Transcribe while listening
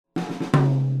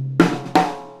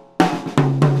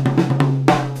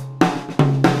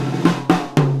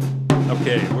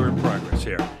Okay, we're in progress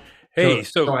here. Hey,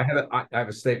 So I have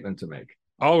a statement to make.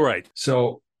 all right,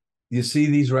 So you see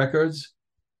these records?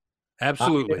 I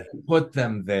absolutely. didn't put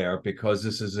them there because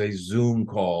this is a Zoom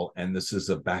call and this is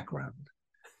a background.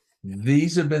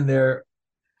 These have been there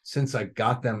since I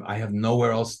got them. I have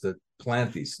nowhere else to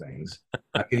plant these things.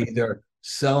 I can either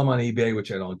sell them on eBay,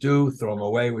 which I don't do, throw them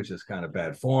away, which is kind of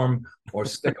bad form, or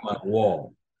stick them on a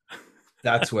wall.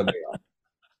 That's where they are.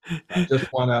 I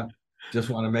just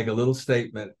want to make a little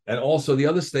statement. And also the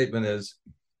other statement is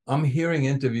I'm hearing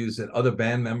interviews that other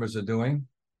band members are doing.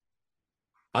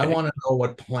 I Okay. want to know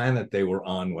what planet they were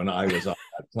on when I was on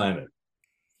that planet.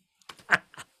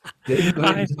 David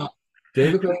I, Clayton,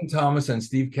 David Clayton Thomas and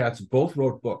Steve Katz both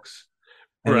wrote books.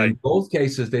 And right. in both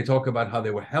cases, they talk about how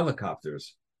they were helicoptered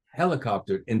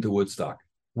into Woodstock.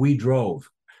 We drove.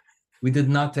 We did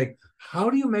not take. How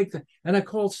do you make that? And I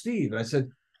called Steve and I said,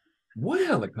 what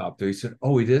helicopter? He said,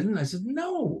 oh, we didn't? I said,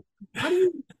 no. How do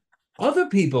you? Other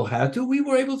people had to. We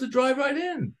were able to drive right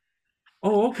in.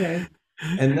 Oh, okay.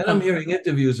 And then I'm hearing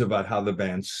interviews about how the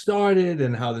band started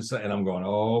and how this, and I'm going,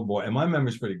 oh boy. And my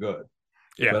memory's pretty good,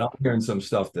 Yeah, but I'm hearing some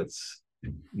stuff that's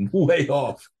way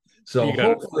off. So you got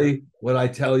it. hopefully, what I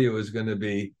tell you is going to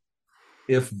be,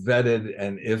 if vetted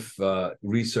and if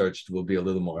researched, will be a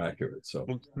little more accurate. So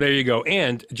Well, there you go.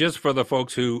 And just for the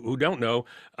folks who don't know,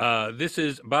 this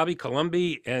is Bobby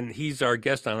Colomby, and he's our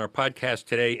guest on our podcast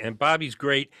today. And Bobby's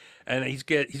great, and he's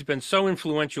been so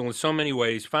influential in so many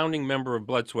ways. Founding member of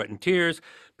Blood, Sweat, and Tears,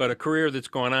 but a career that's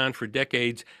gone on for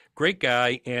decades. Great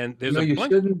guy, and you there's know a you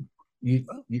bunch. shouldn't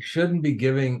you shouldn't be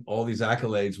giving all these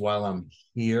accolades while I'm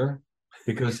here,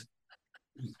 because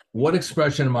what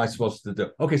expression am I supposed to do?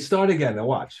 Okay, start again and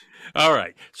watch. All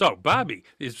right. So Bobby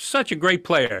is such a great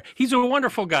player. He's a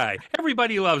wonderful guy.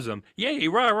 Everybody loves him. Yay,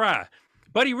 rah, rah.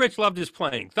 Buddy Rich loved his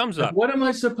playing. Thumbs Like, up. what am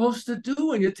I supposed to do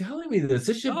when you're telling me this?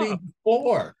 This should be Oh,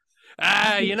 before.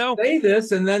 You you know, say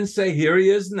this and then say, here he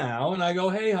is now. And I go,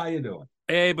 hey, how you doing?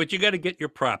 hey, but you got to get your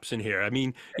props in here. I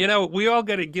mean, we all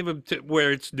got to give him to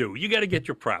where it's due. You got to get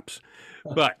your props.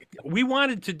 But we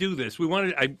wanted to do this.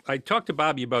 I talked to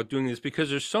Bobby about doing this because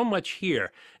there's so much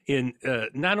here in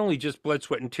not only just Blood,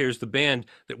 Sweat, and Tears, the band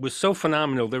that was so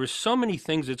phenomenal. There were so many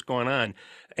things that's going on.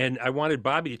 And I wanted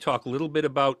Bobby to talk a little bit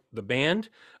about the band,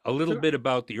 a little Sure. bit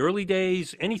about the early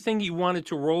days, anything you wanted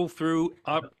to roll through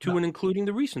up to and including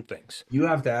the recent things. You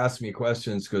have to ask me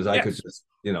questions because I could Yes. just,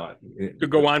 To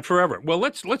go on forever. Well,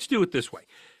 let's do it this way.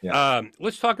 yeah.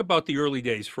 Let's talk about the early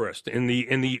days first. In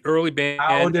the early How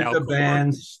band, did Al the Cooper.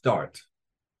 band start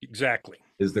Exactly.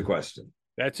 is the question.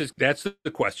 That's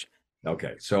the question.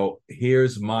 Okay, so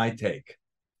here's my take.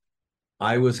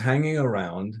 I was hanging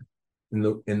around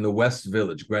in the West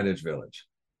Village, Greenwich Village,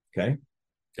 okay?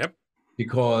 Yep.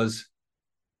 Because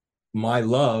my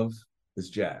love is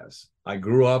jazz. I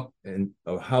grew up in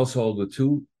a household with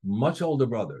two much older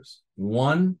brothers.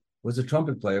 One was a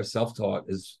trumpet player, self-taught.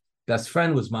 His best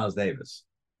friend was Miles Davis.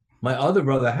 My other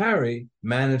brother, Harry,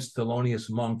 managed Thelonious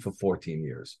Monk for 14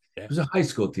 years. Yeah. He was a high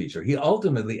school teacher. He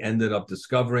ultimately ended up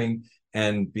discovering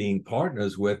and being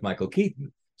partners with Michael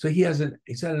Keaton. So he's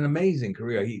had an amazing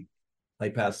career. He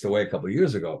passed away a couple of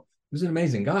years ago. He was an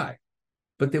amazing guy,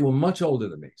 but they were much older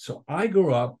than me. So I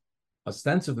grew up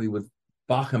ostensibly with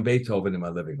Bach and Beethoven in my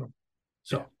living room.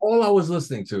 So Yeah. all I was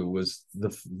listening to was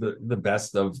the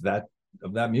best of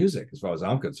that music, as far as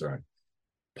I'm concerned.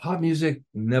 Pop music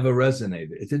never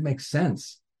resonated. It didn't make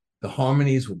sense. The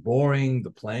harmonies were boring.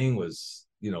 The playing was,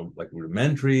 like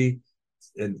rudimentary,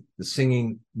 and the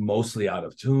singing mostly out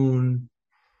of tune,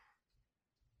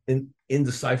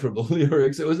 indecipherable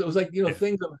lyrics. It was like, Yeah.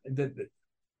 things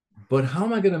but how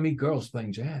am I going to meet girls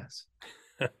playing jazz?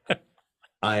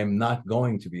 I'm not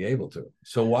going to be able to.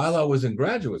 So while I was in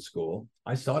graduate school,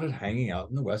 I started hanging out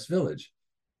in the West Village.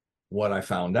 What I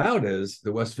found out is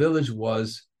the West Village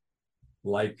was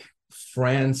like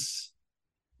France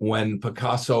when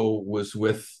Picasso was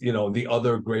with, the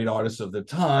other great artists of the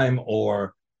time,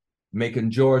 or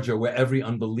Macon, Georgia, where every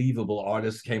unbelievable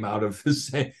artist came out of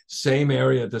the same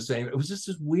area at the same. It was just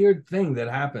this weird thing that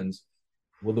happens.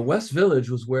 Well, the West Village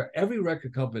was where every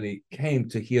record company came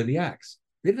to hear the acts.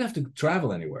 They didn't have to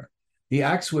travel anywhere. The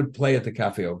acts would play at the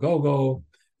Cafe Au Go-Go.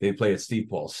 They'd play at Steve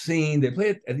Paul's Scene. They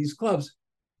play at these clubs.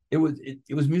 It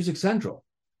was Music Central.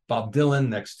 Bob Dylan,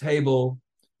 Next Table,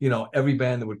 every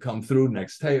band that would come through,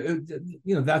 Next Table.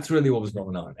 That's really what was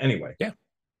going on. Anyway. Yeah.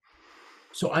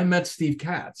 So I met Steve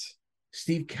Katz.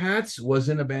 Steve Katz was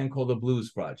in a band called the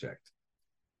Blues Project.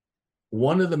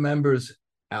 One of the members,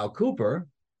 Al Cooper,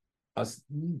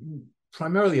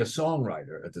 primarily a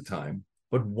songwriter at the time,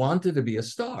 but wanted to be a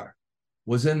star,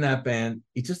 was in that band.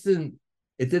 It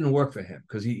didn't work for him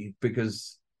because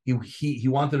he he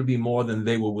wanted to be more than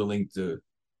they were willing to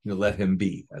let him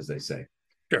be, as they say.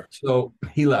 Sure. So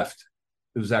he left.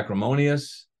 It was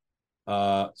acrimonious.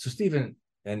 So Stephen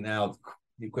and Al,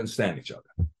 you couldn't stand each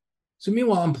other. So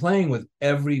meanwhile, I'm playing with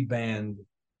every band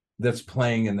that's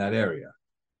playing in that area.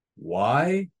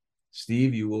 Why?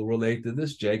 Steve, you will relate to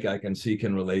this. Jake, I can see,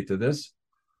 can relate to this.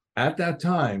 At that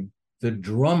time, the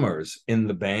drummers in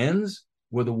the bands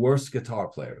were the worst guitar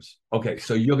players. Okay,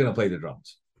 so you're going to play the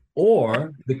drums.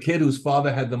 Or the kid whose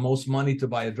father had the most money to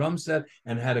buy a drum set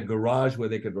and had a garage where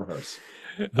they could rehearse.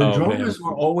 The drummers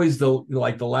were always the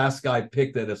last guy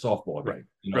picked at a softball game.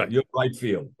 Right. Your right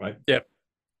field, right? Yep.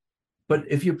 But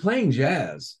if you're playing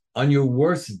jazz on your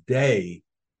worst day,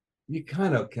 you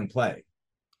kind of can play.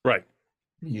 Right.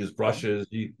 You use brushes.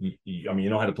 You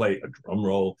know how to play a drum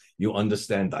roll. You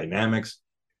understand dynamics.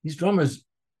 These drummers,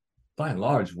 by and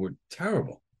large, were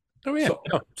terrible. Oh yeah,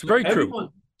 it's very true.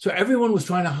 So everyone was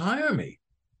trying to hire me.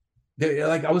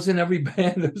 I was in every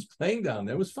band that was playing down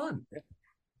there. It was fun.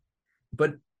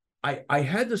 But I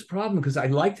had this problem because I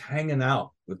liked hanging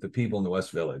out with the people in the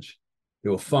West Village. They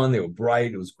were fun. They were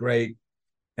bright. It was great.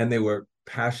 And they were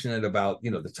passionate about,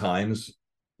 the times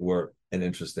were an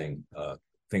interesting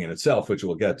thing in itself, which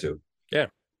we'll get to. Yeah.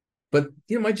 But,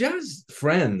 my jazz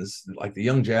friends, like the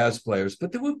young jazz players,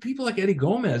 but there were people like Eddie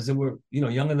Gomez that were,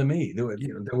 younger than me. They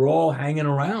were all hanging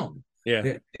around. Yeah.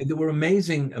 They were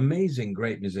amazing, amazing,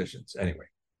 great musicians. Anyway,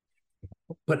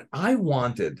 but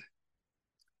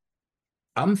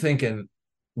I'm thinking,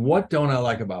 what don't I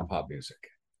like about pop music?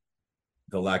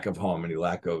 The lack of harmony,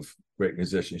 lack of great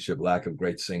musicianship, lack of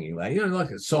great singing. Like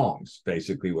songs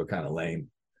basically were kind of lame.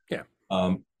 Yeah.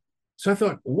 So I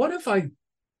thought, what if I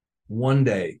one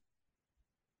day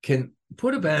can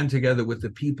put a band together with the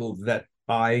people that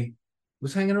I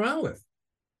was hanging around with,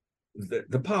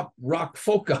 the pop rock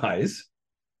folk guys,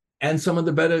 and some of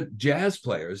the better jazz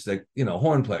players, like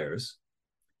horn players.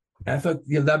 And I thought,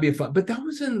 that'd be fun. But that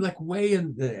was way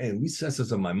in the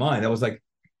recesses of my mind. I was like,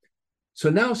 so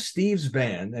now Steve's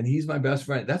band, and he's my best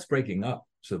friend, that's breaking up.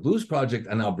 So the Blues Project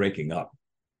are now breaking up.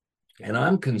 And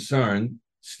I'm concerned,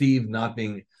 Steve not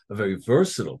being a very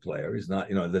versatile player, he's not,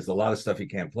 there's a lot of stuff he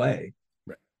can't play.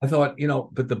 Right. I thought,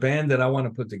 but the band that I want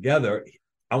to put together,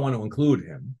 I want to include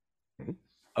him.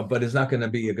 Mm-hmm. But it's not going to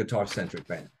be a guitar-centric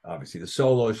band. Obviously, the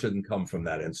solos shouldn't come from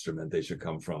that instrument. They should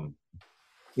come from,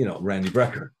 Randy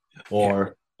Brecker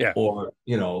or Fred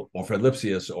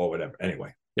Lipsius or whatever.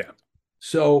 Anyway. Yeah.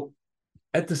 So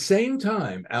at the same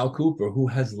time, Al Cooper, who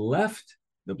has left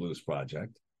the Blues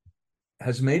Project,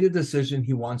 has made a decision.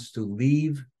 He wants to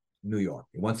leave New York.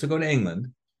 He wants to go to England,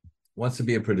 wants to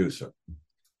be a producer.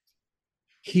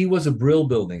 He was a brill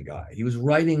building guy. He was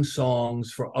writing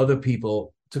songs for other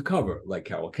people to cover, like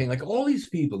Carole King, like all these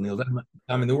people, Neil.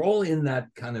 I mean, they were all in that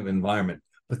kind of environment,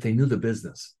 but they knew the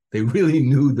business. They really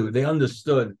knew, they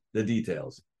understood the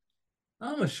details.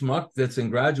 I'm a schmuck that's in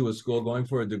graduate school going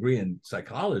for a degree in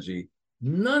psychology.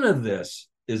 None of this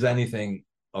is anything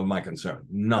of my concern.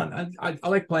 None. I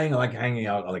like playing. I like hanging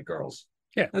out. I like girls.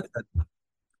 Yeah.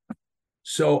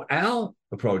 So Al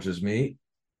approaches me.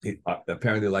 He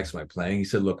apparently likes my playing. He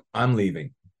said, look, I'm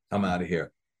leaving. I'm out of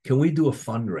here. Can we do a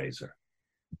fundraiser?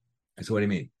 I said, what do you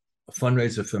mean? A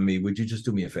fundraiser for me? Would you just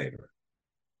do me a favor?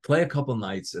 Play a couple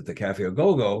nights at the Cafe Au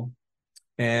Go-Go,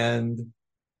 and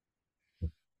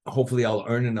hopefully I'll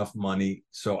earn enough money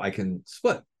so I can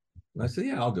split. And I said,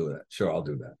 yeah, I'll do that. Sure, I'll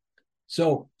do that.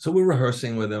 So we're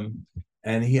rehearsing with him,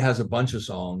 and he has a bunch of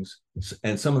songs,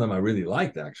 and some of them I really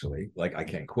liked, actually, like I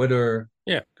Can't Quit Her.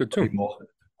 Yeah, good tune.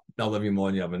 I'll Love You More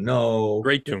Than You Ever Know.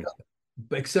 Great tune.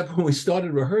 Except when we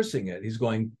started rehearsing it, he's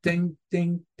going ding,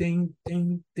 ding, ding,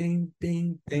 ding, ding,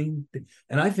 ding, ding, ding.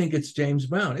 And I think it's James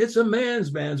Brown. It's a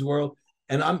man's world.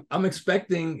 And I'm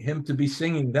expecting him to be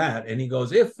singing that. And he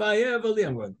goes, if I ever leave,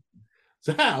 I'm going,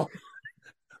 so how?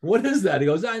 What is that? He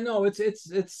goes, I know,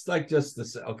 it's like just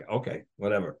this. Okay,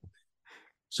 whatever.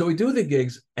 So we do the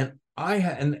gigs, and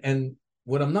and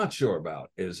what I'm not sure about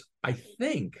is I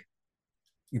think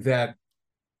that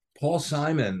Paul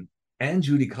Simon and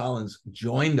Judy Collins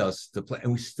joined us to play,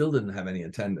 and we still didn't have any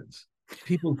attendance.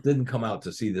 People didn't come out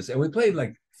to see this, and we played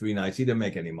like 3 nights. He didn't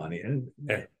make any money, and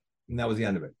that was the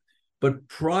end of it. But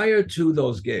prior to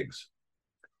those gigs,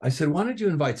 I said, why don't you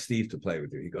invite Steve to play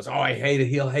with you? He goes, oh, I hate it.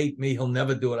 He'll hate me. He'll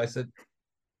never do it. I said,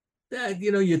 Dad,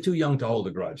 you're too young to hold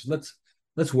a grudge.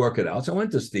 Let's work it out. So I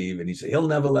went to Steve, and he said, he'll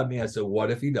never let me. I said, what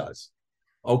if he does?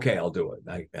 Okay, I'll do it.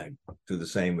 I do the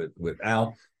same with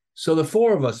Al. So the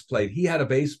 4 of us played. He had a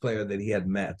bass player that he had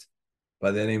met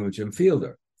by the name of Jim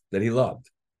Fielder that he loved.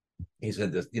 He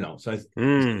said this, so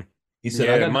he said,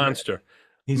 yeah, I got monster.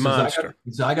 He monster.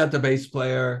 Says, I got the bass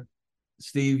player,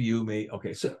 Steve, you, me.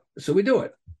 Okay, so So we do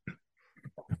it.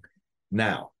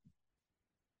 Now,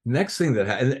 next thing that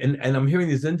and I'm hearing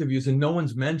these interviews and no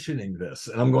one's mentioning this.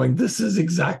 And I'm going, this is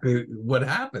exactly what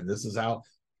happened. This is how.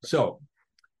 So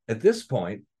at this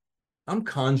point, I'm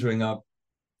conjuring up,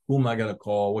 who am I going to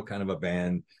call? What kind of a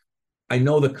band? I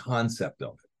know the concept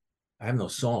of it. I have no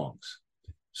songs.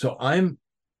 So I'm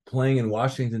playing in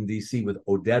Washington, D.C. with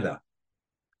Odetta.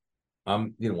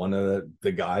 I'm, one of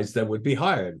the guys that would be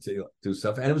hired to do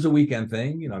stuff. And it was a weekend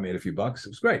thing. I made a few bucks. It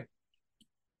was great.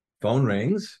 Phone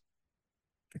rings.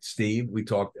 It's Steve. We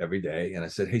talked every day. And I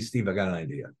said, hey, Steve, I got an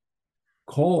idea.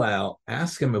 Call Al,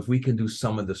 ask him if we can do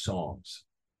some of the songs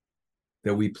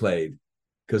that we played,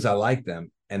 because I like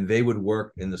them. And they would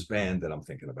work in this band that I'm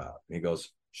thinking about. And he goes,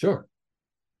 sure.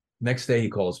 Next day he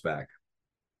calls back.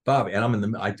 Bobby, and I'm in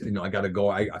the, I got to go.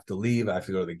 I have to leave. I have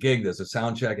to go to the gig. There's a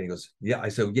sound check. And he goes, yeah. I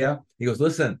said, yeah. He goes,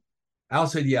 listen, Al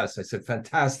said yes. I said,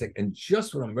 fantastic. And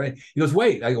just when I'm ready, he goes,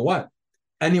 wait. I go, what?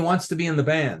 And he wants to be in the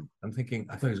band. I'm thinking,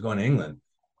 I thought he was going to England.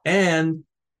 And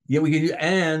yeah, we can do,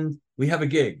 and we have a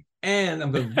gig. And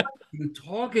I'm going, what are you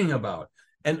talking about?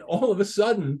 And all of a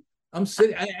sudden, I'm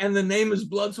sitting, and the name is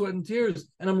Blood, Sweat, and Tears.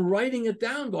 And I'm writing it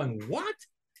down going, what?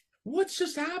 What's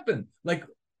just happened? Like,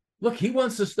 look, he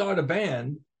wants to start a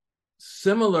band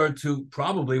similar to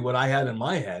probably what I had in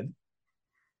my head.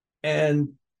 And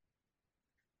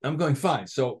I'm going, fine.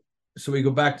 So we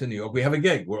go back to New York. We have a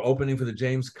gig. We're opening for the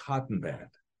James Cotton Band.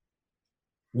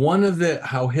 One of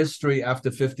how history after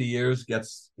 50 years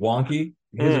gets wonky.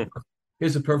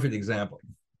 Here's a perfect example.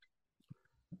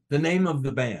 The name of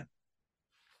the band.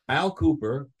 Al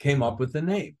Cooper came up with the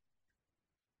name.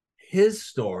 His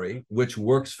story, which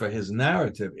works for his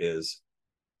narrative, is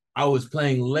I was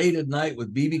playing late at night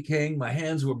with B.B. King. My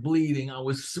hands were bleeding. I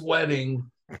was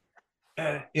sweating,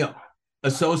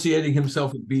 associating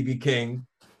himself with B.B. King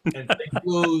and fake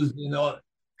blues, Now,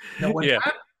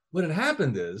 what had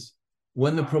happened is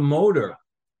when the promoter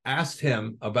asked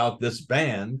him about this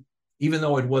band, even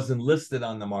though it wasn't listed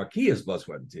on the marquee as Blood,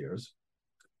 Sweat, and Tears,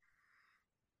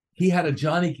 he had a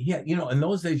Johnny. In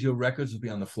those days, your records would be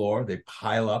on the floor. They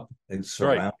pile up and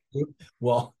surround you.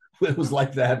 Well, it was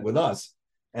like that with us.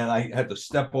 And I had to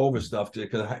step over stuff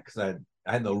because I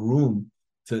had no room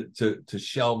to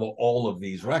shelve all of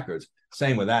these records.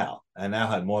 Same with Al. And Al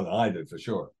had more than I did for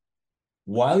sure.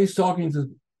 While he's talking to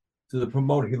the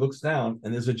promoter, he looks down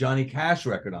and there's a Johnny Cash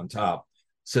record on top.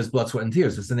 It says Blood, Sweat, and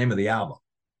Tears. It's the name of the album.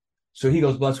 So he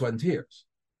goes, Blood, Sweat, and Tears.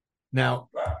 Now,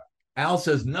 Al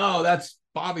says, no, that's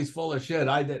Bobby's full of shit.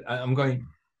 I'm going, do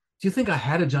you think I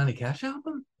had a Johnny Cash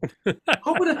album?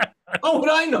 How would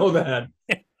I know that?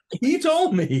 He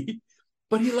told me,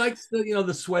 but he likes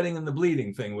the sweating and the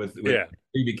bleeding thing with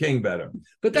B.B. King better.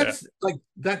 But that's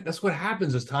that's what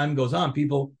happens as time goes on.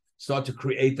 People start to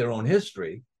create their own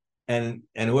history, and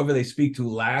whoever they speak to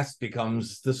last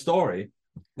becomes the story.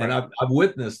 Right. And I've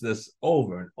witnessed this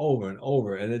over and over and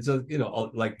over, and it's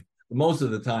like most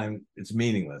of the time it's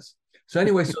meaningless. So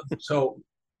anyway, so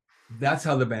that's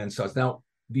how the band starts. Now,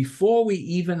 before we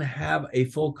even have a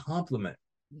full complement,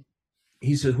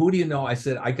 he said, who do you know? I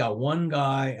said, I got one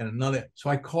guy and another. So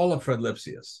I call up Fred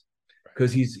Lipsius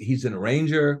because he's an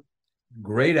arranger,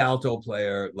 great alto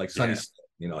player, like Sonny.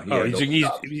 He's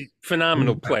a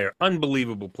phenomenal player,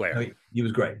 unbelievable player. He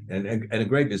was great and a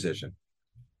great musician.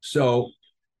 So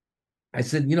I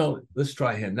said, let's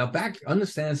try him. Now,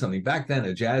 understand something. Back then,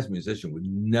 a jazz musician would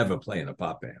never play in a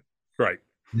pop band. Right.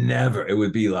 Never. It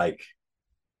would be like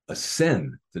a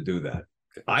sin to do that.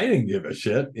 I didn't give a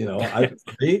shit.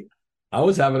 I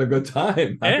was having a good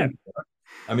time. Yeah.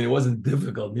 I mean, it wasn't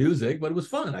difficult music, but it was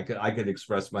fun. I could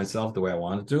express myself the way I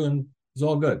wanted to, and it was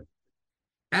all good.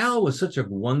 Al was such a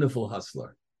wonderful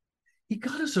hustler. He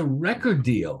got us a record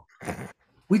deal.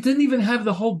 We didn't even have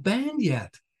the whole band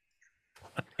yet.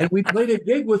 And we played a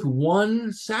gig with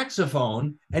one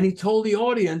saxophone, and he told the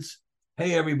audience,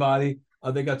 hey, everybody,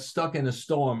 they got stuck in a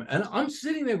storm. And I'm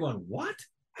sitting there going, what?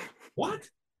 What?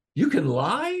 You can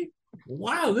lie?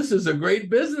 Wow, this is a great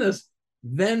business.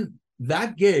 Then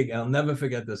that gig, I'll never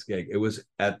forget this gig. It was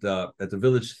at the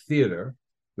Village Theater,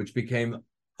 which became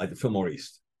like the Fillmore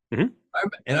East. Mm-hmm.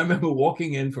 And I remember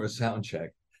walking in for a sound check,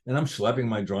 and I'm schlepping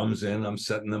my drums in. I'm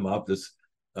setting them up. This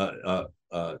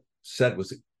set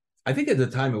was, I think at the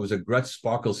time, it was a Gretsch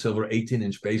Sparkle Silver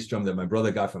 18-inch bass drum that my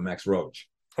brother got from Max Roach.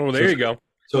 Oh, there you go.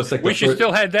 So it's like wish you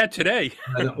still had that today.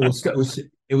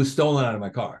 It was stolen out of my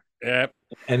car. Yeah.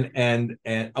 And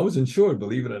I was insured,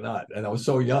 believe it or not. And I was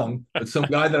so young. But some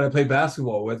guy that I played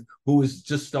basketball with, who was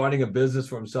just starting a business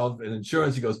for himself in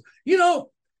insurance, he goes,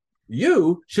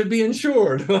 you should be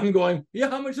insured. I'm going, yeah,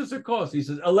 how much does it cost? He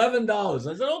says, $11.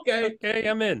 I said, okay,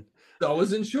 I'm in. So I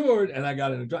was insured, and I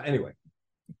got in a job. Anyway,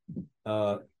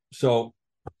 So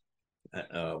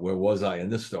where was I in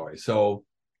this story? So,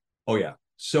 oh yeah.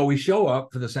 So we show up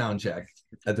for the sound check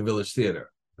at the Village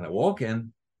Theater, and I walk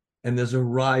in, and there's a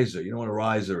riser. You know what a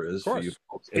riser is for you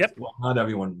course. folks? Yep. Well, not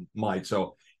everyone might.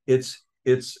 So it's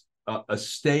a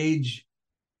stage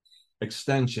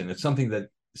extension. It's something that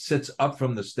sits up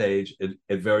from the stage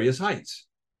at various heights.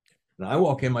 And I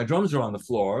walk in, my drums are on the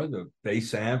floor, the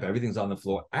bass amp, everything's on the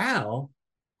floor. Al's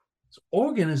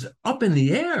organ is up in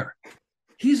the air.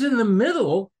 He's in the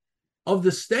middle of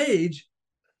the stage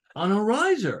on a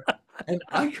riser. And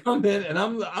I come in and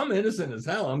I'm innocent as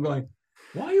hell. I'm going,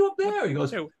 why are you up there? He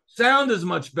goes, sound is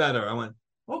much better. I went,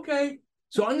 okay.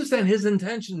 So I understand his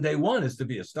intention day one is to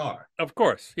be a star. Of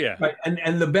course, yeah. Right.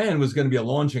 And the band was going to be a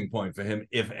launching point for him,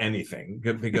 if anything,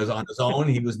 because on his own,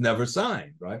 he was never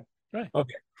signed, right? Right.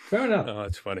 Okay, fair enough. Oh,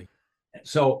 that's funny.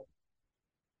 So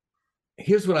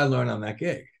here's what I learned on that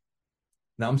gig.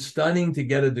 Now I'm studying to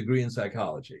get a degree in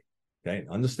psychology. Okay,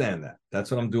 understand that.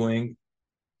 That's what I'm doing.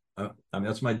 I mean,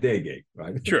 that's my day gig,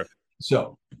 right? Sure.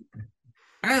 So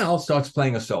Al starts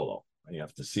playing a solo. You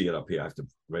have to see it up here. I have to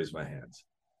raise my hands.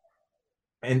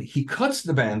 And he cuts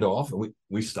the band off, and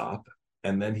we stop.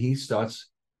 And then he starts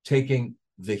taking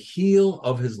the heel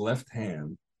of his left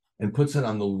hand and puts it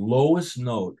on the lowest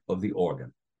note of the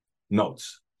organ,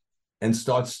 notes, and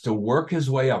starts to work his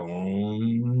way up.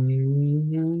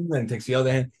 And takes the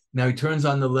other hand. Now he turns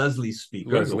on the Leslie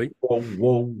speaker. Leslie. Whoa,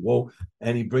 whoa, whoa.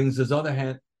 And he brings his other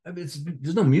hand. I mean,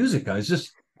 there's no music, guys. It's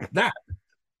just that.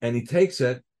 And he takes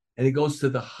it and he goes to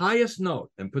the highest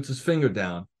note and puts his finger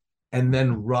down and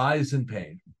then writhes in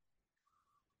pain.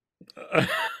 And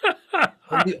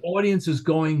the audience is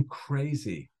going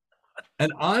crazy.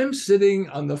 And I'm sitting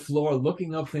on the floor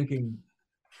looking up thinking,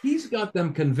 he's got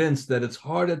them convinced that it's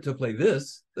harder to play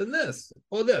this than this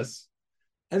or this.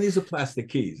 And these are plastic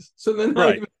keys. So then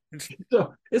right.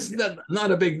 So it's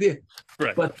not a big deal.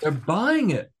 Right. But they're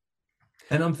buying it.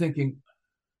 And I'm thinking,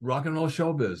 rock and roll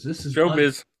showbiz. This is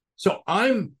showbiz. So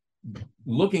I'm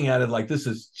looking at it like this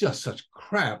is just such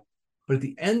crap. But at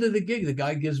the end of the gig, the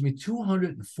guy gives me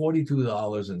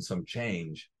 $242 and some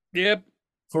change. Yep.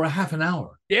 For a half an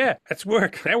hour. Yeah, that's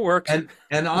work. That works.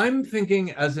 And I'm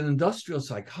thinking, as an industrial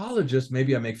psychologist,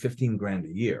 maybe I make 15 grand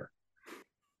a year.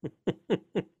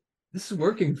 This is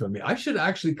working for me. I should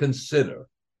actually consider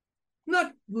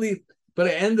not leave, but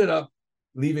I ended up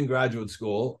leaving graduate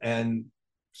school and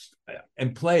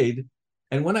played.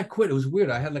 And when I quit, it was weird.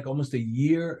 I had like almost a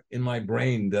year in my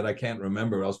brain that I can't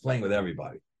remember. I was playing with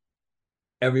everybody.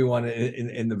 Everyone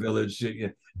in the Village.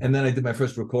 And then I did my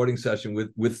first recording session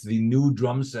with the new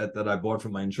drum set that I bought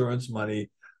from my insurance money,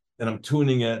 and I'm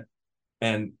tuning it.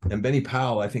 And Benny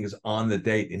Powell, I think, is on the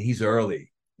date, and he's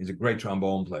early. He's a great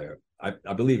trombone player.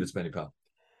 I believe it's Benny Powell.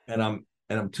 And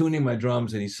I'm tuning my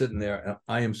drums, and he's sitting there, and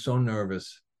I am so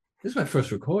nervous. This is my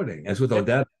first recording. It's with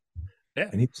Odette. Yeah.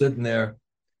 And he's sitting there,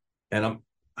 and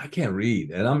I can't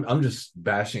read, and I'm just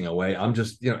bashing away. I'm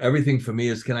just, everything for me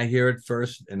is, can I hear it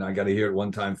first? And I got to hear it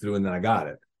one time through, and then I got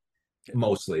it,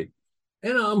 mostly.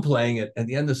 And I'm playing it. At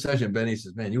the end of the session, Benny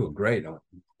says, "Man, you were great." I'm like,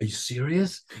 "Are you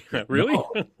serious?" Really?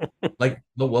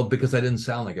 No. Well, because I didn't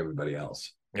sound like everybody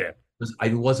else. Yeah. Because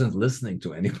I wasn't listening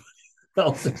to anybody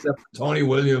else except for Tony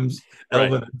Williams,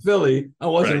 Elvin, and Philly. I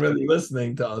wasn't really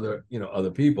listening to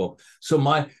other people. So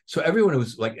everyone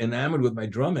was like enamored with my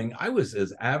drumming. I was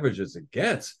as average as it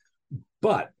gets.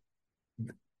 But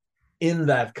in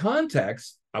that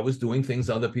context, I was doing things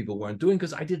other people weren't doing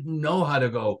because I didn't know how to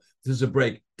go, there's a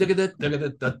break. I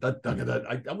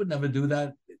would never do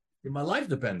that. My life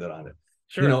depended on it.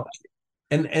 Sure.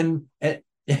 And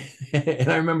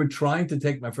I remember trying to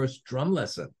take my first drum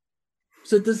lesson.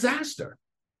 It's a disaster.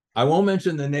 I won't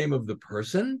mention the name of the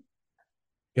person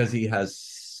because he has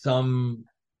some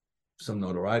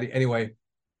notoriety. Anyway,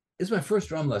 it's my first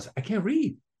drum lesson. I can't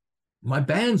read. My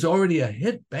band's already a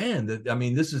hit band. I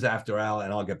mean, this is after Al,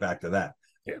 and I'll get back to that.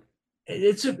 Yeah.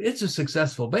 It's a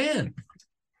successful band.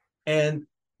 And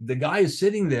the guy is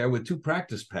sitting there with two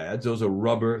practice pads. Those are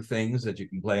rubber things that you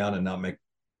can play on and not make,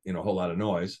 a whole lot of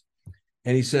noise.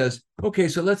 And he says, "Okay,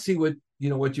 so let's see what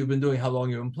you've been doing, how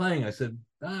long you've been playing." I said,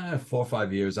 4 or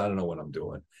 5 years. I don't know what I'm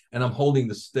doing. And I'm holding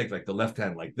the stick, like the left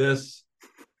hand, like this.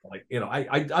 Like,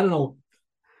 I don't know.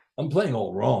 I'm playing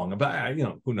all wrong, but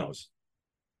who knows?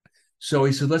 So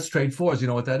he said, "Let's trade fours. You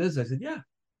know what that is?" I said, "Yeah."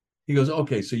 He goes,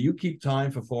 "Okay, so you keep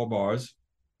time for 4 bars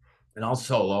and I'll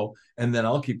solo, and then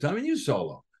I'll keep time and you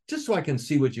solo, just so I can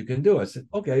see what you can do." I said,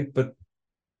 "Okay, but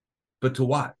to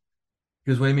what?"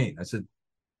 He goes, "What do you mean?" I said,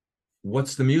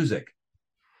 "What's the music?"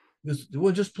 He goes,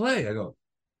 "Well, just play." I go,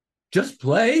 "Just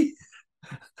play?"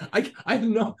 I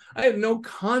have no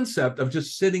concept of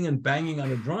just sitting and banging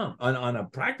on a drum on a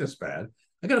practice pad.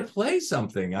 I got to play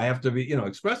something. I have to be,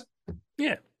 express.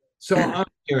 Yeah. So I'm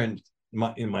hearing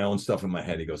in my own stuff in my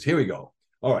head. He goes, "Here we go.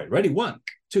 All right, ready? 1,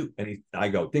 2." And I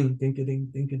go, ding, ding, ding, ding,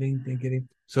 ding, ding, ding.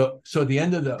 So at the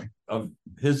end of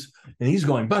his, and he's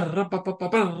going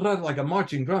like a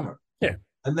marching drummer. Yeah.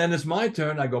 And then it's my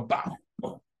turn. I go, bow.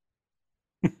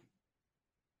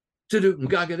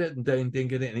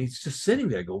 And he's just sitting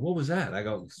there. I go, "What was that?" I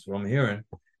go, "That's what I'm hearing."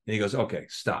 And he goes, "Okay,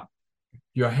 stop.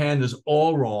 Your hand is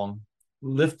all wrong.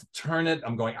 Lift, turn it."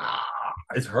 I'm going,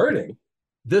 it's hurting.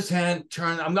 This hand,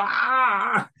 turn. I'm going,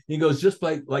 He goes, "Just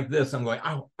like this." I'm going,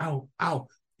 "Ow, ow, ow."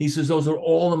 He says, "Those are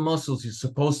all the muscles you're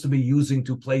supposed to be using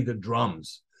to play the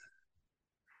drums.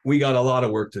 We got a lot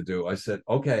of work to do." I said,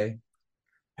 "Okay.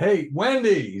 Hey,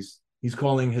 Wendy," he's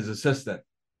calling his assistant.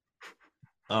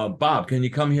 "Bob, can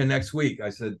you come here next week?" I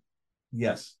said,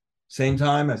 "Yes." Same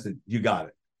time? I said, "You got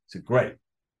it." I said, "Great."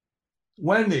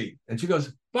 "Wendy." And she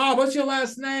goes, "Bob, what's your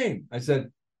last name?" I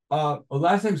said,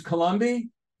 "Last name's Colomby."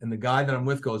 And the guy that I'm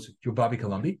with goes, "You're Bobby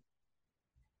Colomby?"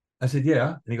 I said, "Yeah."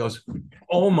 And he goes,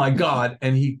 "Oh my God."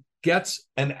 And he gets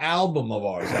an album of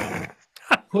ours out,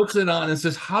 puts it on and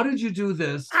says, "How did you do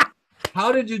this?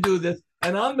 How did you do this?"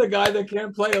 And I'm the guy that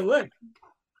can't play a lick.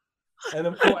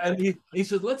 And he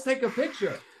says, "Let's take a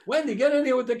picture. Wendy, get in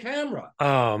here with the camera."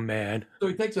 Oh, man. So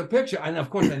he takes a picture. And of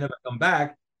course, I never come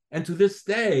back. And to this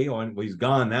day, he's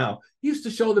gone now, he used to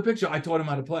show the picture. I taught him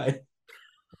how to play.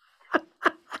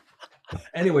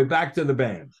 Anyway, back to the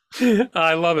band.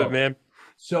 I love it, man.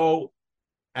 So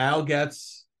Al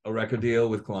gets a record deal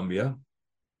with Columbia.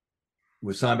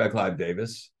 Was signed by Clive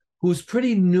Davis, who's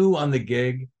pretty new on the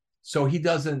gig. So he's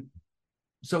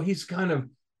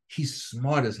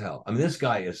smart as hell. I mean, this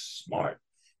guy is smart.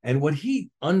 And what he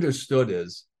understood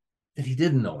is that he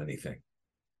didn't know anything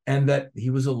and that he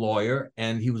was a lawyer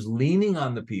and he was leaning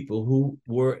on the people who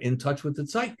were in touch with the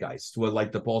zeitgeist, were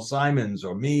like the Paul Simons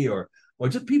or me or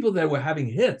just people that were having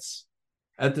hits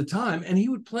at the time. And he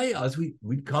would play us.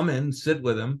 We'd come in, sit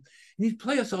with him, and he'd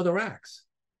play us other acts.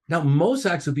 Now, most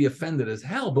acts would be offended as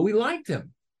hell, but we liked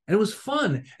him. And it was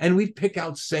fun. And we'd pick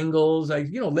out singles. Like,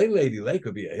 Lay Lady Lay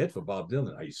could be a hit for Bob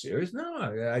Dylan. Are you serious?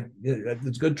 No,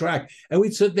 it's a good track. And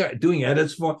we'd sit there doing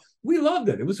edits for, we loved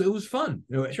it. It was fun.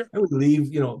 Sure. And we'd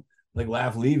leave, like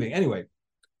laugh leaving. Anyway,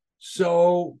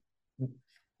 so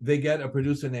they get a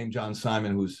producer named John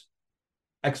Simon, who's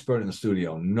expert in the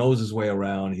studio, knows his way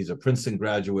around. He's a Princeton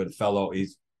graduate fellow.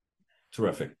 He's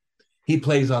terrific. He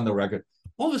plays on the record.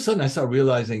 All of a sudden, I start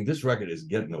realizing this record is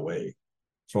getting away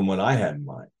from what I had in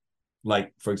mind.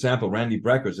 Like, for example, Randy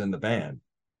Brecker's in the band.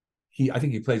 I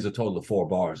think he plays a total of 4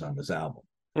 bars on this album.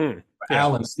 Yeah.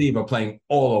 Al and Steve are playing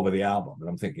all over the album. And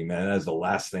I'm thinking, man, that's the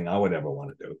last thing I would ever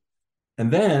want to do.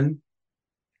 And then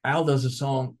Al does a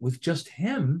song with just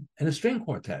him and a string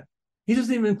quartet. He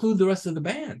doesn't even include the rest of the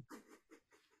band.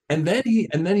 And then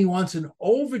he wants an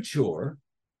overture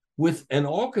with an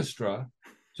orchestra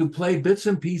to play bits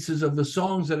and pieces of the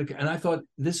songs and I thought,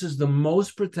 this is the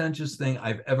most pretentious thing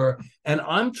I've ever, and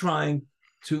I'm trying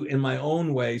to, in my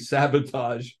own way,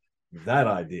 sabotage that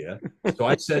idea. So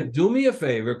I said, "Do me a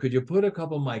favor, could you put a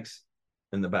couple mics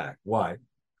in the back?" Why?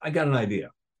 I got an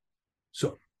idea.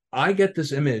 So I get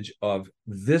this image of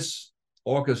this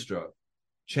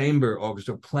chamber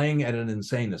orchestra playing at an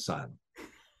insane asylum.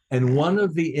 And one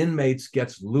of the inmates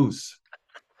gets loose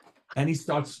and he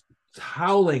starts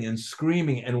howling and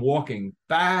screaming and walking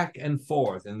back and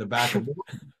forth in the back of the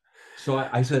room. So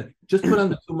I said, "Just put on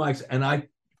the 2 mics." And I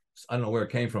don't know where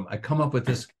it came from. I come up with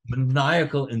this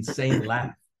maniacal, insane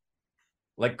laugh.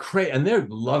 Like crazy. And they're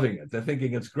loving it. They're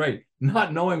thinking it's great.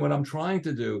 Not knowing what I'm trying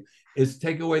to do is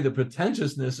take away the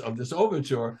pretentiousness of this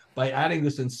overture by adding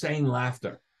this insane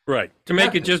laughter. Right. To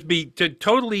make it just be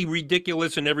totally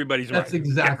ridiculous in everybody's mind. That's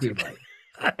exactly right.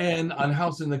 And on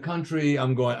House in the Country,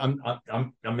 I'm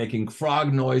making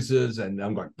frog noises and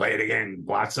I'm going, "Play it again."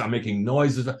 I'm making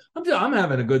noises. I'm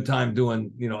having a good time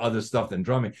doing, other stuff than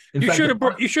drumming. You should have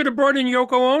brought in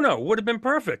Yoko Ono. Would have been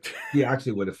perfect. He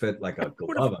actually would have fit like a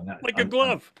glove on that. Like a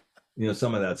glove.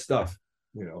 Some of that stuff,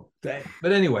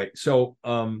 But anyway, so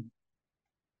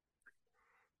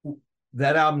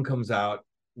that album comes out.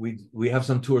 We have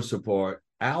some tour support.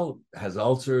 Al has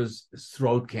ulcers, his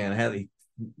throat can't handle.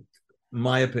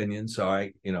 My opinion,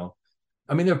 sorry,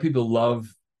 I mean, there are people who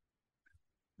love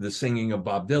the singing of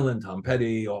Bob Dylan, Tom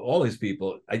Petty, all these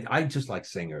people. I just like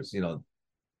singers,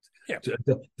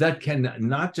 that can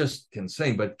not just can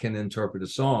sing, but can interpret a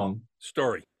song.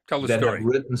 Story. Tell the that story. Have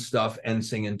written stuff and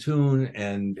sing in tune,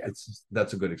 and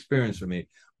that's a good experience for me.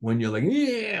 When you're like,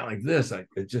 yeah, like this,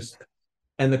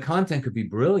 and the content could be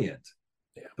brilliant.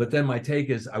 Yeah. But then my take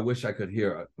is, I wish I could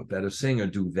hear a better singer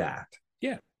do that.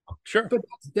 Yeah, sure. But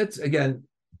that's again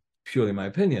purely my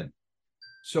opinion.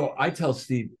 So I tell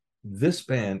Steve, this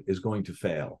band is going to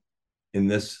fail in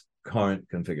this current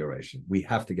configuration. We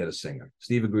have to get a singer.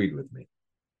 Steve agreed with me.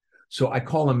 So I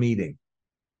call a meeting,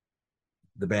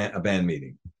 a band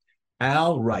meeting.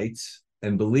 Al writes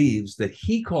and believes that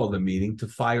he called a meeting to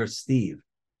fire Steve,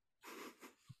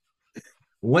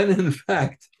 when in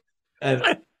fact,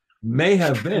 and may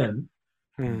have been,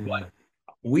 but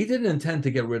we didn't intend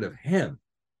to get rid of him.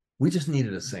 We just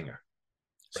needed a singer.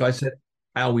 So I said,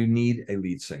 Al, we need a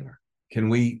lead singer. Can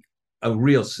we, a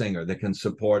real singer that can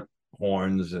support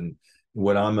horns and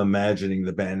what I'm imagining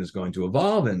the band is going to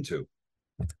evolve into?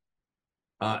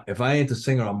 If I ain't the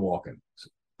singer, I'm walking.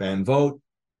 Band vote,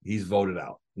 he's voted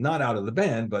out. Not out of the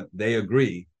band, but they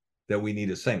agree that we need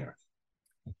a singer.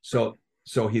 So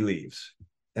he leaves.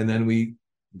 And then we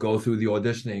go through the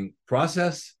auditioning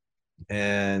process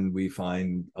and we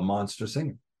find a monster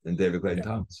singer in David Clayton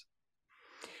Thomas.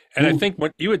 And I think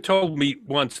what you had told me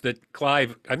once that I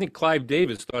think Clive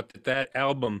Davis thought that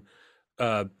album,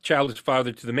 Childish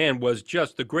Father to the Man, was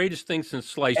just the greatest thing since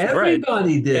sliced bread.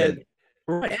 Everybody did.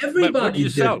 Right. Everybody what did you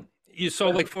did. Sell? You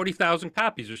sold like 40,000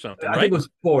 copies or something, I right? think it was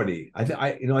 40. I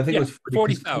think it was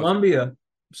 40,000. Columbia,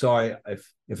 sorry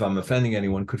if I'm offending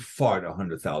anyone, could fart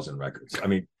 100,000 records. I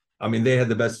mean, they had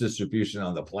the best distribution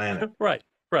on the planet. Right.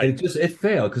 And it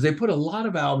failed because they put a lot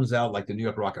of albums out, like the New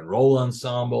York Rock and Roll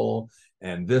Ensemble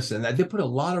and this and that. They put a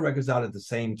lot of records out at the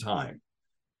same time.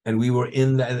 And we were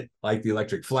in that, like the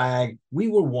Electric Flag. We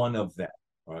were one of them.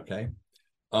 Okay.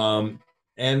 And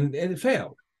it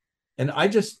failed. And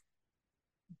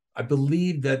I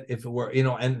believe that if it were,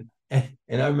 and I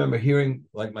remember hearing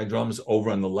like my drums over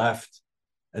on the left,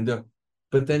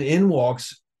 but then in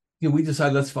walks, we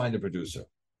decided, let's find a producer.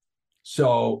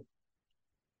 So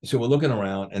we're looking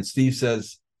around, and Steve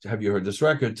says, "Have you heard this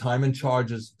record? Time and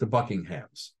Charges, the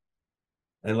Buckinghams,"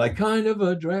 and like kind of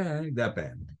a drag, that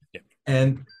band. Yeah.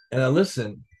 And I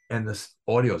listen, and this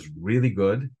audio is really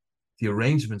good. The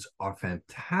arrangements are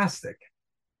fantastic.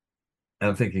 And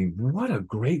I'm thinking, what a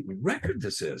great record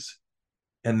this is.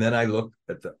 And then I look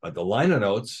at the liner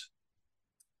notes,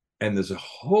 and there's a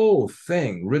whole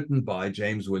thing written by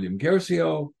James William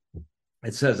Guercio.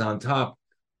 It says on top,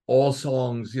 all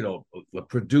songs,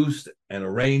 produced and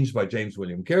arranged by James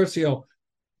William Guercio.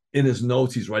 In his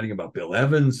notes, he's writing about Bill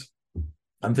Evans.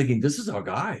 I'm thinking, this is our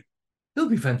guy. He'll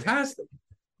be fantastic.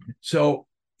 So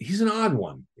he's an odd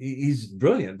one. He's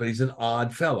brilliant, but he's an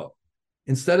odd fellow.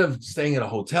 Instead of staying at a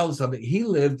hotel or something, I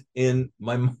lived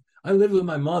with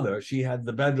my mother. She had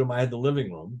the bedroom, I had the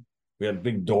living room. We had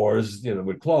big doors,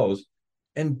 would close.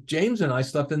 And James and I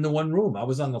slept in the one room. I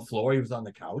was on the floor, he was on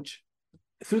the couch.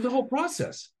 Through the whole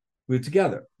process, we were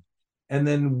together. And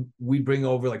then we bring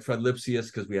over like Fred Lipsius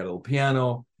because we had a little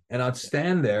piano, and I'd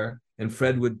stand there and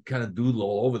Fred would kind of doodle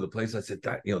all over the place. I said,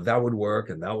 that would work,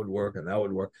 and that would work, and that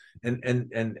would work. And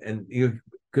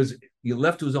because you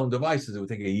left to his own devices, it would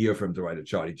take a year for him to write a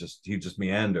chart. He'd just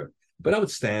meander. But I would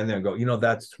stand there and go,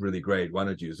 that's really great. Why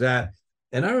don't you use that?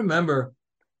 And I remember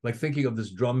like thinking of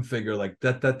this drum figure, like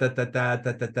da da da da da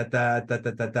da da da da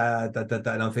da da da da da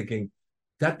da, and I'm thinking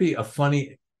that'd be a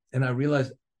funny. And I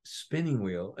realized spinning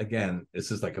wheel, again, this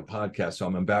is like a podcast, so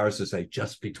I'm embarrassed to say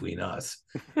just between us.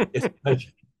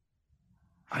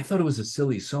 I thought it was a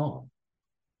silly song.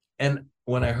 And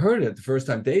when I heard it the first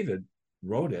time, David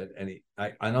wrote it, and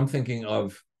I'm thinking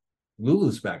of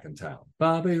Lulu's Back in Town.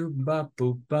 And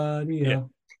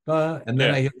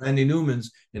then I hear Randy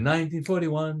Newman's in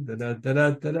 1941. Da, da, da,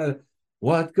 da, da, da.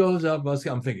 What goes up?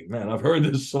 I'm thinking, man, I've heard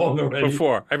this song already.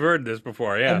 I've heard this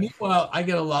before, yeah. And meanwhile, I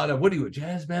get a lot of, what are you, a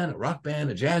jazz band, a rock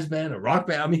band, a jazz band, a rock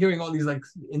band? I'm hearing all these like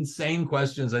insane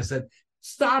questions. I said,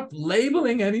 stop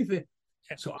labeling anything.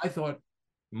 So I thought,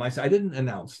 I didn't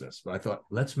announce this, but I thought,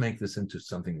 let's make this into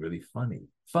something really fun.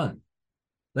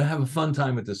 Let's have a fun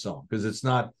time with this song, because it's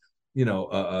not,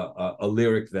 a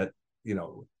lyric that,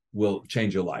 will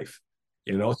change your life.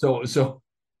 So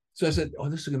I said, oh,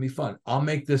 this is going to be fun. I'll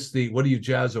make this what are you,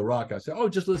 jazz or rock? I said, oh,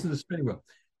 just listen to Spinning Wheel.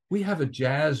 We have a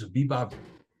jazz bebop,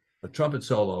 a trumpet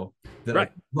solo that I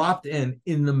dropped in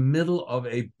the middle of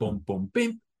a boom, boom,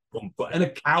 beep, boom, boom, and a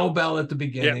cowbell at the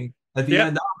beginning. At the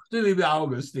end,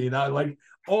 Augustine, I like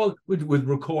all with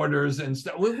recorders and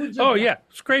stuff.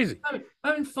 It's crazy.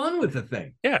 Having fun with the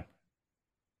thing. Yeah.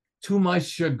 To my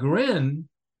chagrin,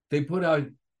 they put out,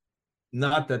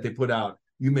 not that they put out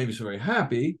You Made Me So Very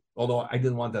Happy, although I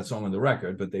didn't want that song on the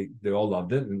record, but they all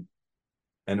loved it,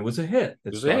 and it was a hit.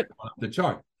 It started on the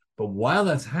chart. But while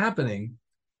that's happening,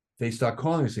 they start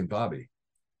calling me saying, Bobby,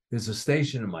 There's a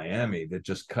station in Miami that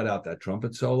just cut out that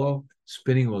trumpet solo.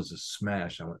 Spinning Wheel is a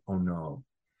smash. I went, oh no,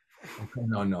 okay,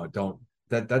 no, don't.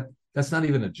 That's not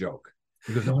even a joke.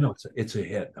 He goes, oh no, it's a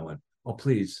hit. I went, oh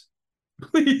please,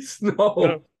 please no.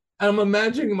 No. And I'm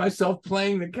imagining myself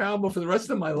playing the cowbell for the rest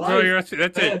of my life. No,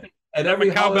 that's it. And I'm every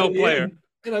a cowbell player.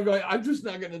 and I'm going, I'm just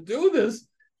not going to do this.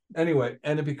 Anyway,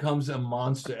 and it becomes a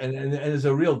monster. And there's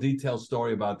a real detailed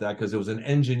story about that because there was an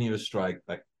engineer strike.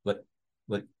 Like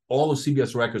all of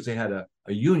CBS Records, they had a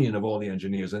union of all the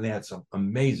engineers, and they had some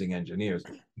amazing engineers,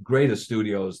 greatest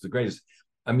studios, the greatest.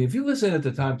 I mean, if you listen at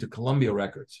the time to Columbia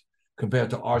Records compared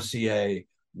to RCA,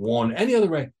 Warner, any other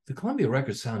record, the Columbia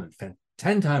Records sounded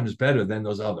 10 times better than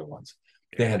those other ones.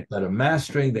 They had better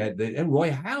mastering. And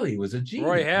Roy Halley was a genius.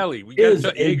 Roy Halley,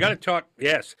 you got to talk.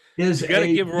 Yes, you got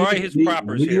to give Roy his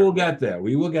propers here. We will get there.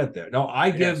 We will get there. No,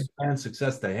 I give band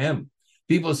success to him.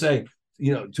 People say,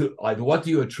 to like, what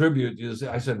do you attribute?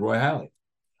 I said Roy Halley.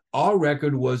 Our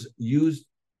record was used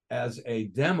as a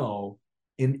demo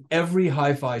in every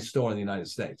hi-fi store in the United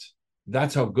States.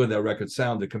 That's how good that record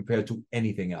sounded compared to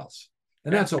anything else.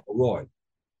 And that's all Roy.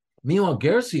 Meanwhile,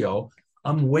 Garcio,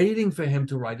 I'm waiting for him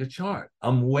to write a chart.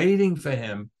 I'm waiting for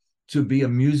him to be a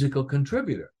musical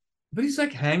contributor. But he's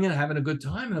like hanging, having a good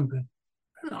time. And I'm going,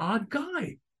 what an odd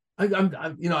guy.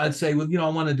 I'd say, well, I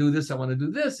want to do this. I want to do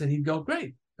this. And he'd go,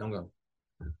 great. And I'm going,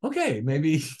 okay,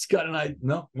 maybe he's got an idea.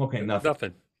 No, okay,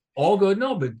 nothing. All good.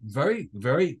 No, but very,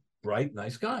 very bright,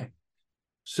 nice guy.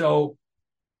 So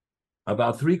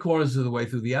about 3/4 of the way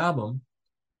through the album,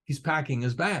 he's packing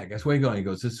his bag. That's where he's going. He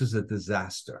goes, this is a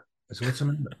disaster. I said, what's the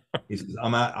matter? He says,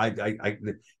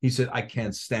 he said, I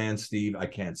can't stand Steve. I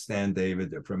can't stand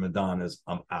David. They're prima donnas.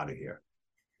 I'm out of here.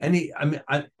 And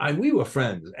we were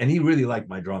friends, and he really liked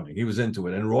my drumming. He was into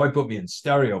it. And Roy put me in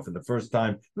stereo for the first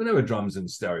time. We never drums in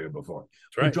stereo before.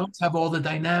 Right. The drums have all the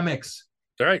dynamics.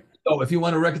 That's right. So if you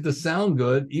want a record to sound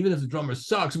good, even if the drummer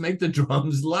sucks, make the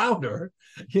drums louder,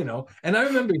 And I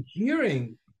remember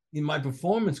hearing in my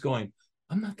performance going,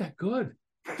 I'm not that good.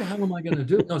 What the hell am I going to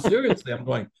do? No, seriously, I'm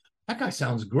going, that guy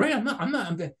sounds great. I'm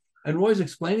not. And Roy's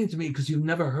explaining to me, because you've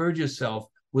never heard yourself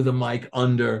with a mic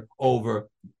under, over,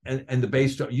 and the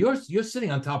bass drum. You're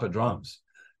sitting on top of drums.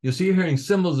 You're hearing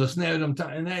cymbals or snares, and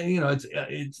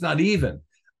it's not even.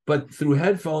 But through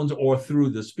headphones or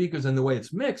through the speakers and the way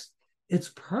it's mixed, it's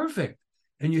perfect.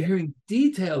 And you're hearing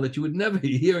detail that you would never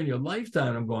hear in your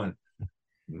lifetime. I'm going,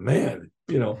 man,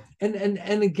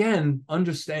 and again,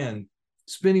 understand,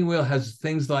 Spinning Wheel has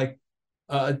things like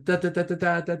rock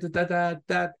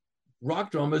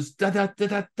drummers,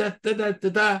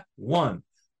 one.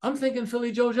 I'm thinking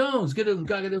Philly Joe Jones, get it,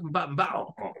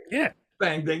 bow. Yeah.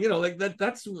 Bang, bang, like that.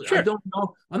 That's, sure. I don't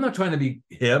know. I'm not trying to be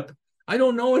hip. I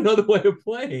don't know another way of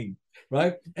playing,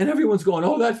 right? And everyone's going,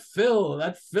 oh, that Phil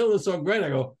is so great. I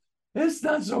go, it's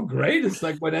not so great. It's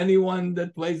like what anyone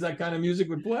that plays that kind of music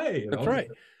would play. That's right.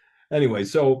 Anyway,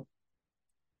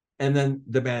 and then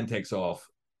the band takes off.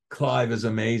 Clive is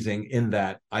amazing in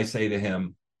that I say to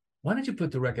him, why don't you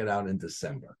put the record out in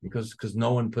December? Because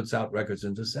no one puts out records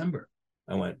in December.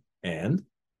 I went, and?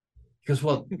 Because,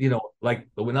 well, like,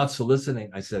 we're not soliciting.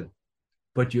 I said,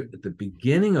 but you're at the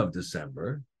beginning of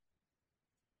December,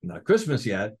 not Christmas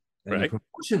yet, and right. The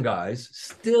promotion guys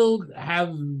still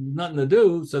have nothing to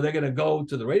do, so they're going to go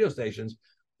to the radio stations,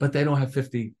 but they don't have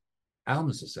 50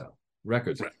 albums to sell,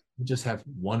 records. Right. They just have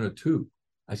 1 or 2.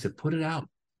 I said, put it out.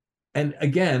 And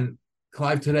again,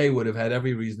 Clive today would have had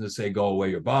every reason to say, go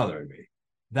away, you're bothering me.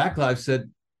 That Clive said,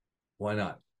 why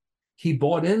not? He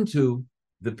bought into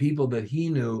the people that he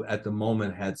knew at the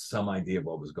moment had some idea of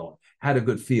what was going, had a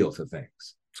good feel for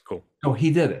things. It's cool. So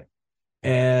he did it.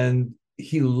 And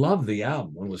he loved the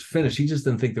album when it was finished. He just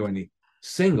didn't think there were any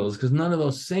singles, because none of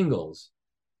those singles,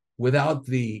 without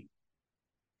the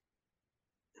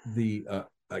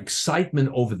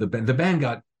excitement over the band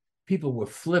got, people were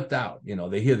flipped out.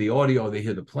 They hear the audio, they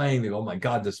hear the playing, they go, oh my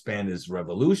God, this band is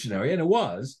revolutionary. And it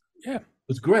was. Yeah. It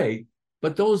was great.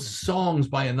 But those songs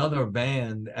by another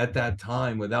band at that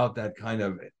time, without that kind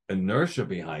of inertia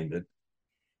behind it,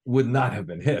 would not have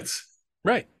been hits.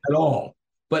 Right. At all.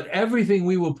 But everything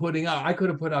we were putting out, I could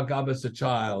have put out God Bless the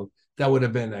Child. That would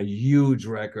have been a huge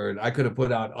record. I could have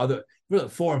put out other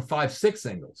 4 and 5, 6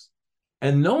 singles.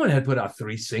 And no one had put out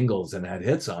 3 singles and had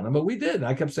hits on them, but we did. And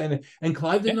I kept saying it. And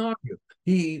Clive didn't argue.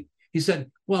 He said,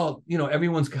 well,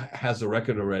 everyone's has a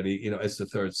record already. It's the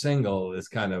 3rd single. It's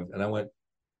kind of, and I went,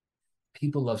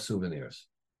 people love souvenirs.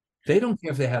 They don't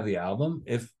care if they have the album.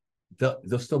 If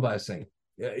they'll still buy a single.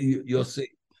 You'll see.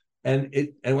 And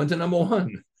it went to number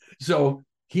 1. So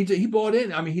he bought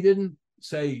in. I mean, he didn't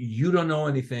say, you don't know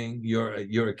anything.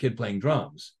 You're a kid playing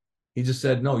drums. He just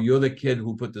said, no, you're the kid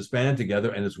who put this band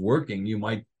together and it's working. You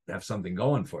might have something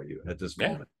going for you at this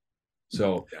moment.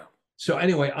 So,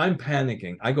 anyway, I'm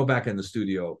panicking. I go back in the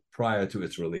studio prior to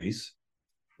its release,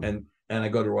 and I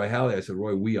go to Roy Halley. I said,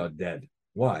 Roy, we are dead.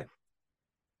 Why?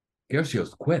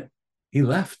 Gershio's quit. He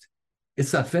left.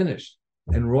 It's not finished.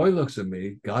 And Roy looks at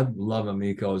me, God love him.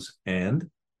 He goes, and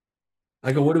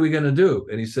I go, what are we going to do?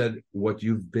 And he said, what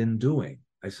you've been doing.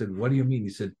 I said, what do you mean? He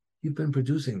said, you've been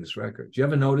producing this record. Do you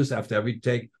ever notice after every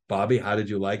take, Bobby, how did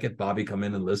you like it? Bobby, come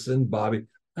in and listen. Bobby.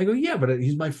 I go, yeah, but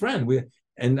he's my friend.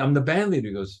 And I'm the band leader.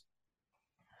 He goes,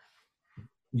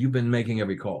 you've been making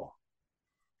every call.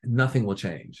 Nothing will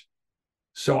change.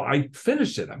 So I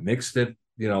finished it. I mixed it.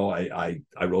 You know, I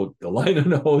wrote the liner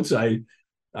notes. I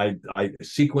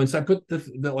sequenced. I put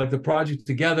the project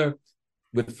together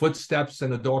with footsteps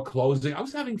and the door closing. I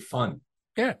was having fun.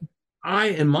 Yeah.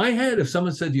 In my head, if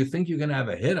someone said, do you think you're going to have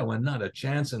a hit? I went, not a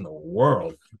chance in the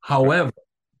world. However,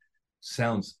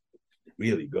 sounds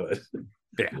really good.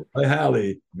 Yeah. Roy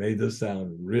Halley made this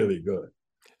sound really good.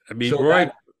 I mean, so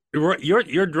Roy,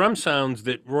 your drum sounds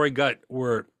that Roy got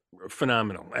were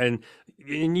phenomenal. And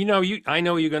you know, I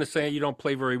know you're going to say you don't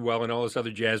play very well and all this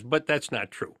other jazz, but that's not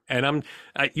true. And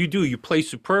you play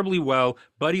superbly well.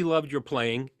 Buddy loved your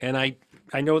playing, and I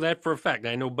know that for a fact.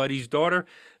 I know Buddy's daughter,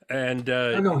 and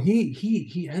no,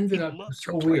 he ended up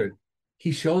so weird.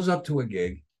 He shows up to a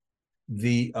gig.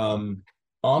 The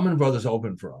Allman Brothers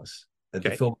opened for us at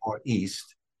the Fillmore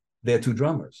East. They're two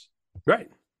drummers, right?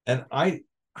 And I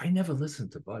never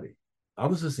listened to Buddy. I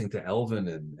was listening to Elvin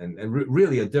and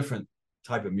really a different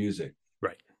type of music.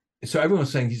 Right. So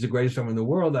everyone's saying he's the greatest drummer in the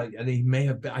world. And he may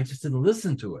have been. I just didn't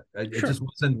listen to it. It just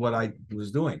wasn't what I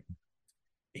was doing.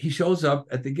 He shows up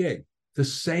at the gig the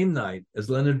same night as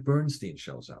Leonard Bernstein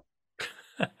shows up.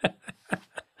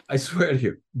 I swear to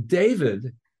you.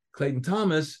 David Clayton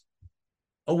Thomas,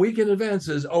 a week in advance,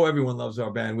 says, oh, everyone loves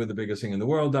our band. We're the biggest thing in the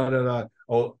world. Da, da, da.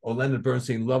 Oh, Leonard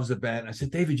Bernstein loves the band. I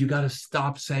said, David, you got to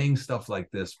stop saying stuff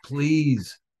like this,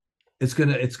 please. It's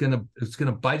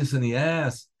gonna bite us in the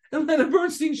ass. And Leonard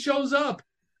Bernstein shows up.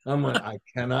 I'm like, I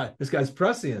cannot. This guy's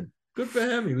prescient. Good for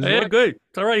him. He was right. Good.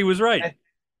 It's all right. He was right.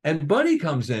 And Buddy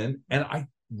comes in, and I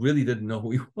really didn't know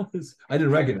who he was. I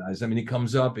didn't recognize him. I mean, he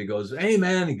comes up. He goes, hey,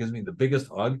 man. He gives me the biggest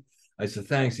hug. I said,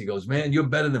 thanks. He goes, man, you're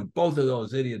better than both of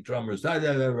those idiot drummers. Oh,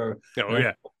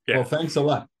 yeah. Well, thanks a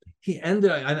lot. He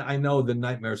ended, I know the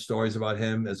nightmare stories about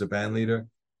him as a band leader.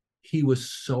 He was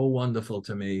so wonderful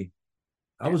to me.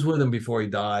 I was with him before he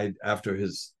died, after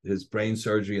his brain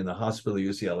surgery in the hospital at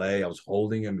UCLA. I was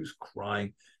holding him. He was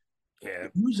crying. Yeah.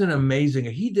 He was an amazing,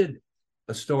 he did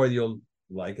a story you'll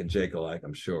like and Jake will like,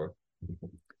 I'm sure.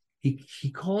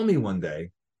 He called me one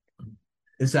day.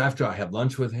 It's after I had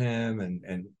lunch with him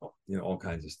and you know, all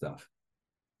kinds of stuff.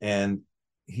 And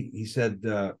he said,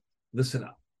 listen,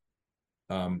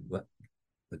 the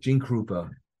Gene Krupa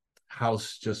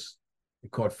house just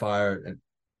caught fire, and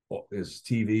his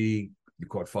TV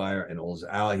caught fire, and all his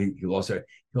alley, he lost it.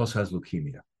 He also has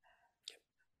leukemia.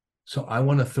 So I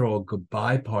want to throw a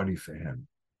goodbye party for him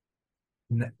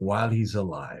while he's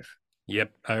alive.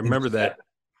 Yep, I remember that.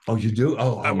 Oh, you do?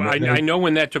 Oh, I know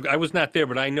when that took. I was not there,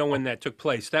 but I know when that took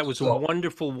place. That was a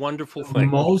wonderful, wonderful thing.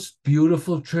 Most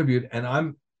beautiful tribute,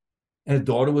 and his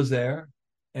daughter was there,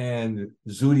 and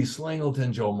Zudi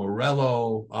Slingleton, Joe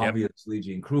Morello, obviously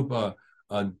Gene Krupa,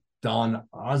 Don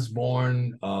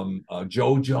Osborne,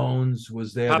 Joe Jones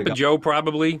was there. Papa Joe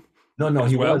probably. No,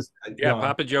 he was. Yeah,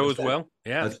 Papa Joe as well.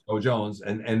 Yeah, that's Joe Jones,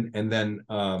 and then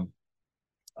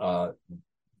the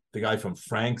guy from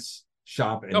Frank's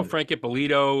shop. Frank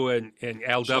Ippolito and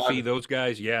Al Duffy, those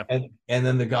guys. Yeah, and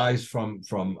then the guys from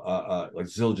like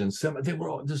Zildjian Sim. They were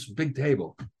all this big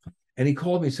table. And he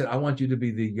called me and said, I want you to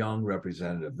be the young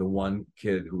representative, the one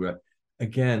kid who,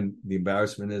 again, the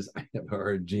embarrassment is I never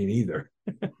heard Gene either.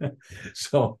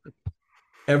 So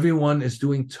everyone is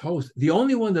doing toast. The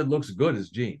only one that looks good is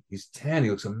Gene. He's 10. He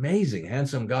looks amazing,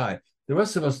 handsome guy. The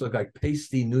rest of us look like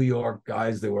pasty New York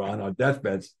guys that were on our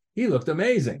deathbeds. He looked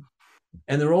amazing.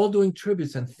 And they're all doing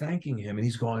tributes and thanking him. And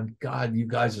he's going, God, you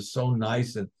guys are so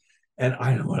nice. And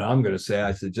I know what I'm going to say.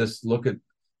 I said, just look at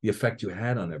the effect you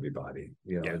had on everybody.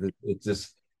 You know, it's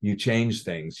just, you changed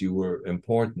things. You were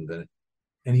important.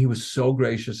 And he was so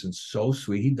gracious and so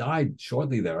sweet. He died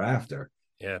shortly thereafter.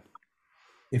 Yeah.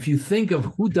 If you think of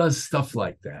who does stuff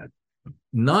like that,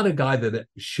 not a guy that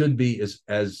should be as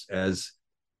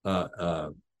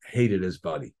hated as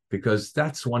Buddy, because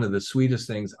that's one of the sweetest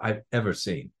things I've ever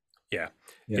seen. Yeah.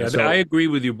 I agree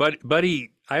with you.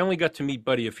 Buddy, I only got to meet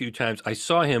Buddy a few times. I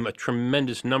saw him a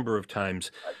tremendous number of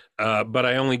times, but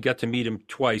I only got to meet him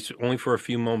twice, only for a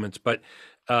few moments. But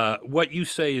what you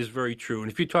say is very true.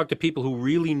 And if you talk to people who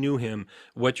really knew him,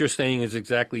 what you're saying is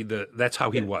exactly that's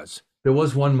how he was. There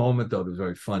was one moment, though, that was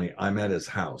very funny. I'm at his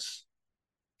house.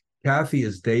 Kathy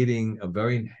is dating a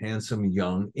very handsome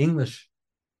young English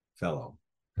fellow.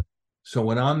 So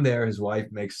when I'm there, his wife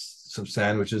makes some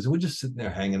sandwiches, and we're just sitting there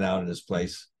hanging out in his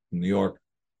place in New York.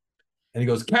 And he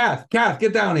goes, Kath,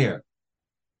 get down here.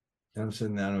 And I'm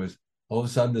sitting down, and all of a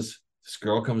sudden this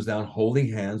girl comes down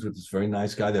holding hands with this very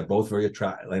nice guy. They're both very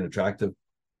attractive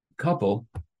couple.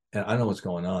 And I don't know what's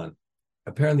going on.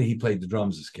 Apparently he played the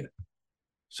drums as a kid.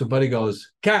 So Buddy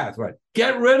goes, Kath, right,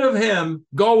 get rid of him,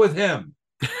 go with him.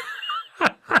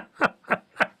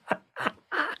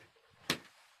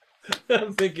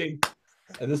 I'm thinking,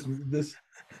 and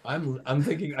I'm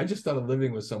thinking, I just started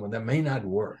living with someone that may not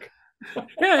work.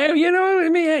 Yeah, you know, I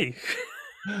mean, hey.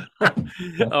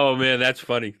 Oh man, that's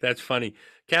funny. That's funny.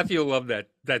 Kathy will love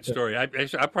that story. I'll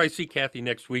probably see Kathy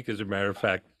next week. As a matter of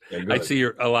fact, Yeah, I see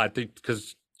her a lot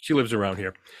because she lives around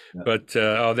here. Yeah. But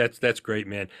oh, that's great,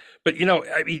 man. But you know,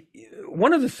 I mean,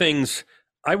 one of the things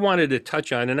I wanted to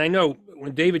touch on, and I know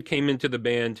when David came into the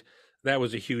band, that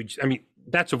was a huge. I mean,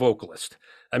 that's a vocalist.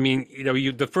 I mean, you know,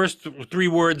 the first 3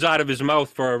 words out of his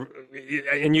mouth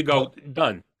and you go,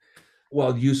 done.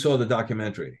 Well, you saw the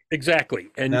documentary. Exactly.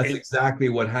 And that's exactly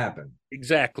what happened.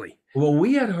 Exactly. Well,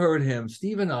 we had heard him,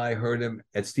 Steve and I heard him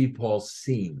at Steve Paul's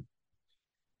scene.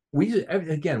 We,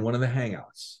 again, one of the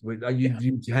hangouts.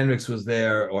 Hendrix was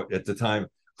there at the time.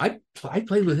 I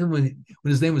played with him when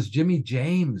his name was Jimmy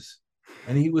James.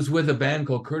 And he was with a band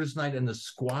called Curtis Knight and the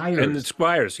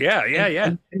Squires.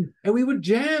 Yeah. And we would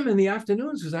jam in the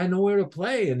afternoons because I had nowhere to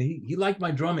play. And he liked my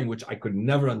drumming, which I could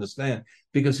never understand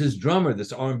because his drummer,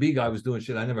 this R&B guy, was doing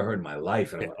shit I never heard in my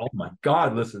life. And I went, oh my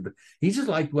God, listen. He just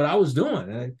liked what I was doing.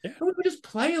 And we would just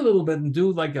play a little bit and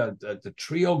do like a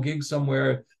trio gig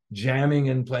somewhere, jamming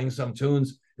and playing some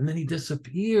tunes. And then he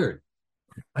disappeared.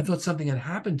 I thought something had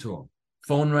happened to him.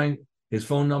 Phone rang. His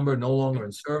phone number no longer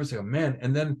in service. I go, man.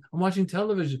 And then I'm watching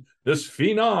television. This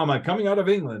phenom coming out of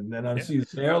England, and I see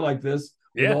his hair like this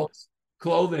with all his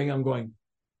clothing. I'm going,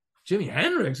 Jimi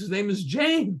Hendrix. His name is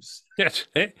James. Yes.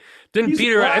 Didn't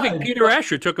Peter? I think Peter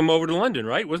Asher took him over to London,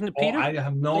 right? Wasn't it Peter? I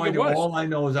have no idea. All I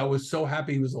know is I was so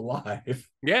happy he was alive.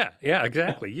 Yeah,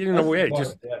 exactly. You didn't know where he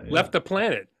just left the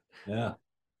planet. Yeah.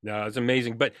 No, it's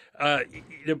amazing. But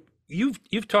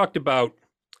you've talked about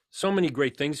so many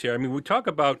great things here. I mean, we talk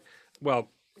about.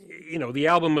 Well, you know, the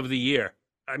album of the year.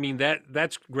 I mean,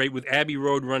 that's great with Abbey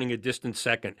Road running a distant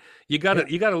second. You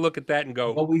gotta look at that and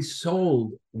go. Well,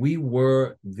 we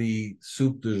were the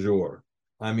soup du jour.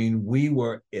 I mean, we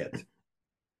were it.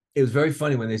 It was very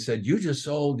funny when they said, you just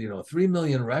sold, 3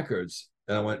 million records.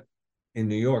 And I went, in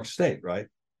New York State, right?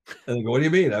 And they go, what do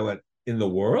you mean? I went, in the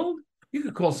world? You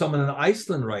could call someone in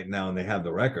Iceland right now and they have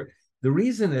the record. The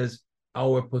reason is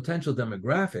our potential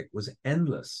demographic was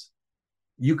endless.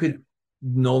 You could.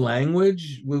 No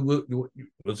language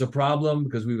was a problem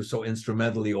because we were so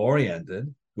instrumentally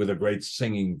oriented with a great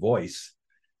singing voice.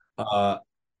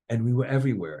 And we were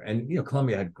everywhere. And,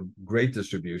 Columbia had great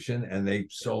distribution and they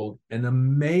sold an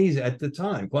amazing, at the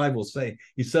time, Clive will say,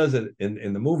 he says it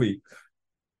in the movie,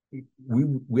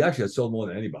 we actually had sold more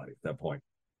than anybody at that point.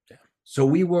 Yeah. So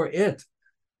we were it.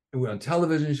 We were on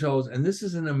television shows, and this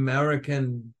is an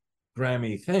American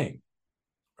Grammy thing.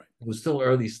 Right. It was still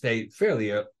early stages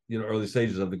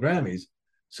of the Grammys.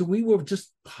 So we were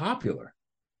just popular.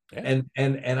 Yeah.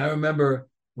 And I remember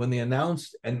when they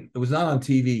announced, and it was not on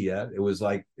TV yet, it was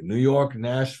like New York,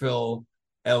 Nashville,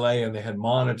 LA, and they had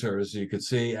monitors so you could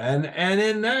see, and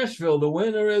in Nashville, the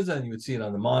winner is, and you would see it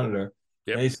on the monitor.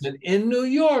 Yep. And they said, in New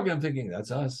York, I'm thinking,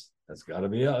 that's us. That's got to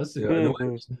be us.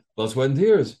 Blood, sweat, and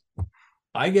tears.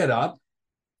 I get up.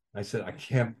 I said, I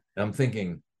can't, I'm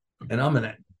thinking, and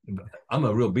I'm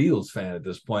a real Beatles fan at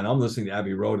this point. I'm listening to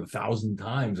Abbey Road 1,000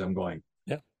 times. I'm going,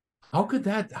 how could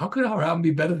our album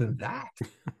be better than that?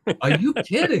 Are you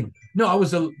kidding? No, I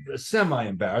was a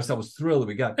semi-embarrassed. I was thrilled that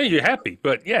we got. Hey, you're happy,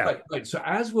 but yeah. Right. So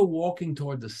as we're walking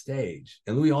toward the stage,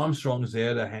 and Louis Armstrong's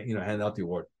there to hand out the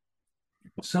award,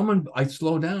 I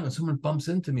slow down and someone bumps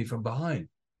into me from behind.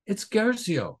 It's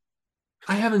Gercio.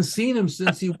 I haven't seen him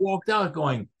since he walked out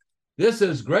going, this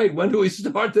is great. When do we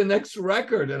start the next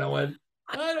record? And I went,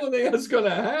 I don't think that's going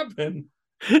to happen.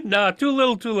 No, too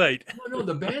little, too late. No,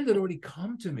 the band had already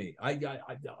come to me. I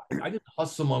didn't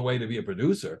hustle my way to be a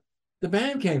producer. The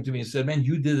band came to me and said, man,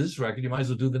 you did this record. You might as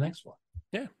well do the next one.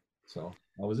 Yeah. So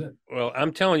that was it. Well,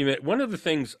 I'm telling you, man, one of the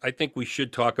things I think we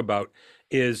should talk about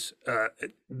is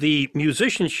the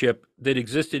musicianship that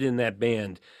existed in that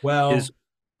band. Well,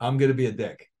 I'm going to be a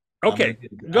dick. Okay,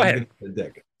 go ahead. A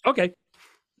dick. Okay.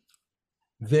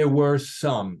 There were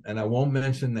some, and I won't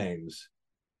mention names,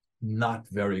 not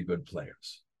very good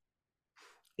players.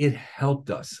 It helped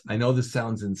us. I know this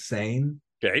sounds insane,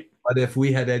 Okay. but if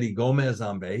we had Eddie Gomez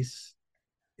on bass,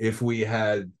 if we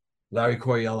had Larry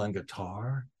Coryell on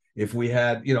guitar, if we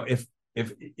had,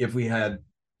 if we had,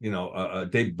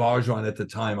 Dave Barjon at the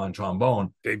time on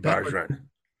trombone, Dave Barjon. It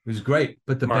was great,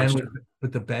 but the Monster.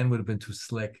 band would have been too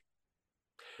slick.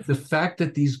 The fact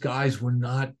that these guys were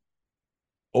not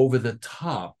over the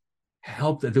top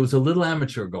helped. There was a little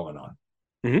amateur going on.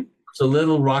 Mm-hmm. It's a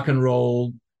little rock and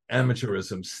roll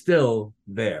amateurism still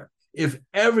there. If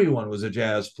everyone was a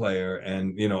jazz player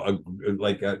and it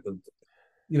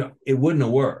wouldn't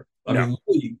have worked. I mean,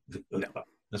 Louis,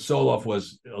 the Soloff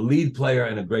was a lead player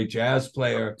and a great jazz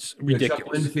player. It's ridiculous.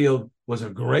 Chuck Winfield was a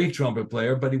great trumpet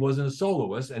player, but he wasn't a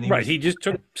soloist. And he just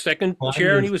took second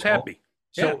chair and he was happy.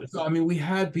 So, I mean, we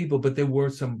had people, but there were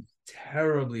some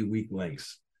terribly weak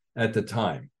links at the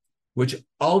time, which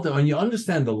and you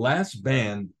understand the last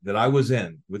band that I was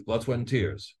in with Blood, Sweat, and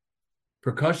Tears,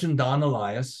 percussion, Don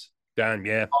Elias. Don,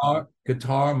 yeah.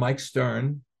 Guitar, Mike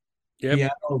Stern. Yep.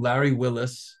 Piano, Larry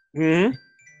Willis. Mm-hmm.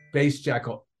 Bass,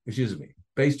 Jaco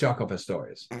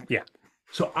Pastorius. Yeah.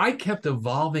 So I kept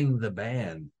evolving the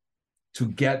band to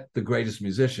get the greatest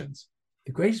musicians.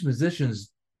 The greatest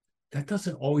musicians, that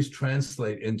doesn't always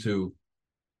translate into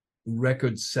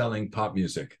record-selling pop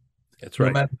music. That's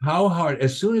right. No matter how hard,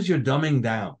 as soon as you're dumbing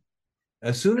down,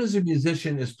 as soon as a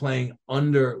musician is playing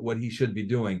under what he should be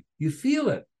doing, you feel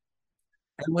it.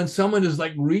 And when someone is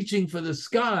like reaching for the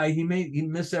sky, he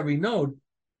miss every note,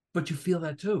 but you feel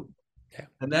that too. Yeah.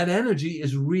 And that energy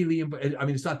is really, I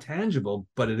mean, it's not tangible,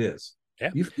 but it is.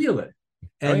 Yeah. You feel it.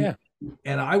 And,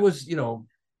 and I was, the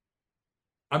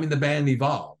band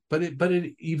evolved, but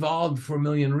it evolved for a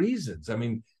million reasons. I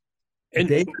mean, and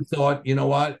David thought, you know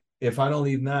what? If I don't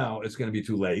leave now, it's going to be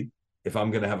too late. If I'm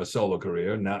going to have a solo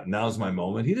career, now's my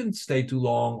moment. He didn't stay too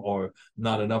long or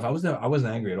not enough. I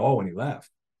wasn't angry at all when he left.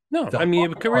 No,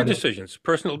 career decisions,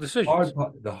 personal decisions.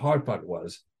 The hard part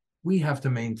was we have to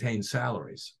maintain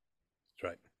salaries.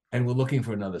 That's right. And we're looking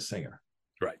for another singer.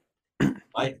 Right.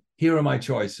 Here are my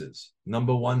choices.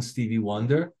 Number one, Stevie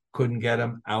Wonder. Couldn't get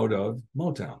him out of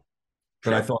Motown.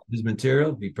 But I thought his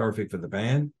material would be perfect for the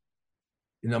band.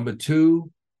 Number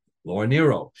two, Laura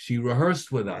Nyro. She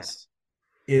rehearsed with us.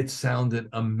 It sounded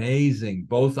amazing,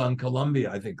 both on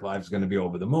Columbia. I think Clive's going to be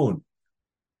over the moon.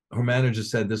 Her manager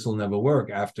said this will never work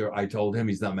after I told him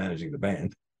he's not managing the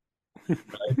band.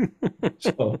 Right?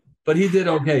 But he did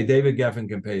okay. David Geffen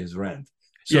can pay his rent.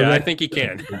 I think he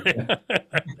can.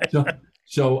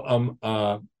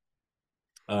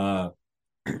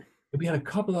 We had a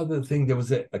couple other things. There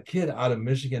was a kid out of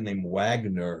Michigan named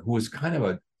Wagner who was kind of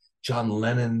a John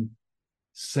Lennon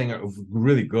singer,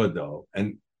 really good though,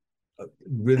 and a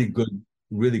really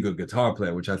good guitar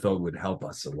player, which I thought would help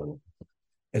us a little.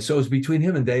 And so it was between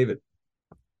him and David.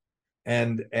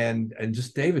 And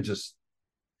just David,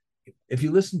 if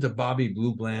you listen to Bobby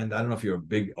Blue Bland, I don't know if you're a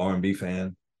big R&B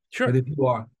fan. Sure. But if you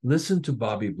are, listen to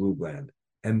Bobby Blue Bland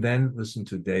and then listen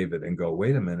to David and go,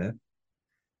 wait a minute.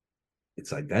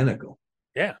 It's identical.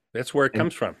 Yeah, that's where it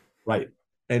comes from. Right.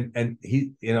 And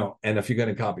he, and if you're going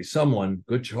to copy someone,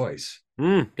 good choice.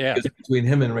 Yeah. Because between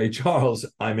him and Ray Charles,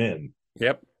 I'm in.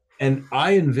 Yep. And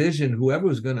I envisioned whoever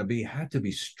was going to be had to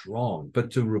be strong.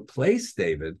 But to replace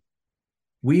David,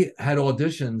 we had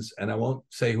auditions, and I won't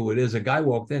say who it is. A guy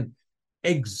walked in,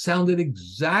 sounded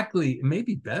exactly,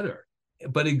 maybe better,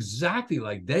 but exactly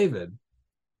like David.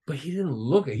 But he didn't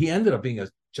look it. He ended up being a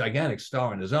gigantic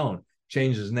star on his own,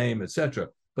 changed his name, etc.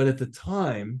 But at the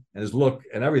time, and his look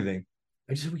and everything,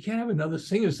 I just said, we can't have another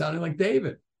singer sounding like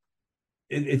David.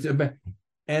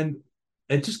 And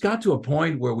it just got to a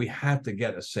point where we had to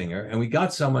get a singer, and we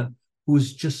got someone who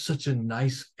was just such a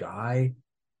nice guy.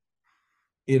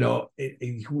 He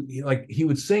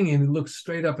would sing and he looked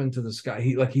straight up into the sky.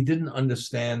 He didn't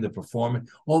understand the performance,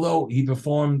 although he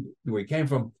performed where he came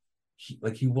from.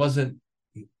 He wasn't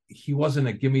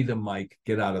a give me the mic,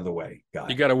 get out of the way guy.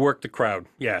 You got to work the crowd.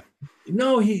 Yeah.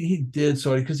 No, he did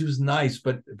sort of, because he was nice,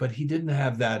 but he didn't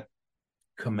have that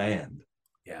command.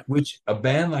 Yeah. Which a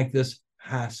band like this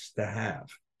has to have.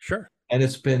 Sure. And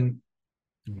it's been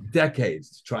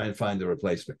decades to try and find a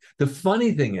replacement. The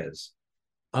funny thing is,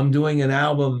 I'm doing an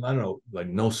album, I don't know, like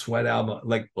No Sweat album,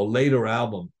 like a later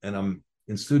album, and I'm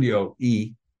in Studio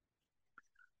E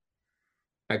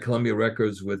at Columbia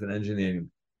Records with an engineer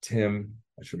named Tim.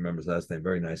 I should remember his last name,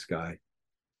 very nice guy.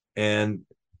 And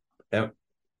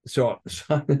so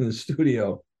I'm in the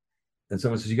studio, and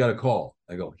someone says, you got a call.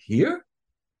 I go, here?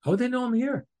 How would they know I'm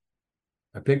here?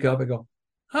 I pick up, I go,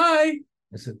 hi.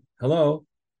 I said, hello.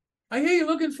 I hear you're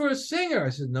looking for a singer. I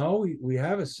said, no, we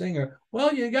have a singer.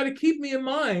 Well, you got to keep me in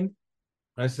mind.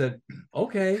 I said,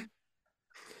 okay.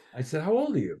 I said, how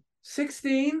old are you?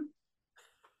 16.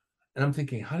 And I'm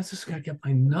thinking, how does this guy get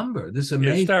my number? This is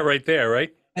amazing. Start right there, right?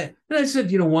 And I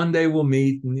said, one day we'll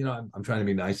meet. And, I'm trying to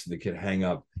be nice to the kid, hang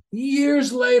up.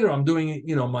 Years later, I'm doing,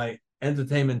 my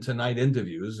Entertainment Tonight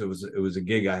interviews. It was a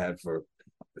gig I had for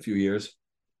a few years.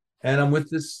 And I'm with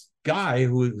this guy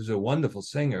who was a wonderful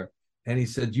singer. And he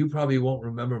said, you probably won't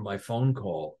remember my phone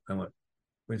call. I went,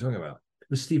 what are you talking about? It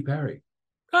was Steve Perry.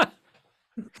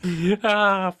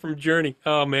 From Journey.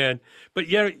 Oh man, but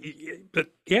yeah,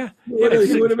 He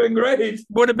would have been great.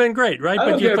 Would have been great, right?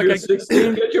 But you're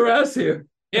 16, get your ass here.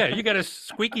 Yeah, you got a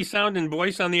squeaky sounding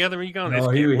voice on the other. You going?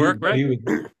 No, this can't work, right?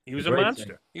 He was a monster.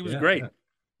 Singer. He was great. Yeah.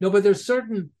 No, but there's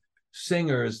certain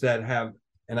singers that have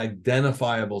an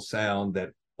identifiable sound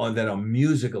that a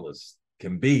musicalist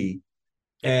can be,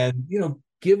 and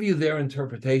give you their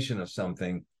interpretation of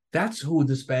something. That's who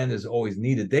this band has always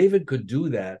needed. David could do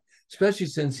that, especially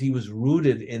since he was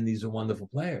rooted in these wonderful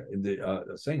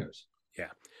singers. Yeah,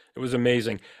 it was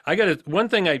amazing. I got one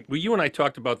thing. You and I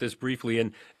talked about this briefly,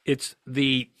 and it's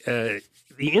the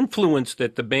influence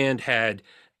that the band had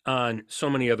on so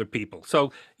many other people.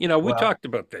 So we talked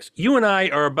about this. You and I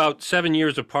are about 7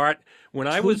 years apart. When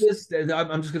I was,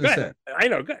 I'm just going to say. I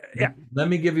know. Yeah. Let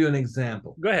me give you an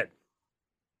example. Go ahead.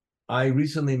 I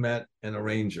recently met an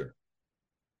arranger,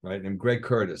 right, named Greg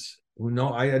Curtis.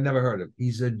 I had never heard of.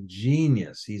 He's a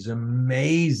genius. He's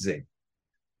amazing.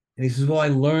 And he says, well, I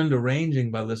learned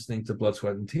arranging by listening to Blood,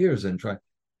 Sweat, and Tears and try.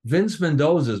 Vince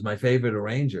Mendoza is my favorite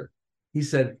arranger. He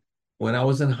said, when I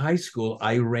was in high school,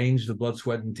 I arranged the Blood,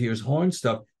 Sweat, and Tears horn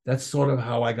stuff. That's sort of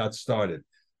how I got started.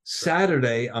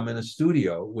 Saturday, I'm in a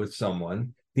studio with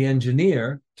someone. The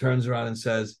engineer turns around and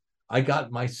says, I got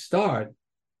my start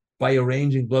by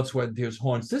arranging Blood, Sweat, and Tears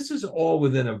horns. This is all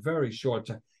within a very short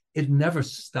time. It never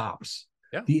stops.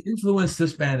 Yeah. The influence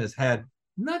this band has had,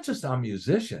 not just on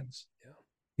musicians,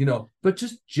 but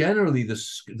just generally the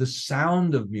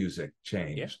sound of music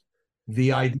changed. Yeah.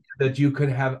 The idea that you could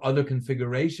have other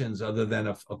configurations other than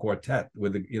a quartet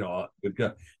with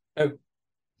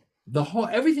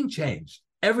everything changed.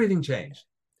 Everything changed,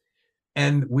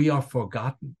 and we are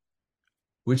forgotten,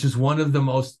 which is one of the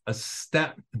most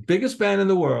biggest band in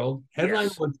the world,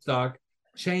 headline Woodstock,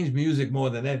 changed music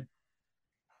more than it.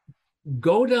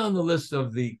 Go down the list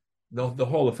of the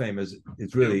Hall of Fame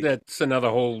it's really that's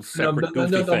another whole separate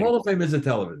goofy thing. The Hall of Fame is a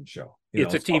television show.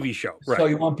 It's a TV show, right? So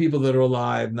you want people that are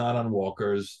alive, not on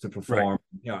walkers, to perform.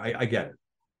 Right. I get it.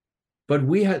 But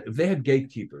they had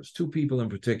gatekeepers, two people in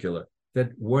particular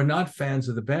that were not fans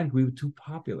of the band. We were too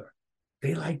popular.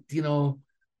 They liked, the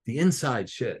inside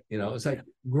shit. It's like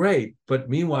great, but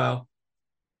meanwhile,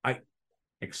 I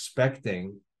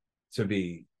expecting to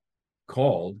be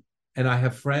called. And I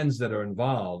have friends that are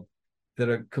involved that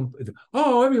are,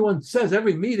 everyone says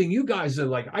every meeting, you guys are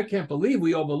like, I can't believe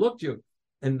we overlooked you.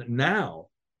 And now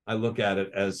I look at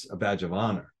it as a badge of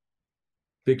honor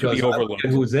because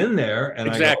who's in there. And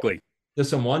exactly. I go, there's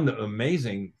someone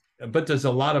amazing, but there's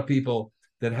a lot of people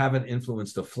that haven't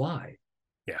influenced the fly.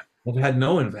 Yeah. That had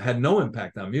no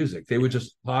impact on music. They were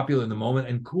just popular in the moment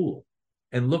and cool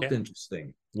and looked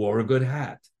interesting, wore a good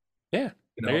hat. Yeah.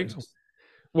 There you go.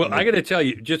 Well, I got to tell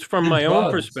you, just from my own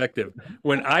perspective,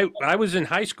 when I was in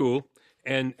high school,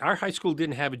 and our high school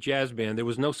didn't have a jazz band. There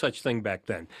was no such thing back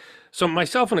then. So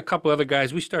myself and a couple other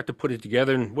guys, we start to put it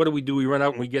together. And what do? We run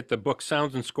out and we get the book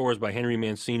Sounds and Scores by Henry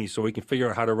Mancini so we can figure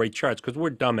out how to write charts because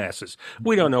we're dumbasses.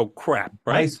 We don't know crap,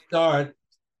 right? Nice start.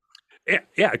 Yeah,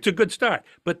 it's a good start.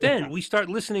 But then we start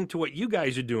listening to what you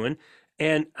guys are doing.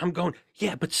 And I'm going,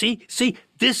 yeah, but see,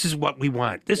 this is what we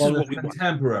want. This is what we want.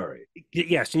 Contemporary.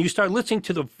 Yes, and you start listening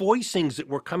to the voicings that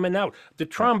were coming out. The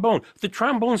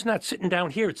trombone's not sitting down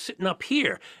here; it's sitting up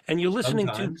here. And you're listening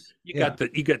to you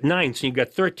got ninths and you got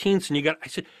 13ths and I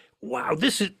said, wow,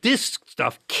 this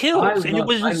stuff kills, and it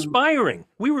was inspiring.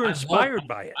 We were inspired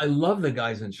by it. I love the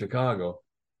guys in Chicago.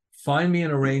 Find me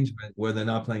an arrangement where they're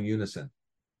not playing unison.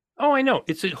 Oh, I know.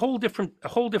 It's a whole different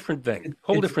thing.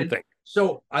 Thing.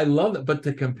 So I love it, but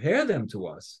to compare them to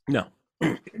us, no,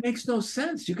 it makes no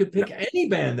sense. You could pick any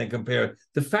band and compare.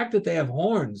 The fact that they have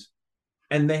horns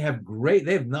and they have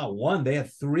not one, they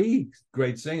have three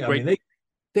great singers. I mean,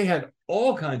 they had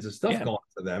all kinds of stuff going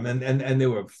for them, and they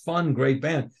were a fun, great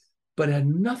band, but it had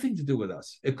nothing to do with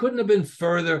us. It couldn't have been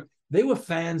further. They were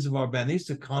fans of our band. They used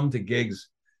to come to gigs.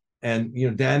 And,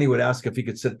 Danny would ask if he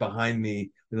could sit behind me,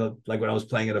 like when I was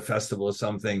playing at a festival or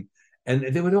something.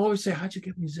 And they would always say, how'd you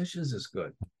get musicians this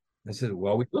good? I said,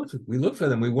 well, we looked for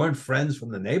them. We weren't friends from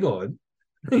the neighborhood.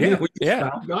 Yeah, We just yeah.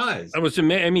 found guys. I was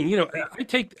amazed. I mean,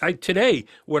 I today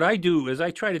what I do is I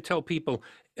try to tell people,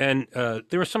 and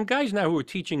there are some guys now who are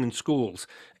teaching in schools,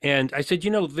 and I said,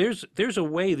 there's a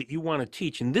way that you want to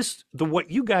teach, and what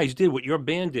you guys did, what your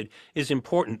band did, is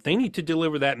important. They need to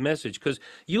deliver that message because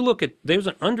you look at there's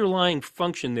an underlying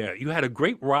function there. You had a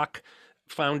great rock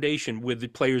foundation with the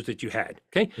players that you had,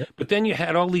 okay, Yep. but then you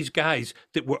had all these guys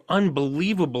that were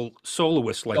unbelievable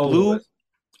soloists like Lou. Soloist.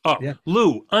 Oh, Yeah.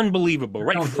 Lou, unbelievable,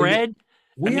 right? No, Fred. I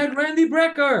we mean, had Randy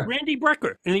Brecker. Randy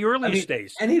Brecker in the I earliest mean,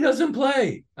 days. and he doesn't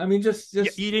play. I mean, just You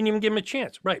didn't even give him a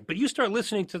chance, right? But you start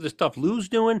listening to the stuff Lou's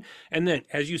doing, and then,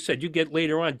 as you said, you get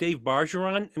later on Dave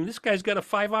Bargeron, and this guy's got a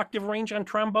 5-octave range on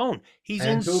trombone. He's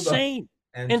and tuba insane.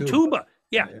 and And tuba. tuba,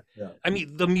 yeah. Yeah. I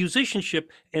mean, the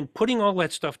musicianship and putting all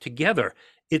that stuff together,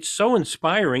 it's so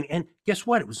inspiring. And guess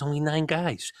what? It was only 9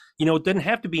 guys. It doesn't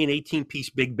have to be an 18-piece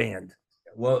big band.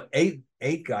 Well, eight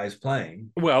guys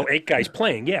playing. Well, 8 guys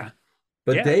playing, yeah.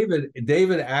 But Yeah.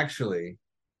 David actually,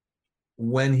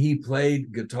 when he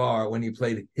played guitar, when he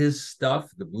played his stuff,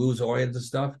 the blues oriented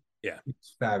stuff, Yeah,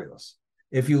 it's fabulous.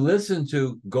 If you listen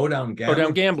to Go Down Go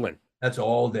Down Gambling, Gambling. that's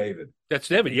all David. That's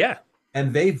David, yeah.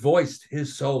 And they voiced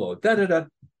his solo. Da da da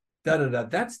da da da.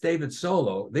 That's David's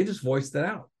solo. They just voiced it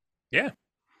out. Yeah.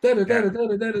 Da da da da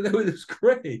da da da. It was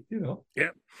great,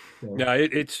 Yeah. So, Yeah,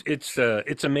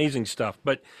 it's amazing stuff.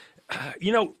 But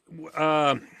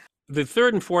the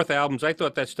third and fourth albums, I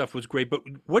thought that stuff was great. But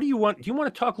what do you want? Do you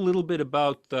want to talk a little bit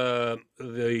about the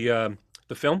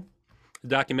film, the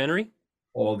documentary?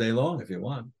 all day long if you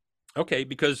want. Okay,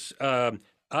 because the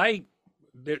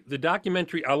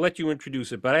documentary, I'll let you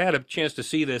introduce it, but I had a chance to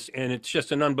see this, and it's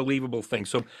just an unbelievable thing.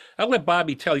 So I'll let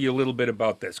Bobby tell you a little bit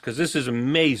about this because this is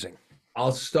amazing.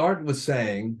 I'll start with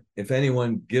saying, if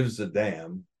anyone gives a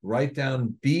damn, write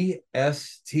down BSTDOC.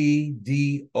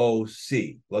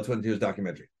 Let's went to his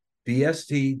documentary.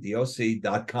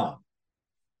 BSTDOC.com.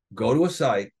 Go to a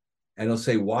site and it'll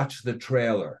say, watch the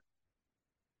trailer.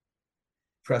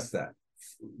 Press that.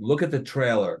 Look at the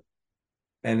trailer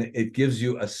and it gives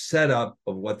you a setup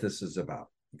of what this is about.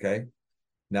 Okay.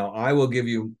 Now I will give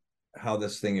you how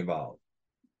this thing evolved.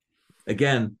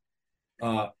 Again,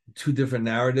 2 different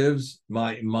narratives.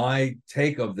 My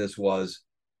take of this was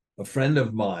a friend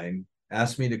of mine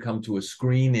asked me to come to a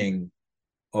screening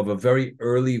of a very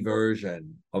early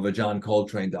version of a John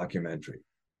Coltrane documentary.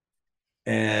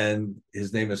 And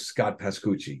his name is Scott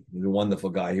Pascucci. He's a wonderful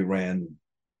guy. He ran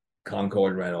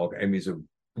Concord, he's a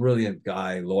brilliant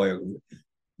guy, lawyer,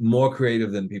 more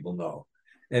creative than people know.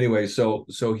 Anyway, so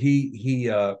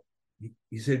he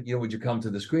said, would you come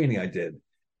to the screening? I did.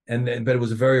 But it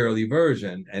was a very early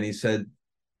version. And he said,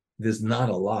 there's not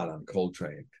a lot on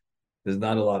Coltrane. There's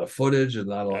not a lot of footage. There's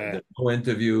no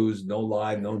interviews, no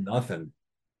live, no nothing.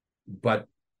 But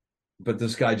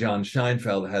this guy, John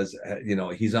Scheinfeld, has,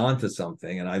 he's onto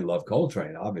something. And I love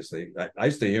Coltrane, obviously. I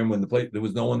used to hear him when there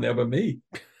was no one there but me.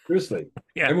 Seriously.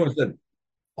 Yeah. Everyone said,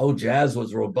 oh, jazz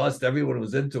was robust. Everyone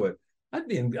was into it. I'd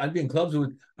be in clubs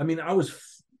with, I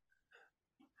was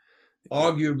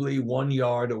arguably 1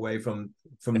 yard away from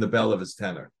the bell of his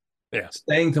tenor. Yeah.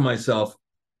 Saying to myself,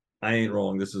 I ain't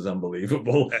wrong. This is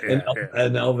unbelievable. Yeah,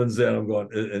 and Elvin's there, I'm going,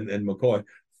 and McCoy,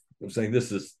 I'm saying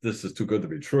this is too good to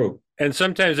be true. And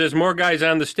sometimes there's more guys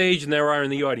on the stage than there are in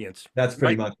the audience. That's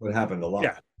pretty much what happened a lot.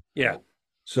 Yeah. Yeah.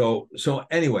 So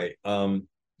anyway,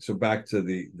 so back to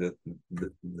the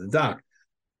doc.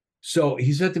 So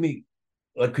he said to me,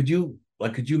 could you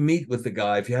meet with the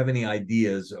guy if you have any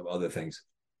ideas of other things?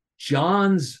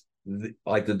 John's,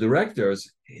 like the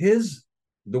directors,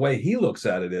 the way he looks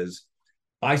at it is,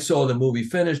 I saw the movie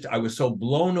finished. I was so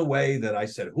blown away that I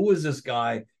said, who is this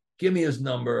guy? Give me his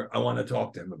number. I want to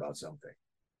talk to him about something.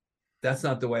 That's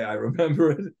not the way I remember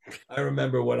it. I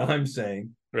remember what I'm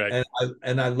saying. Right.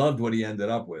 And I loved what he ended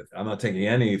up with. I'm not taking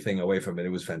anything away from it. It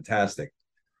was fantastic.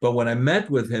 But when I met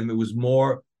with him, it was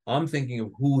more, I'm thinking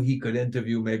of who he could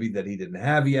interview, maybe that he didn't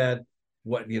have yet.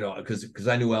 What, because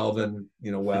I knew Elvin,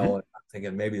 well, mm-hmm. I'm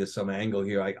thinking maybe there's some angle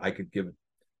here I could give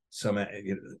some,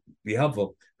 be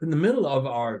helpful. But in the middle of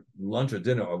our lunch or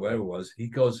dinner or whatever it was, he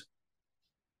goes,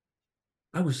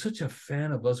 I was such a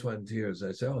fan of Blood, Sweat, and Tears.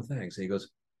 I said, oh, thanks. And he goes,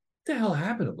 what the hell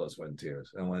happened to Blood, Sweat, and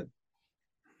Tears? And I went,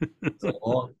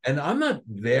 and I'm not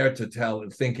there to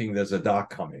thinking there's a doc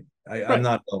coming. I'm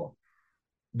not alone.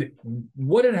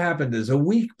 What had happened is a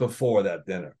week before that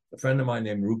dinner, a friend of mine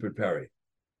named Rupert Perry,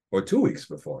 or 2 weeks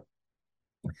before,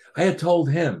 I had told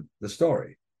him the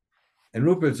story. And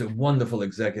Rupert's a wonderful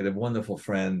executive, wonderful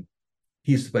friend.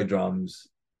 He used to play drums.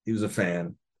 He was a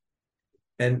fan.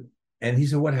 And he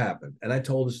said, what happened? And I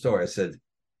told the story. I said,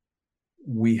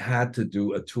 we had to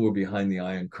do a tour behind the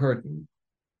Iron Curtain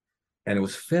and it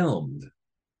was filmed,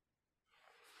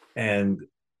 and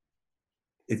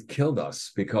it killed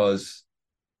us because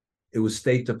it was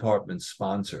State Department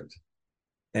sponsored.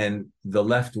 And the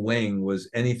left wing was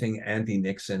anything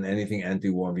anti-Nixon, anything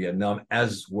anti-war Vietnam,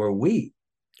 as were we.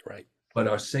 Right. But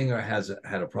our singer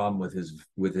had a problem with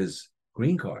his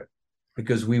green card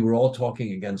because we were all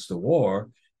talking against the war.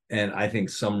 And I think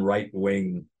some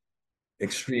right-wing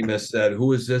extremist said,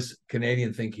 who is this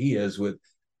Canadian think he is with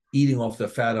eating off the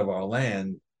fat of our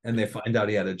land? And they find out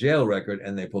he had a jail record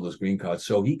and they pulled his green card.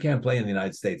 So he can't play in the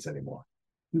United States anymore.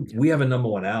 We have a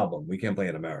 #1 album. We can't play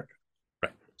in America.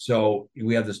 Right. So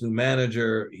we have this new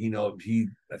manager.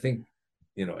 I think,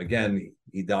 again,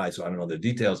 he died, so I don't know the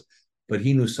details, but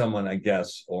he knew someone, I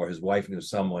guess, or his wife knew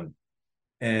someone.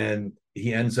 And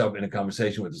he ends up in a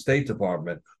conversation with the State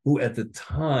Department, who at the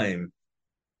time,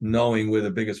 knowing we're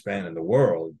the biggest band in the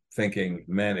world, thinking,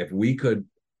 man, if we could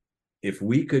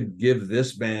give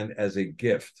this band as a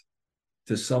gift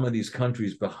to some of these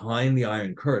countries behind the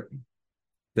Iron Curtain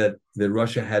that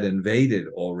Russia had invaded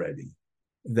already,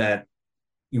 that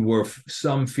were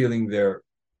some feeling their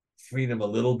freedom a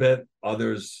little bit,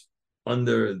 others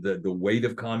under the weight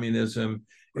of communism.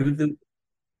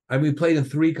 We played in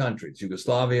 3 countries,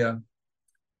 Yugoslavia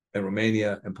and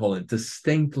Romania and Poland,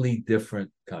 distinctly different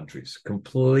countries,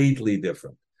 completely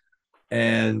different.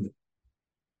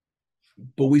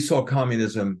 But we saw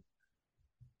communism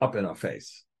up in our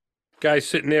face. Guys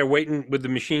sitting there waiting with the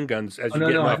machine guns as you're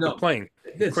getting off the plane.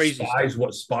 Crazy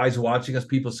spies watching us,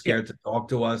 people scared to talk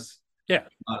to us. Yeah.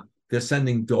 They're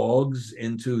sending dogs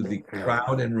into the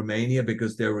crowd in Romania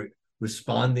because they're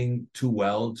responding too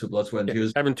well to Blood, Sweat, and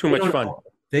Tears. Having too much fun.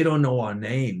 They don't know our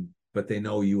name, but they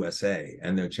know USA,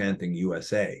 and they're chanting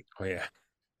USA. Oh, yeah.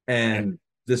 And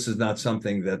this is not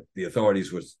something that the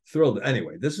authorities were thrilled.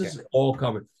 Anyway, this is all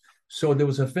covered. So there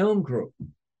was a film crew.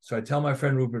 So I tell my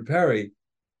friend Rupert Perry,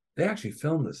 they actually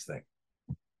filmed this thing.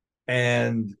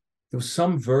 And there was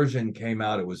some version came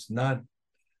out. It was not,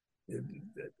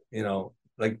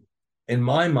 like in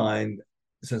my mind,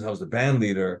 since I was the band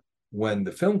leader, when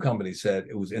the film company said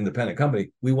it was independent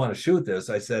company, we want to shoot this.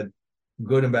 I said,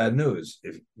 good and bad news.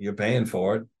 If you're paying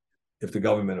for it, if the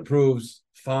government approves,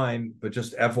 fine. But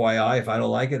just FYI, if I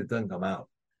don't like it, it doesn't come out.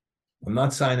 I'm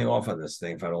not signing off on this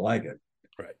thing if I don't like it.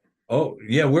 Right. Oh,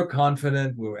 yeah, we're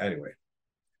confident. Anyway.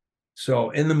 So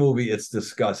in the movie, it's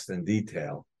discussed in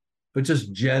detail. But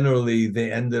just generally,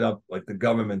 they ended up, like the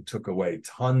government took away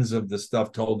tons of the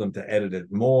stuff, told them to edit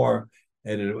it more.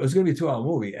 It was going to be a 2-hour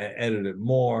movie, edit it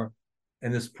more.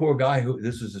 And this poor guy,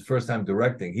 this was his first time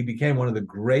directing, he became one of the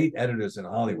great editors in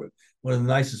Hollywood, one of the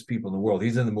nicest people in the world.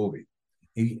 He's in the movie.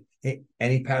 And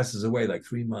he passes away like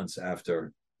 3 months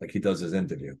after, like he does his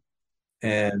interview.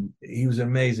 And he was an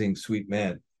amazing, sweet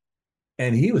man.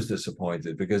 And he was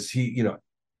disappointed because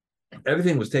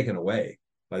everything was taken away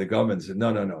by the government. Said,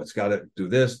 no, it's got to do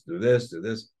this, do this, do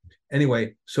this.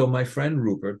 Anyway, so my friend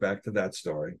Rupert, back to that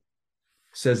story,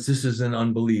 says, this is an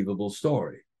unbelievable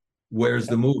story. Where's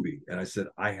the movie? And I said,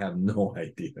 I have no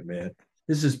idea, man.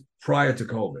 This is prior to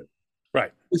COVID.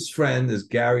 Right. His friend is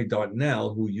Gary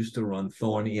Dartnell, who used to run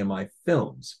Thorn EMI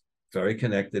Films, very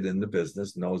connected in the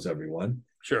business, knows everyone.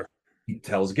 Sure. He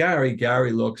tells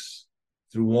Gary looks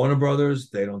through Warner Brothers,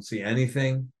 they don't see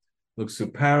anything. Looks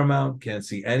through Paramount, can't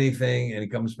see anything. And he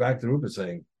comes back to Rupert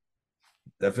saying,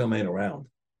 that film ain't around.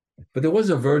 But there was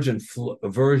a version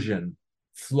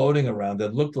floating around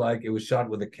that looked like it was shot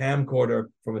with a camcorder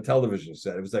from a television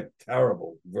set. It was like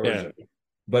terrible version. Yeah.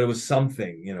 But it was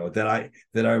something, that I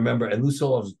remember. And Lou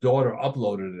Solov's daughter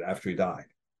uploaded it after he died.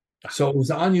 So it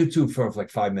was on YouTube for like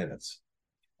 5 minutes.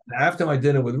 And after my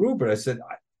dinner with Rupert, I said,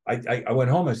 I went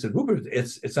home. I said, Rupert,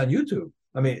 it's on YouTube.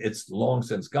 I mean, it's long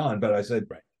since gone, but I said,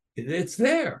 right. It's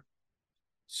there.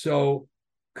 So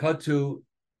cut to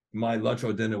my lunch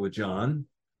or dinner with John.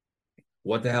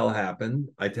 What the hell happened?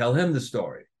 I tell him the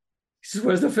story. He says,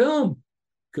 where's the film?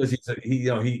 Because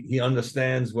he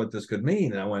understands what this could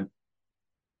mean. And I went,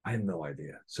 I have no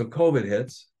idea. So COVID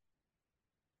hits.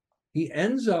 He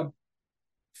ends up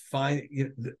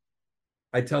finding,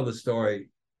 I tell the story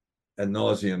ad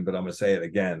nauseum, but I'm going to say it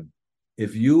again.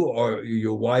 If you or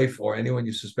your wife or anyone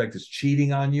you suspect is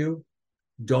cheating on you,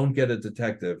 don't get a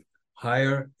detective.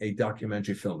 Hire a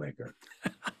documentary filmmaker.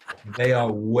 They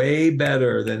are way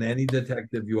better than any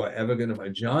detective you are ever going to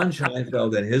find. John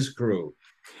Scheinfeld and his crew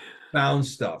found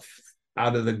stuff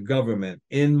out of the government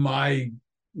in my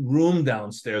room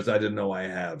downstairs I didn't know I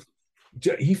have.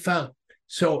 He found,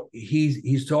 so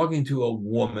he's talking to a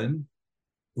woman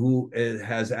who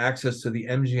has access to the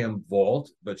MGM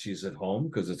vault, but she's at home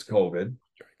because it's COVID.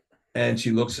 And she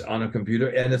looks on a computer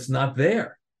and it's not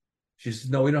there. She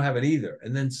said, no, we don't have it either.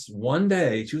 And then one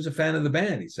day, she was a fan of the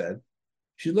band, he said.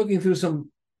 She's looking through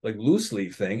some like loose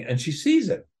leaf thing, and she sees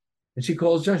it. And she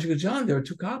calls John. She goes, John, there are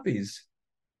 2 copies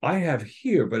I have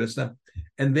here, but it's not.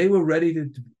 And they were ready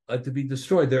to be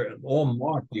destroyed. They're all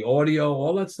marked. The audio,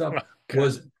 all that stuff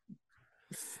was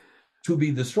to be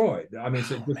destroyed. I mean,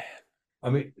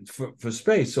 for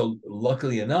space. So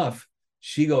luckily enough,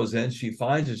 she goes in, she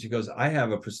finds it. She goes, I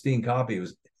have a pristine copy.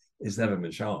 It's never been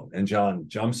shown. And John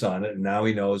jumps on it, and now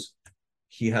he knows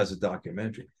he has a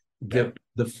documentary.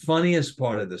 The funniest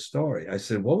part of the story, I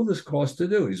said, what will this cost to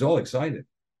do? He's all excited.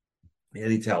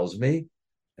 And he tells me,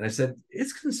 and I said,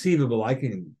 it's conceivable I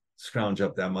can scrounge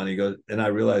up that money. He goes, and I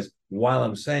realized while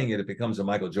I'm saying it, it becomes a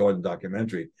Michael Jordan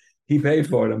documentary. He paid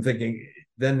for it. I'm thinking,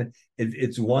 then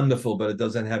it's wonderful, but it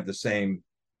doesn't have the same,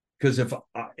 because if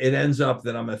it ends up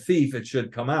that I'm a thief, it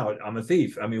should come out I'm a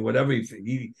thief. I mean, whatever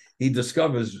he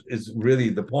discovers is really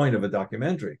the point of a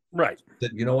documentary. Right.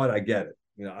 That, you know what, I get it.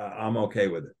 You know, I'm okay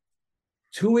with it.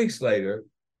 2 weeks later,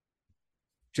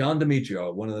 John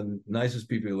Demetrio, one of the nicest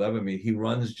people you'll ever meet, he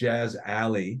runs Jazz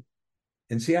Alley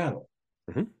in Seattle.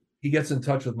 Mm-hmm. He gets in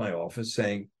touch with my office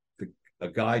saying, a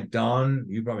guy, Don,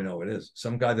 you probably know who it is,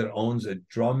 some guy that owns a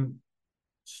drum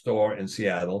store in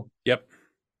Seattle. Yep.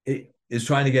 Is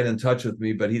trying to get in touch with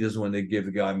me, but he doesn't want to give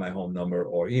the guy my home number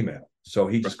or email. So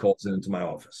he just calls it into my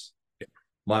office. Yep.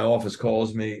 My office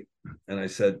calls me, and I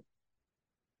said,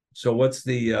 so what's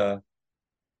the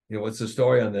what's the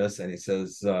story on this? And he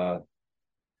says,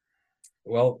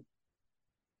 well,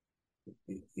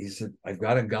 he said, I've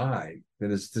got a guy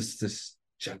that is this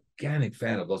gigantic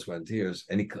fan of Blood, Sweat, and Tears,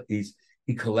 and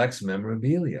he collects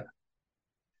memorabilia.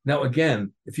 Now,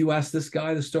 again, if you ask this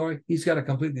guy the story, he's got a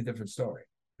completely different story.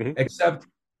 Mm-hmm. Except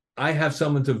I have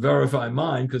someone to verify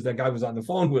mine because that guy was on the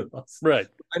phone with us. Right.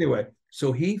 Anyway,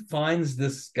 so he finds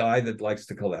this guy that likes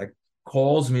to collect,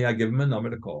 calls me, I give him a number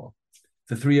to call.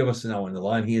 The 3 of us are now on the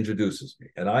line. He introduces me,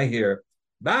 and I hear,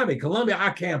 Bobby Colomby.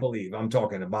 I can't believe I'm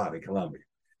talking to Bobby Colomby.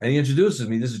 And he introduces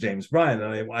me. This is James Bryan.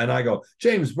 And I go,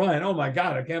 James Bryan, oh my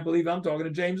God, I can't believe I'm talking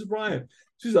to James Bryan.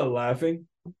 She's not laughing.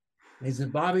 And he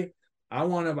said, Bobby,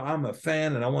 I'm a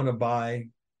fan and I want to buy,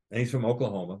 and he's from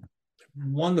Oklahoma.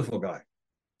 Wonderful guy.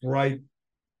 Bright,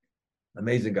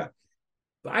 amazing guy.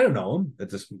 But I don't know him at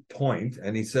this point.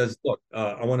 And he says, look,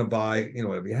 I want to buy,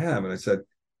 whatever you have. And I said,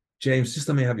 James, just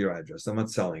let me have your address. I'm not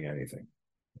selling anything.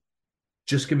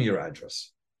 Just give me your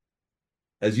address.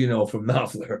 As you know from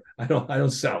Knopfler, I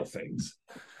don't sell things.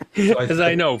 So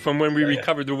I know from when we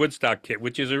recovered the Woodstock kit,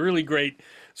 which is a really great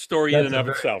story in and of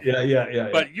itself. Yeah.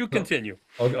 But you continue.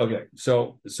 Okay.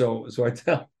 So I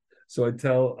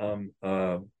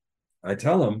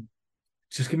tell him,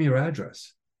 just give me your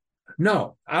address.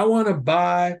 No, I want to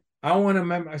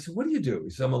remember. I said, what do you do? He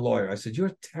said, I'm a lawyer. I said, you're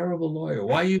a terrible lawyer.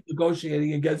 Why are you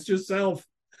negotiating against yourself?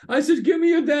 I said, give me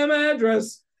your damn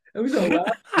address. And we said, well,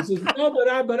 he says, no, but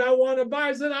I want to buy.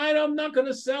 I said, I'm not going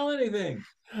to sell anything.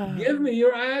 Give me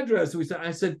your address.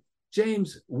 I said,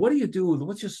 James, what do you do?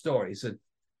 What's your story? He said,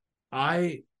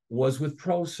 I was with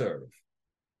ProServe,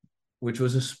 which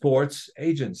was a sports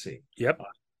agency. Yep.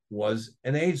 Was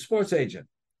an sports agent.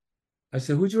 I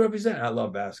said, who'd you represent? I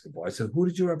love basketball. I said, who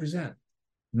did you represent?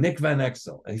 Nick Van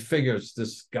Exel. And he figures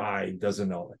this guy doesn't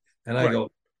know it. And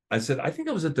I said, I think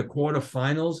I was at the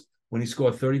quarterfinals when he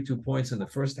scored 32 points in the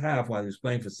first half while he was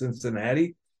playing for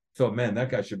Cincinnati. Thought, man,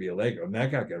 that guy should be a Laker. And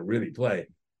that guy can really play.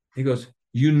 He goes,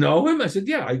 you know him? I said,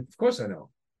 yeah, of course I know.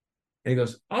 And he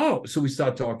goes, oh. So we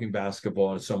start talking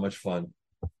basketball, and it's so much fun.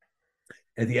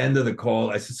 At the end of the call,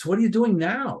 I said, so what are you doing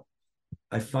now?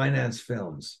 I finance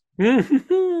films. I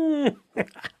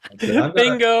said,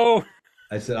 Bingo.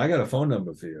 I said, I got a phone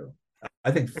number for you.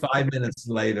 I think 5 minutes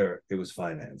later, it was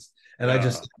financed. And I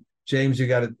just, James, you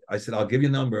got it. I said, I'll give you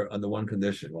a number on the one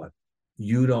condition. What?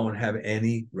 You don't have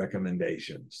any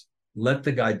recommendations. Let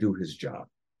the guy do his job.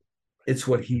 It's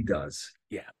what he does.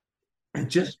 Yeah.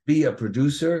 Just be a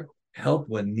producer, help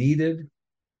when needed,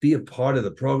 be a part of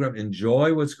the program,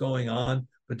 enjoy what's going on,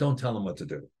 but don't tell him what to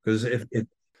do. Because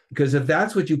if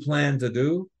that's what you plan to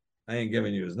do, I ain't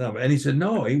giving you his number. And he said,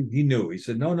 no, he knew. He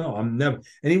said, no, I'm never.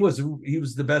 And he was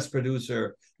the best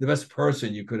producer, the best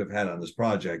person you could have had on this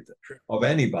project of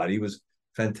anybody. He was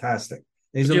fantastic.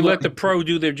 You let the pro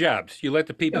do their jobs. You let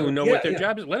the people who know what their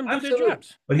job is, let them do their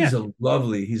jobs. But he's a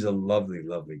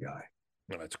lovely guy.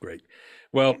 Well, that's great.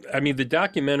 Well, I mean, the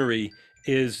documentary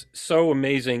is so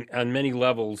amazing on many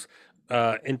levels.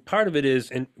 And part of it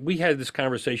is, and we had this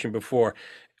conversation before,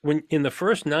 when in the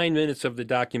first 9 minutes of the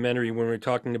documentary, when we're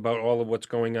talking about all of what's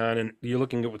going on and you're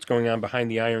looking at what's going on behind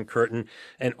the Iron Curtain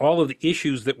and all of the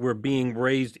issues that were being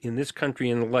raised in this country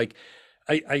and the like,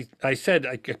 I said,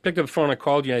 I picked up the phone, I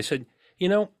called you, and I said, You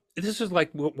know, this is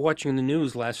like watching the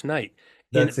news last night.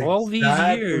 In That's all these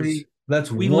years, exactly,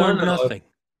 that's we one learned of, nothing,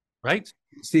 right?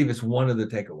 Steve, it's one of the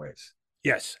takeaways.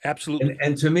 Yes, And, absolutely.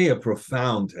 and to me, a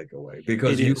profound takeaway, It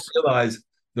because you is. realize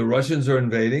the Russians are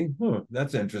invading.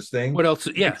 That's interesting. What else?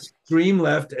 The Yeah, extreme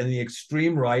left and the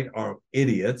extreme right are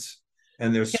idiots,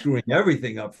 and they're yeah, screwing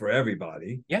everything up for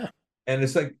everybody. yeah. And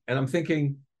it's like, and I'm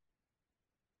thinking,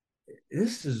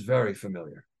 this is very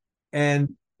familiar.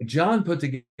 And John put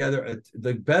together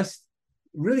the best,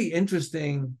 really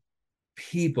interesting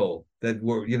people that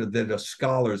were, that are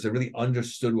scholars that really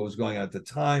understood what was going on at the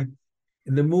time.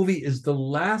 And the movie is the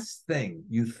last thing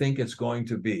you think it's going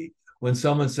to be when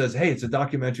someone says, hey, it's a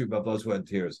documentary about blood, sweat, and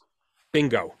tears.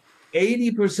 Bingo.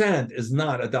 80% is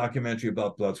not a documentary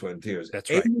about blood, sweat, and tears.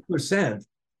 That's right. 80%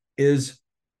 is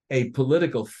a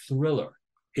political thriller.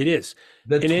 It is.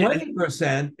 The And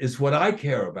 20% is what I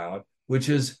care about, which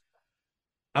is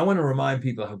I want to remind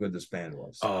people how good this band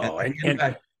was. oh,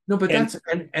 No, but and that's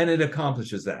and it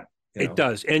accomplishes that. it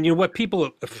does. And you know what people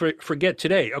forget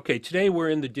today? Okay, today we're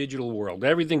in the digital world.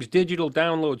 Everything's digital.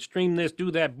 Download, stream this,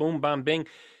 do that, boom, bam, bing.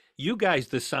 You guys,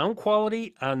 the sound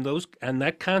quality on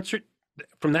that concert,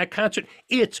 from that concert,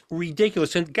 it's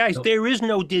ridiculous. And guys, No. there is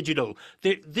no digital.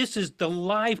 This is the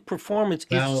live performance.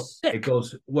 Now It's sick.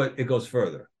 it goes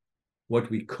further. What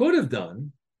we could have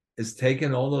done is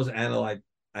taken all those analog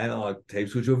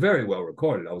tapes, which were very well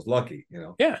recorded. I was lucky,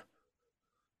 Yeah.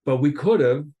 but we could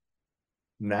have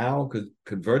now could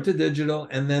convert to digital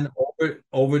and then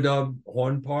overdub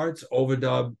horn parts,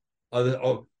 overdub other,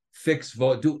 fix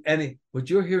vote, do any. What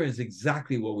you're hearing is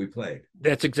exactly what we played.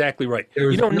 That's exactly right.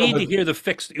 There's You don't no- need to hear the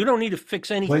fix. You don't need to fix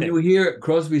When anything. you hear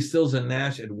Crosby, Stills, and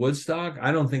Nash at Woodstock,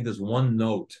 I don't think there's one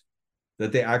note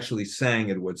that they actually sang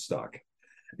at Woodstock.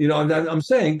 I'm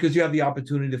saying, because you have the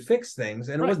opportunity to fix things,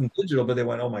 and it Right. wasn't digital, but they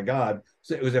went, oh my God.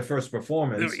 So it was their first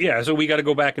performance. Yeah, so we got to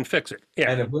go back and fix it. Yeah.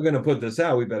 And if we're going to put this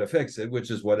out, we better fix it, which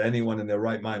is what anyone in their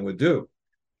right mind would do.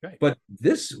 Right. But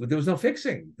there was no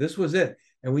fixing. This was it.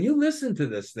 And when you listen to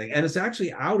this thing, and it's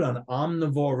actually out on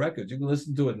Omnivore Records, you can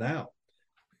listen to it now.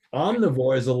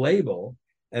 Omnivore is a label,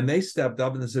 and they stepped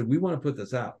up and they said, we want to put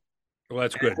this out. Well,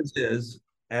 that's good.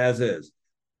 As is.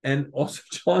 And also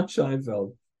John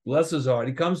Scheinfeld, bless his heart,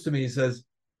 he comes to me, he says,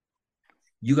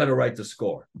 you got to write the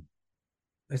score.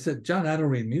 I said, John, I don't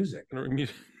read music.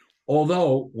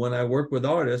 Although when I work with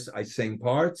artists, I sing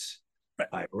parts, right.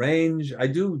 I arrange, I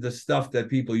do the stuff that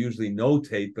people usually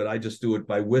notate, but I just do it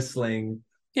by whistling.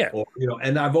 Yeah. Or,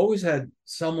 and I've always had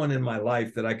someone in my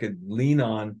life that I could lean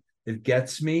on. It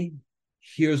gets me.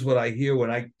 Here's what I hear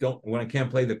when I can't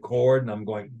play the chord and I'm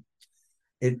going,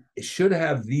 it should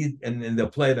have these, and then they'll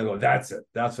play it and go, that's it.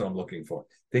 That's what I'm looking for.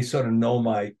 They sort of know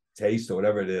my taste or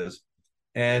whatever it is.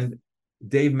 And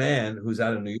Dave Mann, who's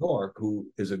out of New York, who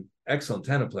is an excellent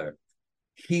tenor player,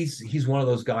 he's one of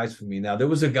those guys for me. Now, there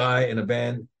was a guy in a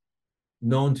band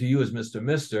known to you as Mr.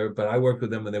 Mister, but I worked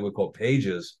with them when they were called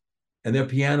Pages, and their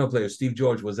piano player, Steve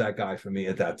George, was that guy for me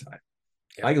at that time.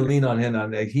 Yeah. I could lean on him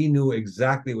on that. He knew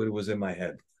exactly what was in my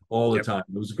head all the time.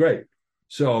 It was great.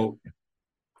 So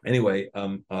anyway,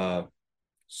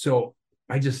 so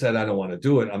I just said, I don't want to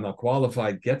do it. I'm not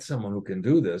qualified. Get someone who can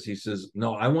do this. He says,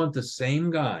 no, I want the same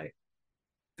guy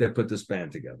that put this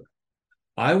band together.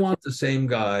 I want the same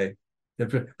guy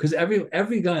because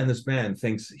every guy in this band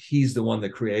thinks he's the one that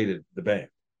created the band.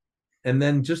 And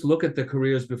then just look at the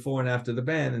careers before and after the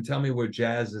band and tell me where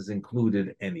jazz is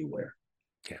included anywhere.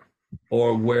 Yeah.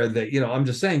 Or where I'm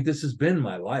just saying, this has been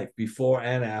my life before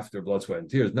and after Blood, Sweat, and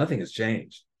Tears. Nothing has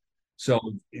changed. So,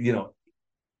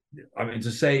 I mean,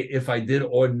 to say if I did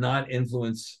or not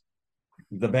influence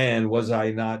the band, was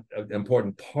I not an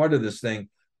important part of this thing?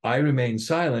 I remain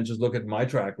silent. Just look at my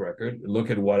track record, look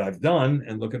at what I've done,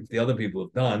 and look at the other people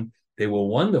have done. They were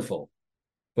wonderful.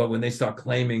 But when they start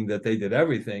claiming that they did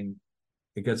everything,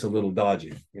 it gets a little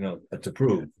dodgy, to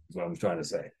prove is what I'm trying to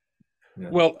say. Yeah.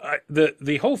 Well,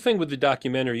 the whole thing with the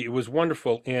documentary, it was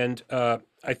wonderful. And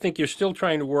I think you're still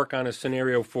trying to work on a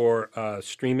scenario for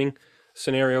streaming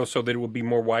scenario so that it will be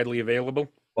more widely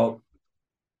available. Well,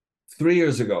 3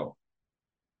 years ago,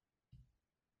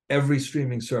 every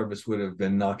streaming service would have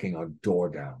been knocking our door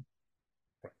down.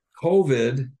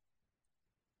 COVID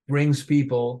brings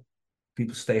people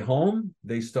stay home.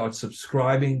 They start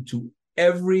subscribing to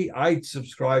I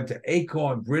subscribed to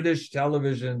Acorn, British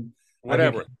television,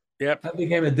 whatever. I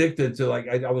became addicted to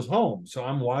I was home. So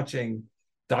I'm watching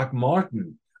Doc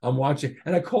Martin.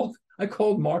 And I called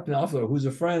Martin Knopfler, who's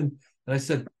a friend. And I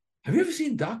said, have you ever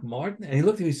seen Doc Martin? And he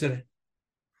looked at me and said,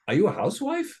 are you a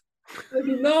housewife? I said,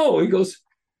 no. He goes,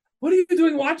 what are you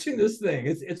doing watching this thing?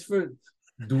 It's for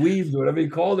dweebs, whatever you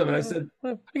call them. And I said,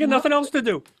 I got nothing else to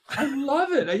do. I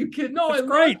love it. Are you kidding? No, It's I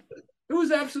great. love it. It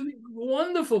was absolutely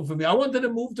wonderful for me. I wanted to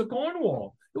move to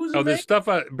Cornwall. It was Oh, this amazing.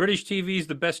 stuff. British TV is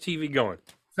the best TV going.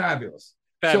 Fabulous.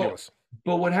 So, Fabulous.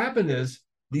 but what happened is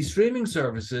these streaming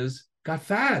services got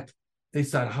fat. They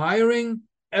start hiring,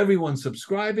 everyone's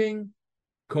subscribing.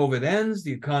 COVID ends,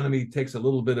 the economy takes a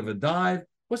little bit of a dive.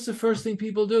 What's the first thing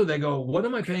people do? They go, what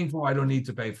am I paying for? I don't need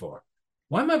to pay for.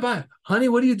 Why am I buying? Honey,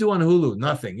 what do you do on Hulu?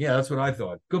 Nothing. Yeah, that's what I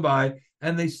thought. Goodbye.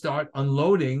 And they start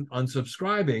unloading,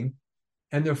 unsubscribing,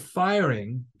 and they're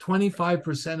firing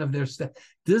 25% of their staff.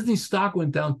 Disney stock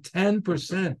went down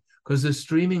 10% because the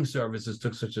streaming services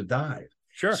took such a dive.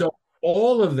 Sure. So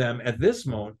all of them at this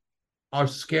moment are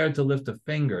scared to lift a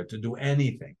finger to do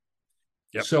anything.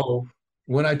 Yep. So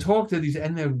when I talk to these,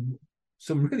 and they're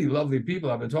some really lovely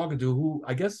people I've been talking to who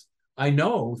I guess I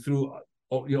know through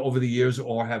over the years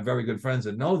or have very good friends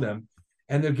that know them,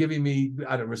 and they're giving me,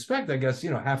 out of respect, I guess,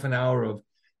 half an hour of,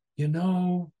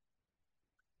 it'll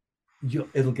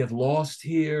get lost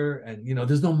here, and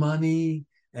there's no money,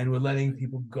 and we're letting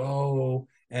people go,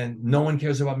 and no one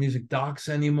cares about music docs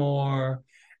anymore.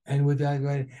 And with that,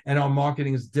 right, and our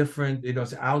marketing is different,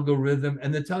 it's algorithm,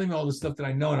 and they're telling me all the stuff that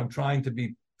I know, and I'm trying to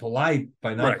be polite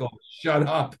by not going, shut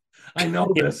up. I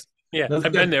know this. Yeah,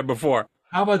 I've been there before.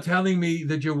 How about telling me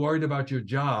that you're worried about your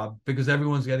job because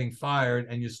everyone's getting fired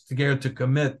and you're scared to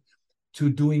commit to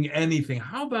doing anything?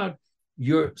 How about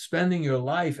you're spending your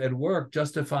life at work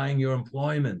justifying your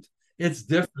employment? It's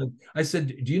different. I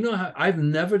said, do you know how I've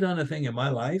never done a thing in my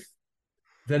life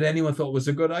that anyone thought was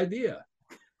a good idea?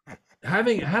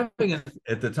 Having at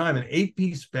the time an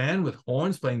 8-piece band with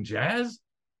horns playing jazz,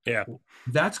 yeah,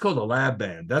 that's called a lab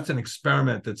band. That's an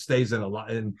experiment that stays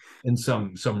in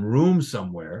some room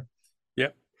somewhere.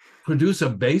 Yep. Produce a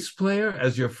bass player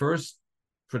as your first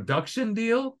production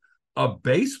deal. A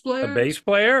bass player. A bass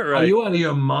player. Right. Are you out of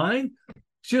your mind?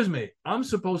 Excuse me. I'm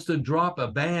supposed to drop a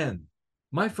band.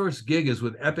 My first gig is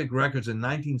with Epic Records in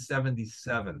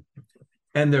 1977,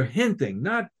 and they're hinting,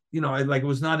 not it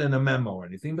was not in a memo or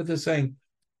anything, but they're saying,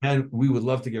 and we would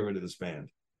love to get rid of this band.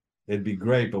 It'd be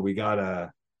great, but we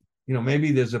gotta,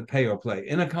 maybe there's a pay or play.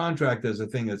 In a contract, there's a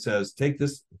thing that says, take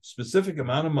this specific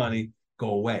amount of money,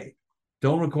 go away.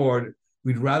 Don't record.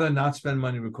 We'd rather not spend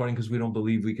money recording because we don't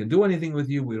believe we can do anything with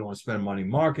you. We don't want to spend money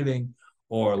marketing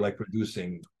or like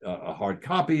producing hard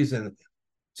copies, and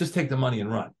just take the money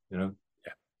and run, Yeah.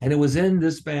 And it was in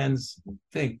this band's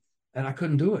thing, and I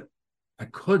couldn't do it. I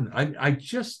couldn't. I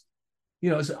just,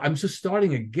 I'm just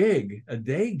starting a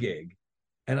day gig,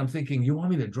 and I'm thinking, you want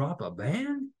me to drop a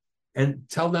band and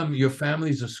tell them your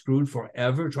families are screwed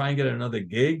forever? Try and get another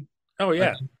gig. Oh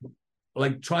yeah.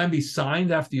 Like try and be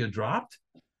signed after you're dropped.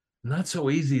 Not so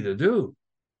easy to do.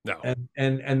 No.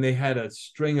 And they had a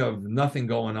string of nothing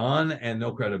going on and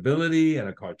no credibility and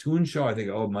a cartoon show. I think,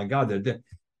 oh my God, they're dead.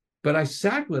 But I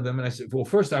sat with them and I said, well,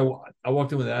 first I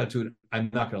walked in with an attitude,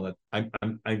 I'm not going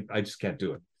to I just can't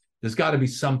do it. There's got to be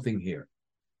something here.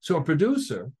 So a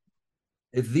producer,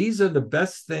 if these are the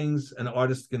best things an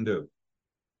artist can do,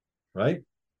 right?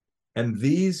 And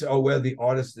these are where the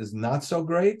artist is not so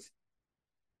great,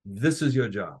 this is your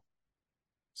job.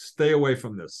 Stay away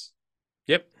from this.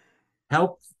 Yep.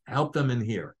 Help them in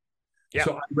here. Yep.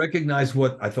 So I recognized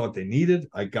what I thought they needed.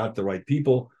 I got the right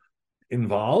people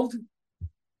involved.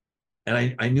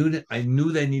 And I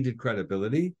knew they needed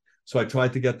credibility. So I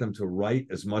tried to get them to write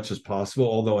as much as possible,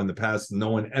 although in the past no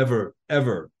one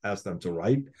ever asked them to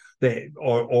write.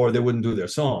 Or they wouldn't do their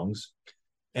songs.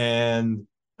 And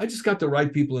I just got the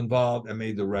right people involved and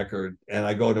made the record. And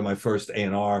I go to my first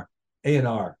A&R,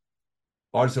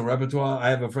 artist and repertoire. I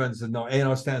have a friend that said, no,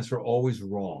 A&R stands for always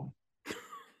wrong.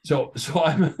 So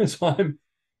I'm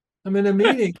in a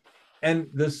meeting, and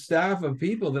the staff of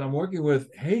people that I'm working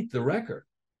with hate the record.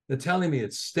 They're telling me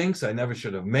it stinks. I never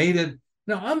should have made it.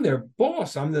 No, I'm their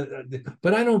boss.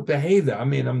 But I don't behave that. I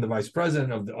mean, I'm the vice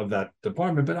president of that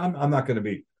department, but I'm not going to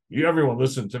be, everyone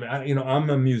listen to me. I'm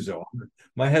a muso.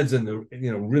 My head's in the,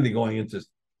 really going into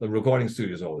the recording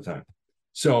studios all the time.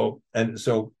 So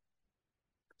the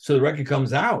record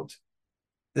comes out.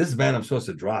 This is a band I'm supposed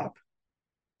to drop.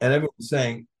 And everyone's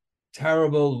saying,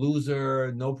 terrible,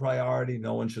 loser, no priority.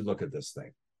 No one should look at this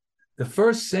thing. The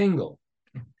first single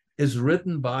is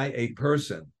written by a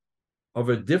person of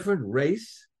a different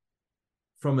race,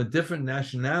 from a different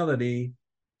nationality,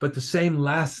 but the same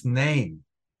last name.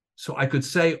 So I could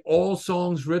say all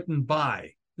songs written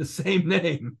by the same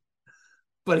name,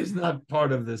 but he's not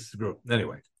part of this group.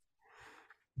 Anyway,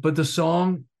 but the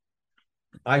song,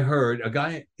 I heard a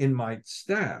guy in my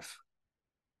staff,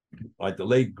 like the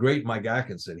late, great Mike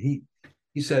Atkinson,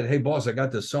 he said, "Hey, boss, I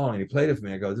got this song," and he played it for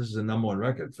me. I go, "This is a #1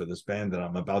 record for this band that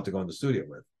I'm about to go in the studio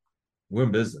with. We're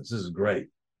in business. This is great,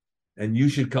 and you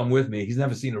should come with me." He's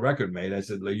never seen a record made. I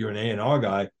said, "You're an A&R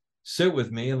guy. Sit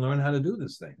with me and learn how to do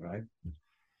this thing, right?"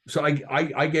 So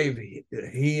I gave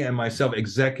he and myself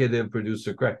executive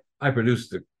producer credit. I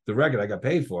produced the record. I got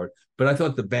paid for it, but I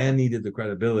thought the band needed the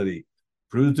credibility,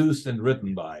 produced and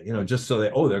written by, just so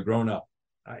they're grown up.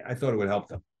 I thought it would help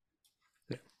them.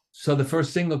 So the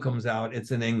first single comes out.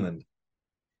 It's in England.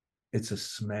 It's a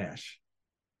smash.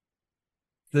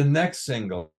 The next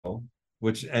single,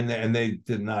 which and they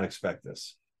did not expect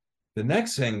this. The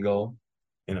next single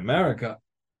in America,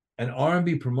 an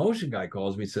R&B promotion guy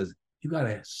calls me, says, "You got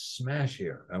to smash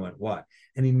here." I went, "What?"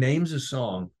 And he names a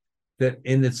song that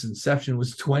in its inception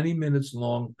was 20 minutes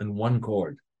long and one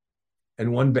chord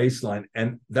and one bass line.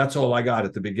 And that's all I got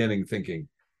at the beginning, thinking,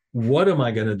 what am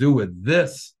I going to do with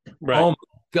this? Right. Oh, my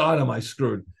God, am I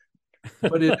screwed?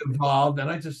 But it evolved, and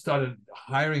I just started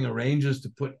hiring arrangers to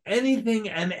put anything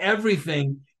and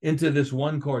everything into this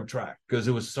one chord track because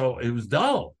it was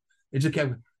dull. It just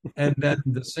kept, and then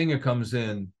the singer comes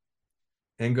in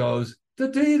and goes, and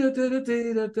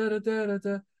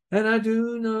I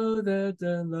do know that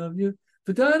I love you.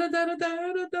 It's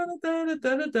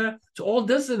all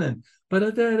dissonant.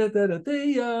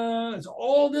 It's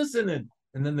all dissonant.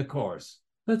 And then the chorus.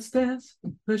 Let's dance,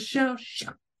 let's shout,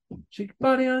 shout, shake your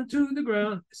body onto the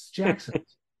ground. It's Jackson.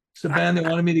 It's the band they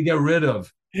wanted me to get rid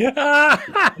of.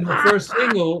 And the first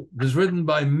single was written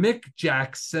by Mick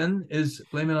Jackson, is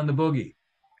Blame It on the Boogie.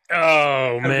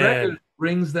 Oh, man. The record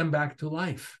brings them back to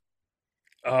life.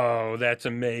 Oh, that's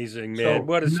amazing, man. So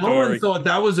what a story. No one thought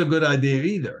that was a good idea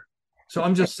either. So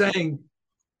I'm just saying,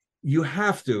 you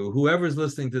have to, whoever's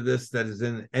listening to this that is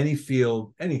in any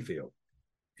field, if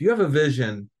you have a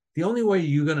vision, the only way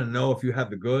you're going to know if you have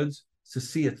the goods is to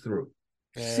see it through.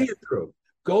 Yeah. See it through.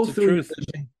 Go through the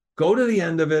vision, go to the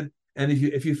end of it. And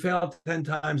if you fail 10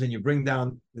 times and you bring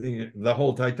down the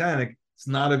whole Titanic, it's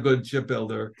not a good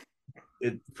shipbuilder.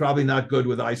 It's probably not good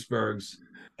with icebergs.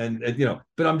 And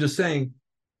but I'm just saying,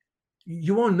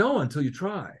 you won't know until you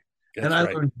try. That's and I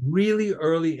learned really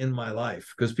early in my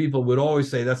life, because people would always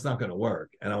say that's not going to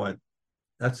work. And I went,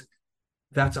 that's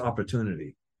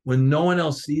opportunity. When no one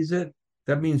else sees it,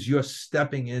 that means you're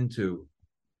stepping into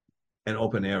an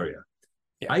open area.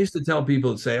 Yeah. I used to tell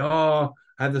people, say, "Oh,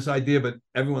 I have this idea, but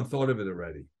everyone thought of it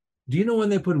already." Do you know when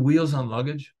they put wheels on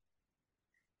luggage?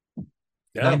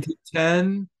 Yeah.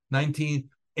 1910,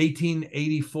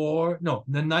 1884. No,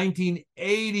 the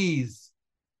 1980s.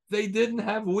 They didn't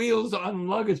have wheels on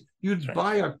luggage. You'd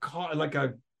buy a car, like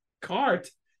a cart.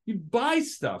 You'd buy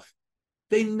stuff.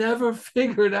 They never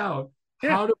figured out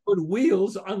how to put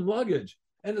wheels on luggage.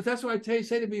 And that's why I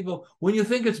say to people, when you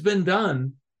think it's been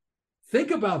done,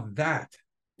 think about that.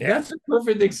 Yeah. That's a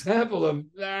perfect example of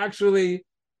actually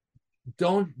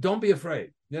don't be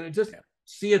afraid. Just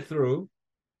see it through,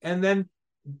 and then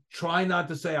try not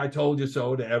to say "I told you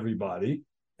so" to everybody.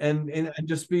 And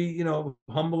just be,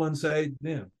 humble and say,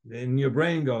 in your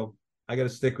brain, go, "I got to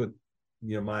stick with,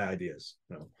 my ideas."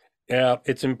 Yeah,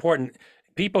 it's important.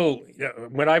 People,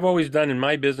 what I've always done in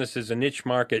my business is a niche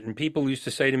market, and people used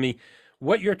to say to me,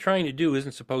 "What you're trying to do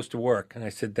isn't supposed to work." And I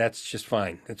said, "That's just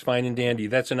fine. That's fine and dandy.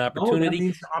 That's an opportunity. That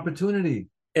means opportunity.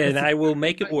 And I will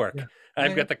make it work. Yeah.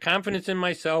 I've got the confidence in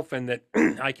myself and that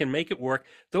I can make it work."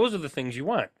 Those are the things you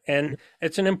want. And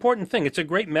it's an important thing. It's a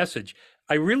great message.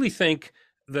 I really think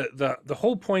the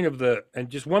whole point of and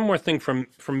just one more thing from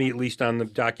me, at least on the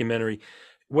documentary,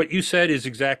 what you said is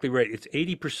exactly right. It's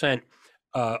 80%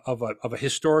 of a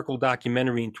historical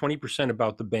documentary and 20%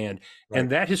 about the band. Right. And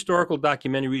that historical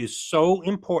documentary is so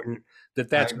important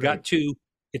that's got to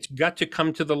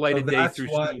come to the light of day through.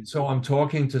 So I'm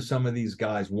talking to some of these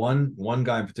guys. One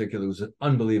guy in particular who's an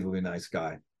unbelievably nice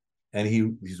guy, and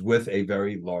he's with a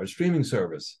very large streaming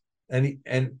service. And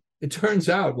it turns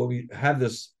out when we have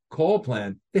this call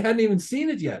plan, they hadn't even seen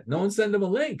it yet. No one sent him a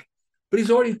link, but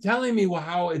he's already telling me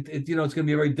how it's going to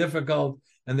be very difficult,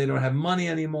 and they don't have money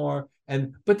anymore.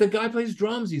 But the guy plays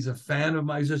drums. He's a fan of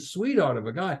mine. He's a sweetheart of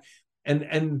a guy,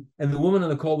 and the woman on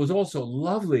the call was also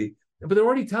lovely. But they're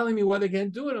already telling me why they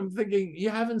can't do it. I'm thinking, you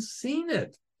haven't seen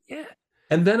it. Yeah.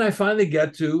 And then I finally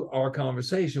get to our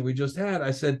conversation we just had.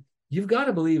 I said, you've got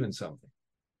to believe in something.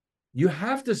 You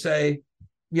have to say,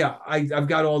 yeah, I've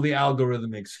got all the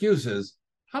algorithm excuses.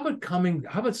 How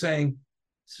about saying,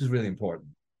 this is really important.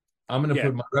 I'm going to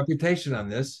put my reputation on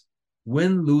this,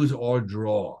 win, lose, or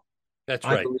draw. That's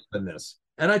right. I believe in this.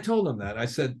 And I told them that. I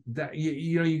said that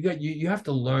you have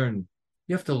to learn.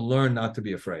 You have to learn not to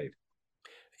be afraid.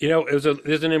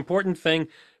 There's an important thing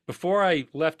before I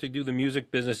left to do the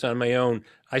music business on my own,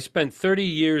 I spent 30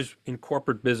 years in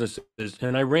corporate businesses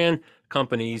and I ran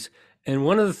companies. And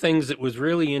one of the things that was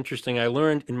really interesting, I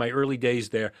learned in my early days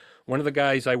there, one of the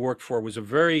guys I worked for was a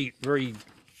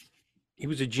he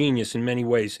was a genius in many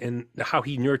ways in how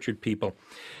he nurtured people.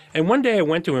 And one day I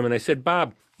went to him and I said,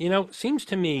 Bob, seems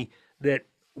to me that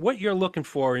what you're looking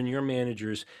for in your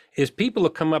managers is people to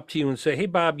come up to you and say, hey,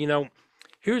 Bob,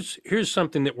 here's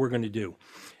something that we're going to do.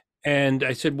 And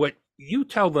I said, what you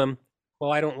tell them,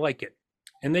 well, I don't like it.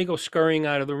 And they go scurrying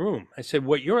out of the room. I said,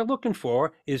 what you're looking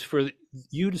for is for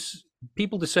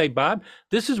people to say, Bob,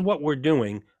 this is what we're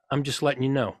doing. I'm just letting you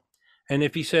know. And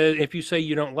if you say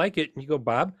you don't like it, you go,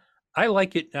 Bob, I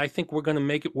like it. And I think we're going to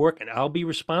make it work and I'll be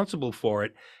responsible for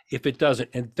it if it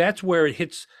doesn't. And that's where it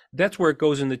hits. That's where it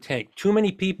goes in the tank. Too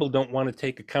many people don't want to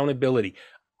take accountability.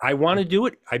 I want to do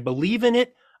it. I believe in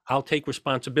it. I'll take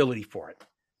responsibility for it.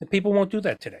 And people won't do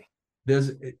that today.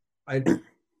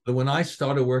 When I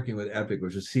started working with Epic,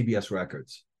 which was CBS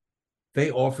Records, they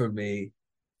offered me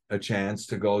a chance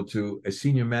to go to a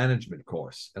senior management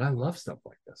course. And I love stuff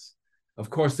like this. Of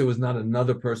course, there was not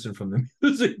another person from the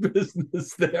music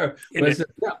business there. But I said,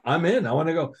 yeah, I'm in. I want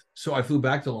to go. So I flew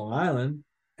back to Long Island,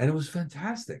 and it was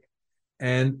fantastic.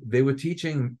 And they were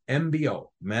teaching MBO,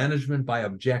 management by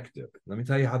objective. Let me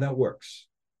tell you how that works.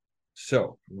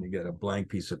 So let me get a blank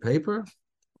piece of paper.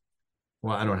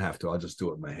 Well, I don't have to. I'll just do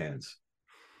it with my hands.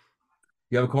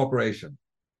 You have a corporation.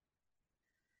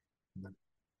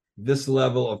 This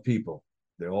level of people,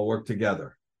 they all work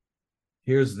together.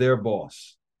 Here's their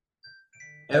boss.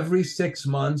 Every 6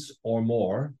 months or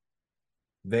more,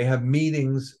 they have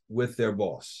meetings with their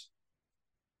boss.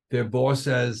 Their boss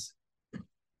says,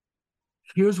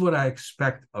 here's what I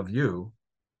expect of you.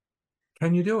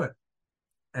 Can you do it?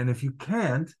 And if you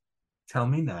can't, tell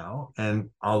me now, and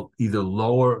I'll either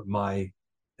lower my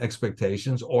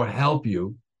expectations or help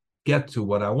you get to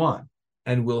what I want.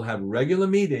 And we'll have regular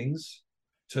meetings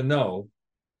to know.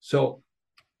 So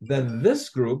then this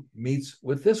group meets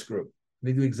with this group.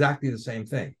 They do exactly the same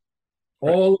thing,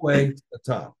 all the way to the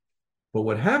top. But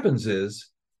what happens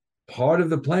is, part of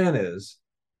the plan is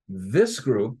this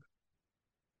group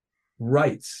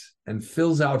writes and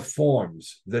fills out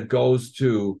forms that goes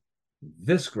to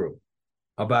this group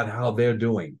about how they're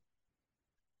doing.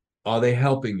 Are they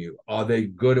helping you? Are they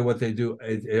good at what they do?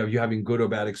 Are you having good or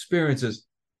bad experiences?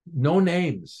 No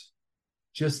names.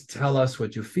 Just tell us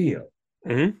what you feel.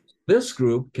 Mm-hmm. This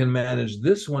group can manage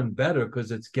this one better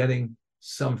because it's getting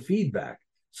some feedback.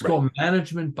 It's called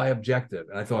management by objective.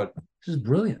 And I thought, this is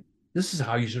brilliant. This is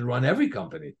how you should run every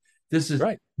company. This is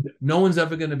right. No one's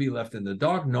ever going to be left in the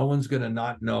dark. No one's going to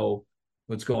not know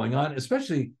what's going on,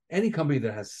 especially any company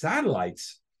that has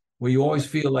satellites where you always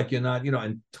feel like you're not,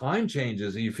 and time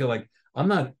changes and you feel like I'm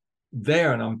not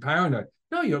there and I'm paranoid.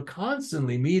 No, you're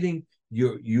constantly meeting.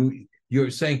 You're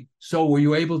saying, so were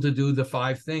you able to do the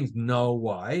 5 things? No,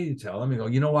 why? You tell them, you go,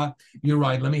 you know what? You're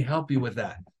right. Let me help you with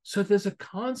that. So there's a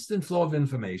constant flow of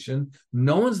information.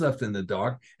 No one's left in the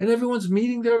dark and everyone's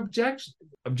meeting their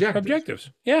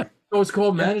objectives. Yeah. So it's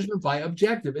called management by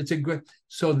objective. It's a great,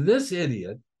 so this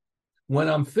idiot, when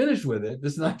I'm finished with it,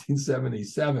 this is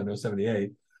 1977 or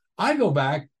 78, I go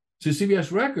back to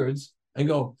CBS Records and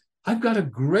go, I've got a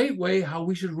great way how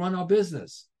we should run our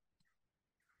business.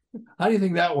 How do you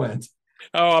think that went?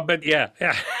 Oh, but yeah.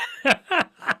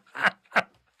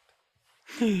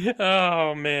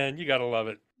 Oh, man, you got to love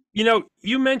it.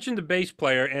 You mentioned the bass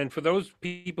player, and for those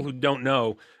people who don't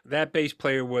know, that bass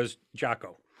player was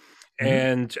Jaco. Mm-hmm.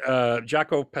 And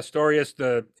Jaco Pastorius,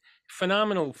 the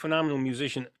phenomenal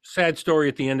musician, sad story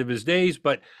at the end of his days,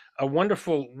 but a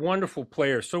wonderful, wonderful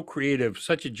player, so creative,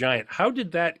 such a giant. How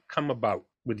did that come about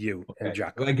with you and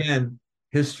Jaco? Well, again,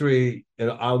 history,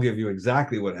 I'll give you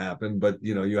exactly what happened, but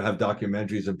you have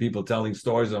documentaries and people telling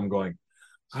stories. I'm going,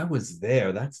 I was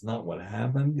there. That's not what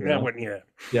happened.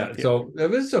 Yeah. So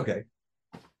it's okay.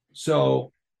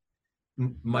 So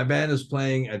my band is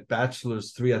playing at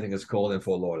Bachelor's 3, I think it's called, in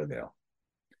Fort Lauderdale.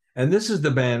 And this is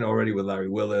the band already with Larry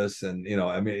Willis. And,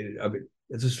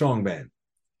 it's a strong band.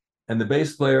 And the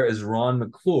bass player is Ron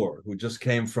McClure, who just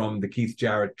came from the Keith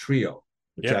Jarrett trio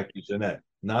with Jackie Jeanette.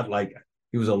 Not like,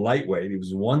 he was a lightweight. He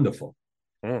was wonderful.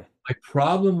 My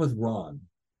problem with Ron,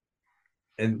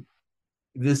 and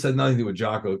this had nothing to do with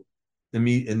Jaco in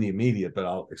the immediate, but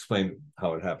I'll explain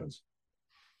how it happens.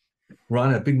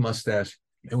 Ron had a big mustache.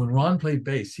 And when Ron played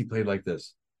bass, he played like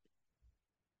this.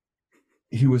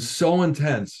 He was so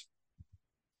intense,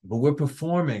 but we're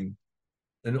performing,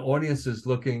 and the audience is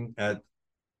looking at,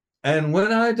 and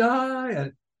when I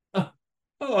die, and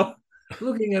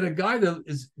looking at a guy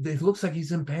that looks like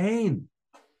he's in pain.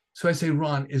 So I say,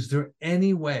 Ron, is there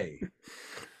any way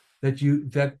that you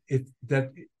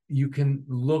can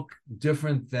look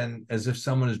different than as if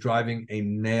someone is driving a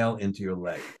nail into your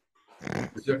leg?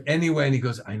 Is there any way? And he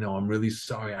goes, I know, I'm really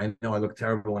sorry. I know I look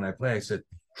terrible when I play. I said,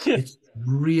 it's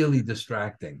really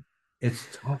distracting. It's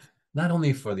tough, not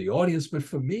only for the audience, but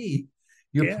for me.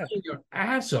 You're playing your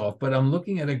ass off, but I'm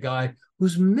looking at a guy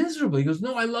who's miserable. He goes,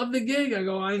 no, I love the gig. I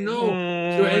go, I know.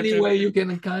 Is there any way you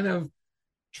can kind of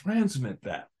transmit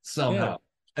that somehow?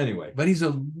 Anyway, but he's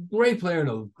a great player and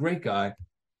a great guy.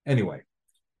 Anyway,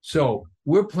 so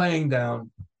we're playing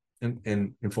down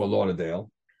in Fort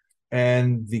Lauderdale,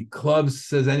 and the club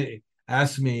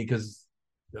asked me, because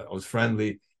I was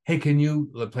friendly, hey, can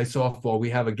you play softball?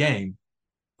 We have a game.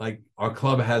 Like, our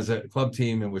club has a club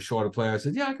team and we're short of players. I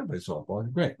said, yeah, I can play softball.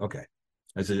 Said, great. Okay.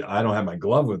 I said, I don't have my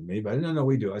glove with me, but no,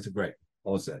 we do. I said, great.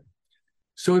 All said.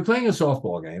 So we're playing a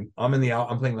softball game. I'm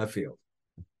playing left field.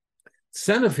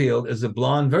 Center field is a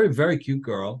blonde, very, very cute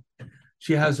girl.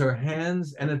 She has her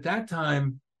hands, and at that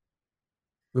time,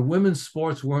 the women's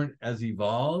sports weren't as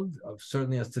evolved,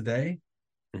 certainly as today.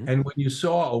 Mm-hmm. And when you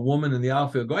saw a woman in the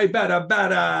outfield go, hey, batter,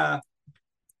 batter,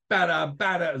 batter,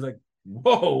 batter, it was like,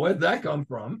 whoa, where'd that come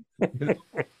from?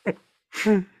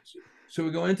 So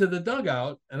we go into the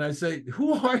dugout, and I say,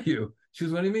 who are you? She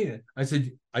goes, what do you mean? I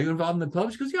said, are you involved in the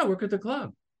club? She goes, yeah, I work at the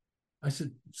club. I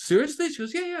said, seriously? She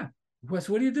goes, yeah. I said,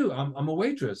 what do you do? I'm a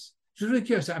waitress. She's really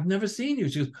curious. I've never seen you.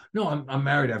 She goes, no, I'm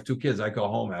married. I have 2 kids. I go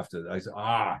home after that. I said,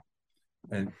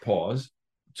 and pause,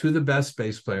 to the best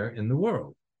bass player in the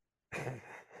world.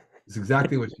 It's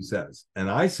exactly what she says. And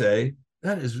I say,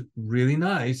 that is really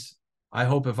nice. I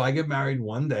hope if I get married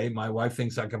one day, my wife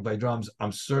thinks I can play drums.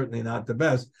 I'm certainly not the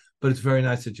best, but it's very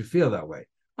nice that you feel that way.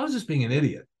 I was just being an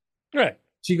idiot. Right.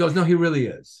 She goes, no, he really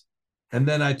is. And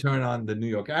then I turn on the New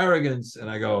York arrogance and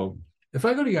I go, if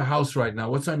I go to your house right now,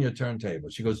 what's on your turntable?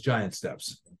 She goes, Giant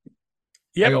Steps.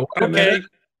 Yep. I go, okay.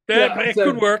 It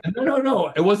could work.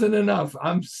 No. It wasn't enough.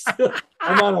 I'm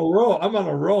on a roll. I'm on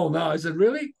a roll now. I said,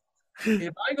 really?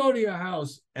 If I go to your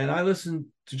house and I listen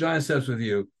to Giant Steps with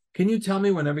you, can you tell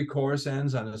me when every chorus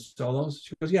ends on the solos?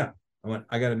 She goes, yeah. I went,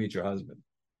 I got to meet your husband.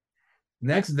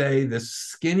 Next day, this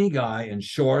skinny guy in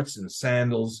shorts and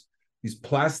sandals, these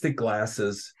plastic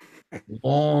glasses,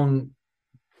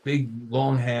 big,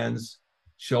 long hands,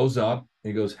 shows up.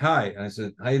 He goes, hi. And I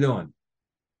said, how you doing?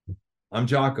 I'm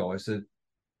Jaco. I said,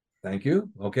 thank you.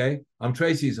 Okay. I'm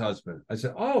Tracy's husband. I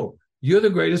said, oh, you're the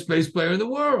greatest bass player in the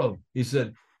world. He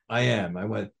said, I am. I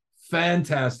went,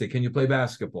 fantastic. Can you play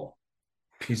basketball?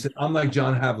 He said, I'm like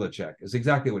John Havlicek. It's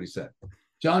exactly what he said.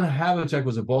 John Havlicek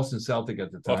was a Boston Celtic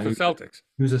at the time. Boston Celtics.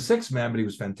 He was a 6th man, but he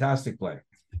was a fantastic player.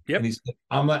 Yep. And he said,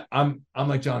 I'm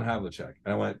like John Havlicek.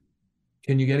 And I went,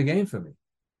 can you get a game for me?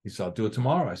 He said, I'll do it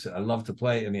tomorrow. I said, I'd love to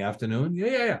play in the afternoon.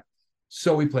 Yeah.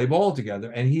 So we play ball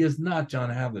together, and he is not John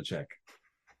Havlicek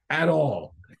at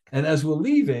all. And as we're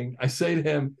leaving, I say to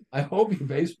him, I hope your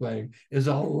bass playing is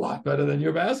a lot better than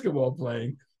your basketball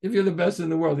playing. If you're the best in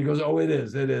the world. He goes, oh, it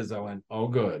is. It is. I went, oh,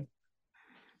 good.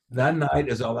 That night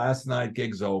is our last night.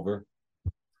 Gig's over.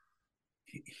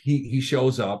 He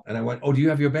shows up, and I went, oh, do you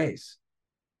have your bass?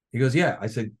 He goes, yeah. I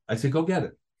said, go get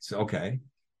it. So, okay.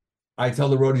 I tell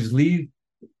the roadies, leave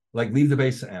the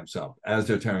bass amps up as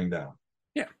they're tearing down.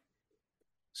 Yeah.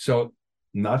 So,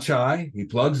 not shy, he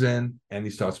plugs in and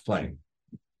he starts playing.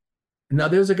 Now,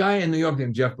 there's a guy in New York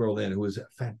named Jeff Berlin who is a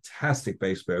fantastic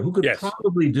bass player who could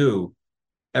probably do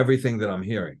everything that I'm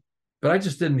hearing, but I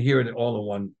just didn't hear it all in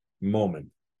one moment.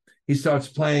 He starts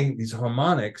playing these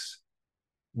harmonics,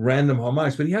 random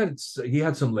harmonics, but he had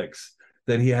some licks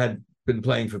that he had been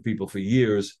playing for people for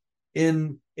years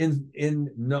in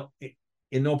no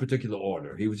particular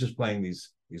order. He was just playing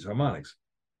these harmonics,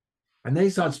 and then he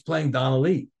starts playing Donna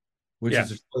Lee, which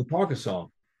is a Charlie Parker song.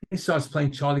 He starts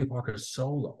playing Charlie Parker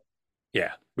solo.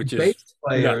 Yeah, which bass is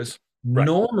players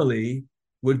normally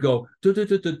would go. I mean,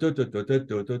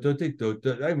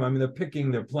 they're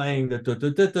picking, they're playing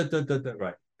the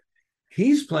right.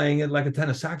 He's playing it like a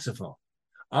tenor saxophone.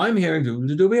 I'm hearing and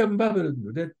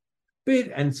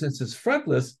since it's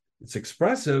fretless, it's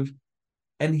expressive,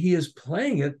 and he is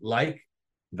playing it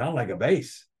not like a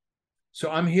bass. So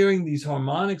I'm hearing these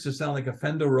harmonics that sound like a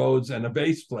Fender Rhodes and a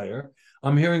bass player.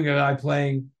 I'm hearing a guy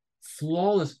playing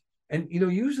flawless. And,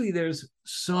 usually there's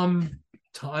some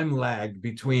time lag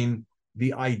between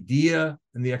the idea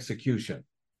and the execution.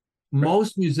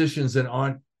 Most musicians that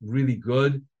aren't really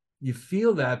good, you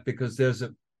feel that because there's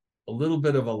a little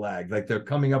bit of a lag, like they're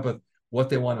coming up with what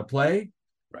they want to play.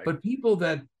 Right. But people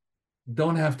that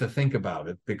don't have to think about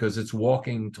it because it's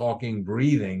walking, talking,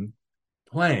 breathing,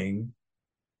 playing,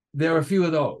 there are a few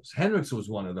of those. Hendrix was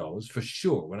one of those for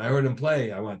sure. When I heard him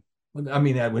play, I went, I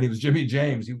mean, when he was Jimmy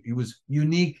James, he was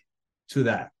unique to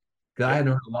that. Because I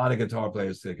hadn't heard a lot of guitar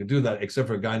players that could do that, except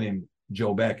for a guy named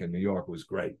Joe Beck in New York, who was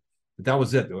great. But that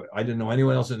was it. I didn't know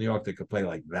anyone else in New York that could play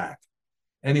like that.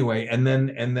 Anyway, and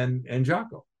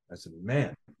Jaco. I said,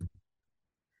 man.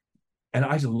 And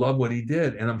I just love what he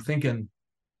did. And I'm thinking,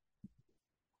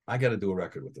 I got to do a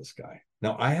record with this guy.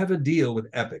 Now, I have a deal with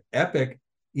Epic. Epic,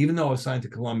 even though I was signed to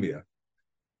Columbia,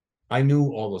 I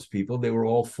knew all those people. They were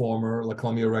all former La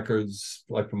Columbia Records,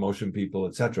 like promotion people,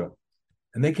 etc.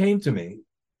 And they came to me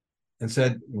and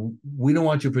said, we don't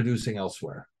want you producing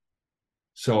elsewhere.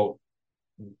 So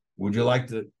would you like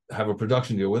to have a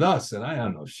production deal with us? And I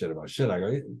don't know shit about shit. I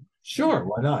go, sure,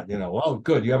 why not? You know, well,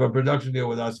 good. You have a production deal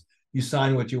with us. You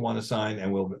sign what you want to sign,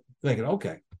 and we'll think it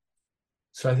okay.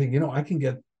 So I think, I can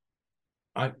get,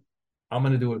 I'm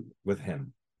going to do it with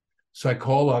him. So I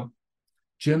call up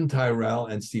Jim Tyrell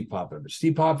and Steve Popovich.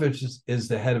 Steve Popovich is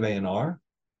the head of A&R,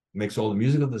 makes all the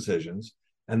musical decisions,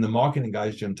 and the marketing guy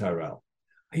is Jim Tyrell.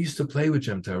 I used to play with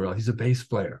Jim Tyrell. He's a bass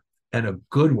player and a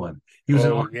good one. He was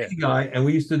an R&B guy, and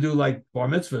we used to do like bar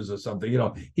mitzvahs or something.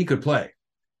 He could play.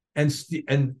 And Steve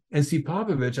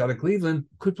Popovich out of Cleveland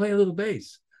could play a little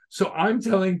bass. So I'm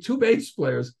telling two bass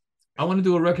players, I want to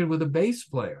do a record with a bass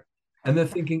player. And they're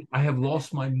thinking, I have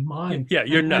lost my mind. Yeah,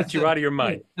 you're nuts. You're out of your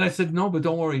mind. And I said, no, but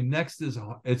don't worry. Next is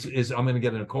I'm going to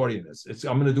get an accordionist.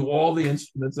 I'm going to do all the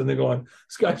instruments. And they're going,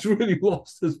 this guy's really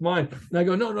lost his mind. And I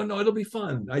go, no, it'll be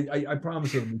fun. I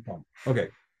promise it'll be fun. Okay.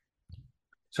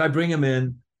 So I bring him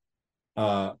in,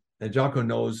 and Jaco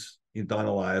knows Don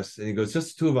Elias, and he goes,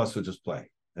 just the two of us will just play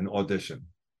and audition.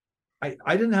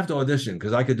 I didn't have to audition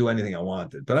because I could do anything I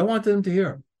wanted, but I wanted them to hear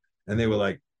him. And they were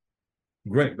like,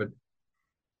 great, but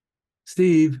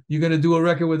Steve, you're going to do a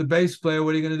record with a bass player.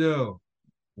 What are you going to do?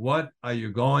 What are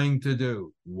you going to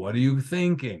do? What are you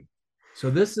thinking? So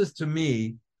this is, to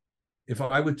me, if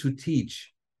I were to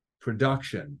teach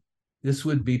production, this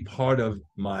would be part of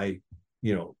my,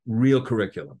 real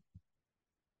curriculum.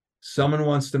 Someone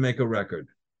wants to make a record.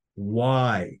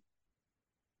 Why?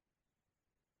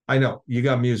 I know, you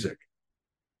got music.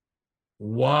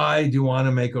 Why do you want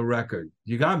to make a record?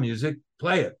 You got music,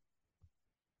 play it.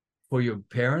 For your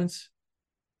parents,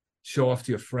 show off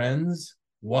to your friends.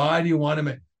 Why do you want to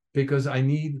make? Because I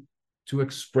need to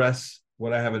express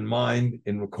what I have in mind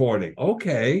in recording.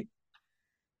 Okay.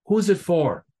 Who's it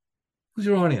for? Who's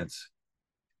your audience?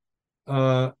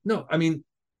 No, I mean,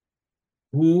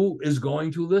 who is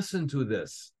going to listen to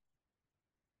this?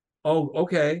 Oh,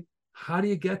 okay. How do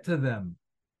you get to them?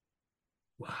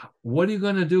 What are you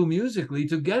going to do musically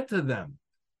to get to them?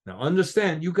 Now,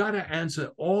 understand, you got to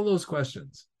answer all those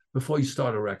questions before you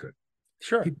start a record.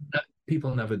 Sure.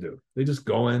 People never do. They just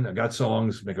go in, I got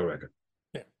songs, make a record.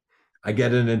 Yeah. I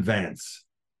get in advance.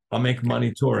 I'll make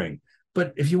money touring.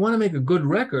 But if you want to make a good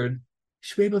record, you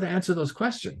should be able to answer those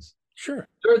questions. Sure.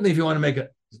 Certainly, if you want to make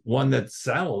one that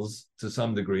sells to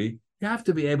some degree, you have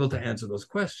to be able to answer those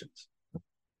questions.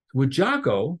 With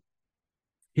Jaco,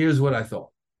 here's what I thought.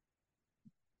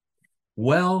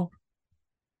 Well,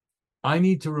 I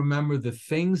need to remember the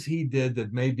things he did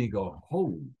that made me go,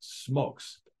 holy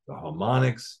smokes. The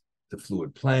harmonics, the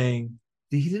fluid playing.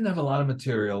 He didn't have a lot of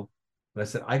material, but I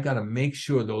said, I got to make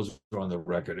sure those are on the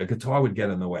record. A guitar would get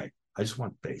in the way. I just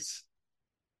want bass.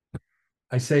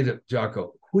 I say to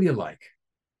Jaco, who do you like?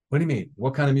 What do you mean?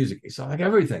 What kind of music? He said, like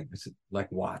everything. I said, like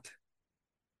what?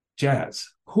 Jazz.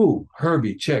 Who?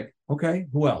 Herbie, Chick. Okay,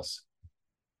 who else?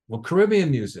 Well,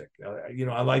 Caribbean music.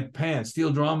 I like pan,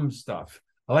 steel drum stuff.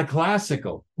 I like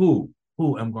classical. Who?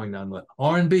 I'm going down the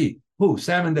R&B. Who?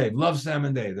 Sam and Dave. Love Sam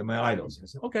and Dave. They're my idols. I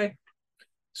said, okay.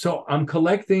 So I'm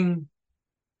collecting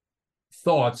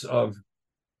thoughts of,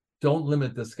 don't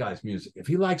limit this guy's music. If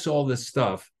he likes all this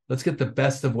stuff, let's get the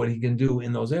best of what he can do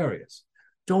in those areas.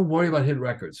 Don't worry about hit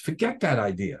records. Forget that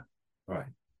idea. All right.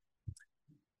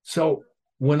 So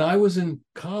when I was in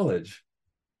college,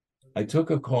 I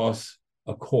took a course.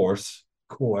 I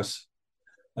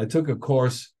took a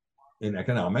course in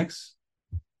economics,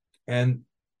 and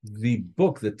the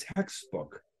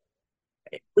textbook,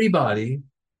 everybody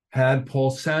had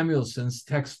Paul Samuelson's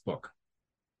textbook.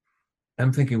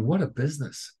 I'm thinking, what a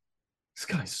business. This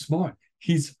guy's smart.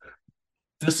 This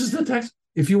is the text.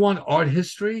 If you want art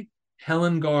history,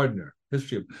 Helen Gardner,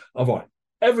 history of art.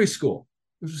 Every school.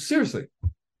 Seriously.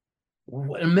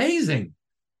 Amazing.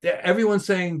 Everyone's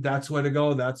saying that's where to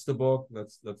go. That's the book.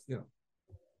 That's.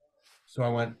 So I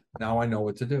went, now I know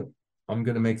what to do. I'm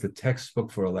going to make the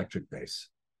textbook for electric bass.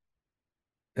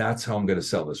 That's how I'm going to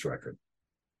sell this record.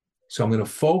 So I'm going to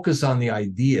focus on the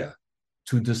idea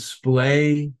to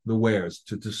display the wares,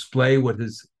 to display what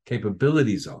his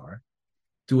capabilities are,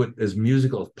 do it as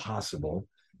musical as possible,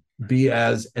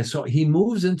 and so he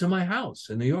moves into my house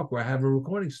in New York where I have a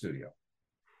recording studio.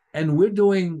 And we're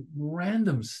doing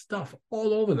random stuff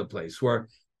all over the place where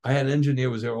I had an engineer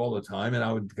was there all the time, and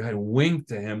I would kind of wink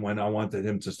to him when I wanted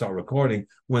him to start recording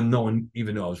when no one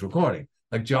even knew I was recording.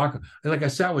 Like Jaco, like I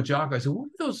sat with Jaco, I said, what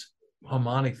are those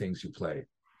harmonic things you play?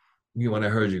 When I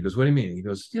heard you, he goes, what do you mean? He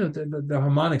goes, the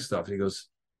harmonic stuff. He goes,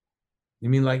 you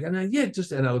mean like, and I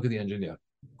look at the engineer.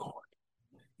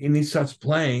 And he starts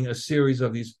playing a series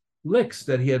of these licks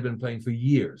that he had been playing for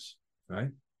years, right?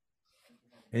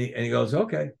 And he goes,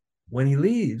 okay. When he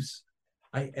leaves,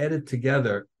 I edit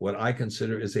together what I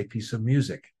consider is a piece of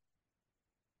music.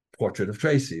 Portrait of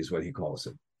Tracy is what he calls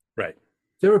it. Right.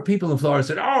 There are people in Florida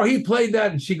said, oh, he played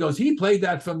that. And she goes, he played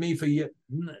that for me for years.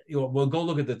 Well, go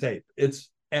look at the tape. It's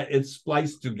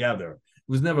spliced together.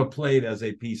 It was never played as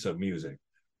a piece of music.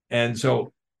 And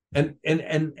so, and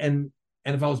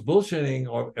if I was bullshitting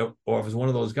or if I was one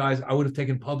of those guys, I would have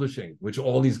taken publishing, which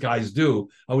all these guys do.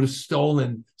 I would have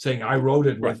stolen, saying I wrote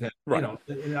it with him. Right.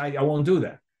 I won't do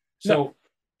that. So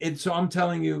so I'm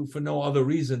telling you for no other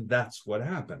reason, that's what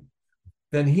happened.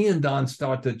 Then he and Don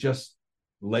start to just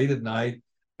late at night,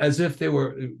 as if they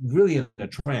were really in a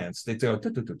trance. They go,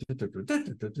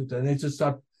 and they just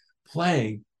start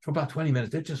playing for about 20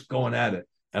 minutes. They're just going at it.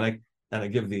 And I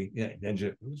give the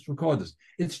engineer, let's record this.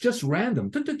 It's just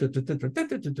random. And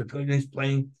he's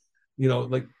playing,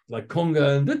 like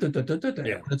conga and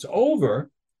it's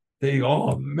over. They go,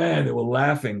 oh man, they were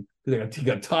laughing. They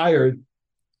got tired.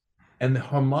 And the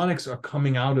harmonics are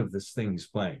coming out of this thing he's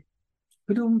playing.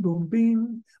 But he's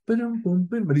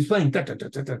playing.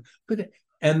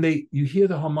 And you hear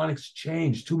the harmonics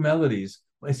change, two melodies.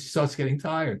 He starts getting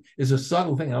tired. It's a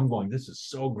subtle thing. I'm going, this is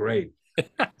so great.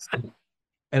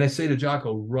 And I say to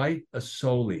Jaco, write a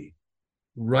soli,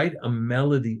 write a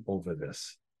melody over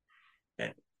this.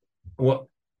 And I'm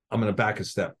going to back a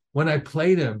step. When I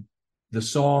played him the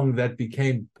song that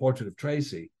became Portrait of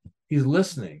Tracy, he's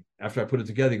listening. After I put it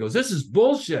together, he goes, this is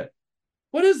bullshit.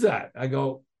 What is that? I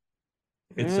go,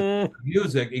 it's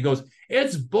music. He goes,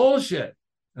 it's bullshit.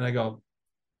 And I go,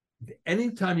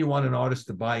 anytime you want an artist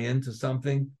to buy into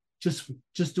something, just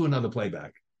do another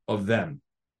playback of them.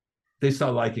 They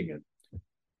start liking it.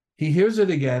 He hears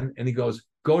it again and he goes,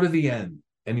 go to the end.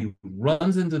 And he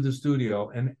runs into the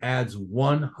studio and adds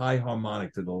one high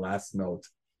harmonic to the last note.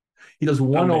 He does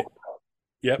one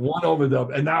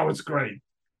overdub, and now it's great.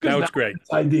 Now it's great.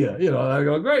 Idea, I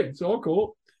go, great, so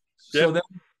cool. Yep. So then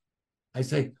I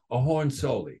say, a horn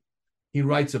soli. He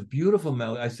writes a beautiful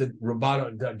melody. I said,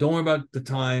 rubato, don't worry about the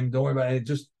time, don't worry about it.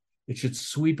 It should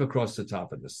sweep across the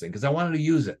top of this thing, because I wanted to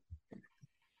use it.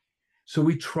 So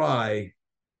we try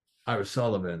Ira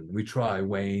Sullivan, we try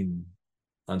Wayne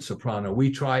on soprano,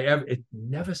 we try it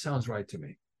never sounds right to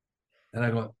me. And I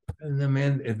go, and then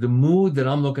man, if the mood that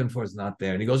I'm looking for is not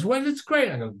there. And he goes, well, it's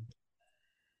great. I go,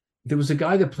 there was a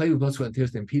guy that played with Blood, Sweat, and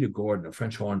Tears named Peter Gordon, a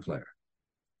French horn player,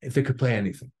 if they could play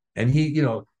anything. And he,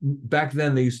 back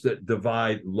then they used to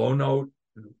divide low note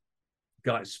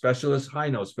guy specialists, high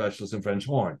note specialists in French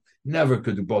horn. Never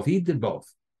could do both. He did both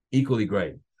equally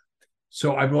great.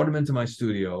 So I brought him into my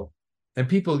studio, and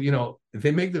people, if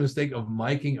they make the mistake of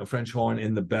miking a French horn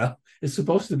in the bell, it's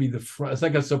supposed to be the front. It's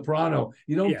like a soprano.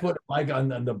 You don't put a mic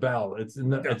on the bell. It's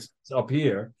it's up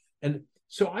here. And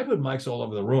so I put mics all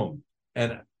over the room.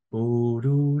 And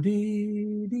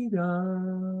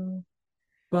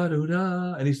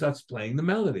and he starts playing the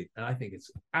melody. And I think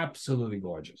it's absolutely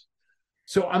gorgeous.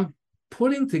 So I'm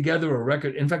putting together a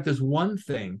record. In fact, there's one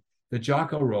thing that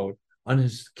Jaco wrote on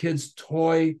his kid's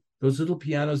toy, those little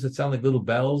pianos that sound like little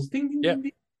bells. Ding, ding, ding,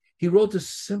 ding. He wrote this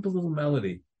simple little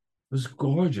melody. It was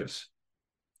gorgeous.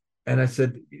 And I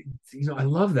said, I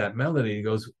love that melody. He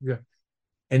goes, yeah.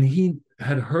 And he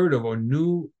had heard of or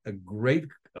knew a great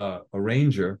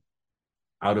arranger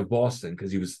out of Boston,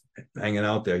 because he was hanging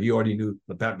out there. He already knew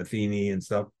the Pat Metheny and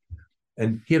stuff.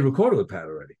 And he had recorded with Pat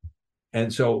already.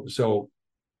 And so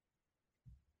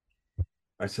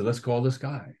I said, let's call this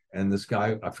guy. And this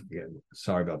guy, I forget,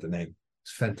 sorry about the name.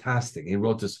 It's fantastic. He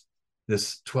wrote this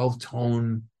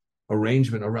 12-tone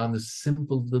arrangement around this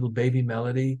simple little baby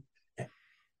melody.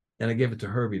 And I gave it to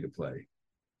Herbie to play.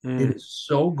 It is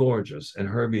so gorgeous. And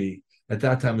Herbie, at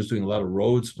that time, was doing a lot of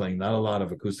Rhodes playing, not a lot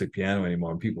of acoustic piano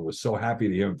anymore. And people were so happy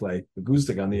to hear him play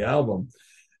acoustic on the album.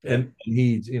 And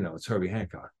he, it's Herbie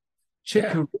Hancock. Chick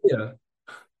Corea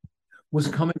was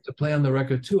coming to play on the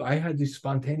record too. I had these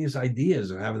spontaneous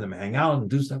ideas of having them hang out and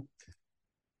do stuff.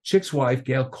 Chick's wife,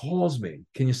 Gail, calls me.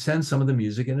 Can you send some of the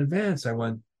music in advance? I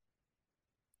went,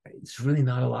 it's really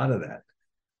not a lot of that.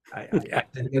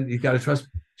 You got to trust.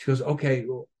 She goes, okay,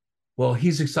 well, well,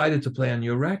 he's excited to play on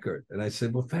your record. And I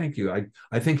said, well, thank you.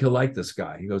 I think he'll like this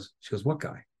guy. She goes, what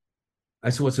guy?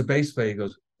 I said, what's a bass player? He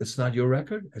goes, it's not your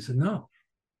record? I said, no,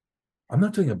 I'm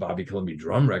not doing a Bobby Colomby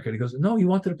drum record. He goes, no, you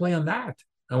wanted to play on that.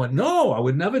 I went, no, I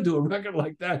would never do a record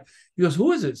like that. He goes,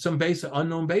 who is it? Some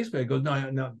unknown bass player. He goes,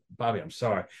 no, Bobby, I'm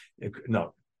sorry.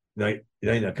 No, you're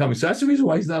not coming. So that's the reason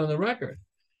why he's not on the record.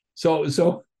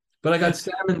 But I got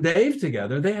Sam and Dave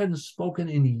together. They hadn't spoken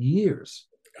in years.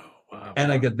 Oh, wow.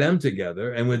 And I got them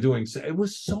together and it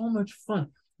was so much fun.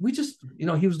 We just,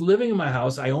 he was living in my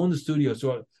house. I owned the studio.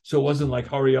 So it wasn't like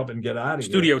hurry up and get out of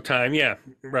here. Studio time. Yeah.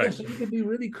 Right. Yeah, so you could be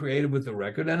really creative with the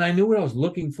record. And I knew what I was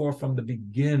looking for from the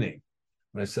beginning.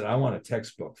 When I said, I want a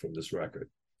textbook from this record.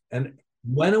 And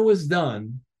when it was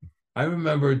done, I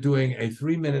remember doing a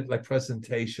 3-minute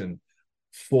presentation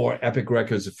for Epic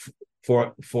Records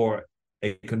for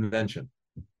a convention.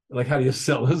 Like, how do you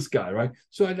sell this guy, right?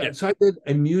 So I did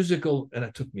a musical, and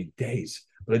it took me days,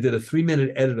 but I did a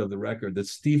 3-minute edit of the record that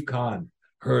Steve Kahn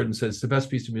heard and said, it's the best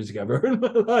piece of music I've ever heard in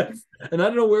my life. And I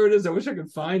don't know where it is. I wish I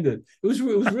could find it. It was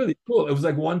really cool. It was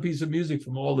like one piece of music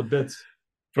from all the bits.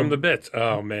 From the bits.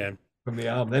 Oh, man. From the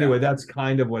album. Anyway, that's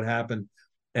kind of what happened.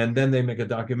 And then they make a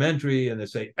documentary and they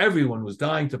say everyone was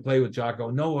dying to play with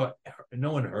Jaco. No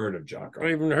one heard of Jaco.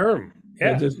 I even heard him.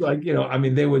 Yeah. Just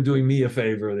they were doing me a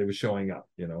favor. They were showing up,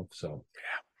 so.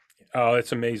 Yeah. Oh,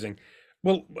 it's amazing.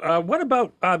 Well, what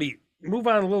about, Bobby, move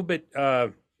on a little bit,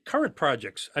 current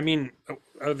projects. I mean,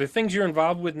 are there things you're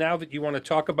involved with now that you want to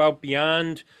talk about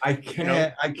beyond? I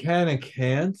can and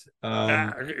can't.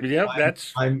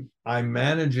 That's. I'm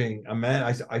managing.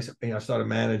 I started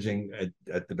managing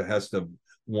at the behest of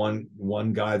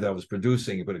one guy that I was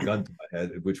producing. He put a gun to my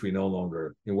head, which we no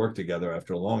longer work together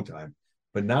after a long time.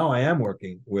 But now I am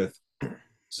working with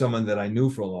someone that I knew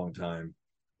for a long time.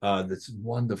 That's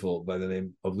wonderful, by the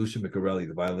name of Lucia Micarelli,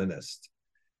 the violinist.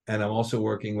 And I'm also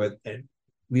working with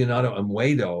Leonardo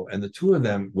Amuedo, and the two of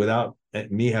them, without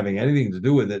me having anything to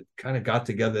do with it, kind of got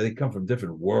together. They come from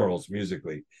different worlds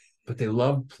musically, but they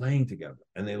love playing together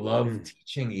and they love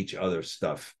teaching each other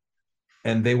stuff,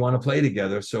 and they want to play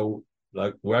together. So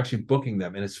we're actually booking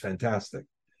them, and it's fantastic.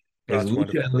 It's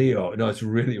Lucia and Leo. No, it's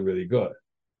really, really good.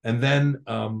 And then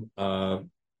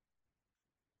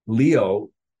Leo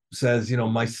says,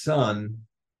 my son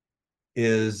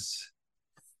is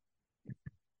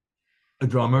a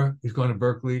drummer. He's going to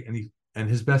Berkeley, and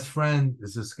his best friend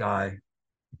is this guy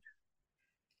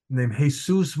named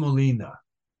Jesús Molina.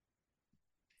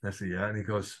 I said, yeah. And he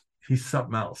goes, he's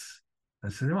something else. I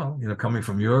said, well, coming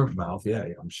from your mouth, yeah,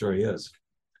 I'm sure he is.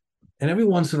 And every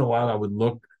once in a while, I would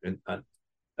look on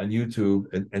YouTube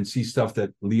and see stuff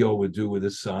that Leo would do with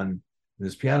his son and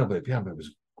his piano player. Piano player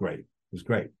was great. It was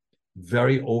great.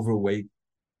 Very overweight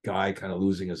guy, kind of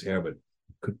losing his hair, but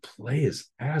could play his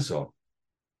ass off.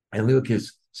 And Leo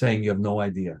keeps saying, you have no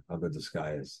idea how good this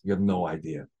guy is. You have no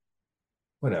idea.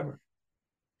 Whatever.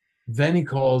 Then he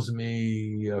calls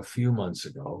me a few months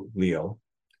ago, Leo,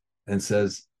 and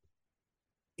says,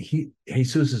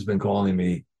 Jesus has been calling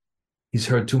me. He's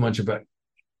heard too much about,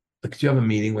 could you have a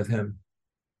meeting with him?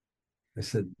 I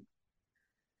said,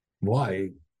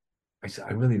 why? I said,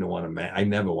 I really don't want to, I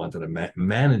never wanted to,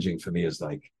 managing for me is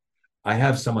like, I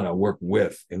have someone I work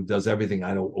with and does everything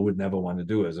I would never want to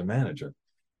do as a manager.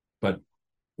 But,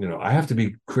 I have to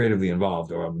be creatively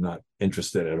involved or I'm not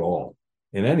interested at all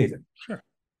in anything. Sure.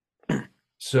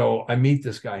 So I meet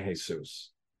this guy, Jesus.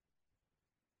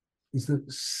 He's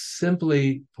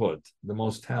simply put, the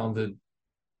most talented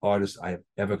artist I have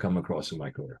ever come across in my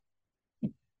career.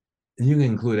 And you can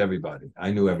include everybody.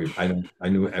 I knew every.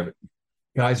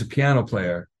 Guy's a piano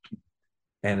player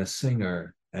and a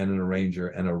singer and an arranger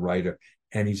and a writer.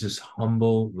 And he's this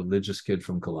humble, religious kid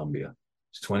from Colombia.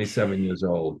 He's 27 years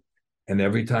old. And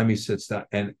every time he sits down,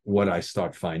 and what I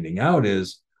start finding out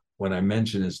is when I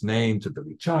mention his name to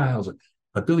Billy Childs,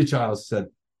 but Billy Childs said,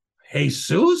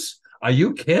 Jesus, are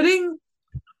you kidding?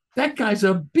 That guy's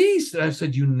a beast. And I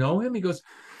said, you know him? He goes,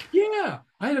 yeah,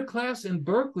 I had a class in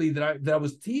Berkeley that I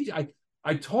was teaching.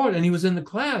 I taught, and he was in the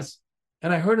class,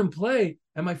 and I heard him play.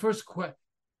 And my first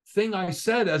thing I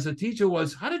said as a teacher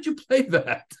was, how did you play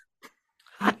that?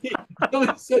 Billy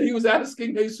said he was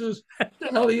asking Jesus, what the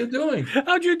hell are you doing?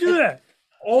 How'd you do that?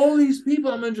 All these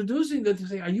people I'm introducing that they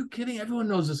say, are you kidding? Everyone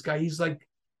knows this guy. He's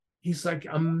like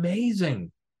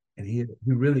amazing. And he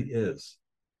really is.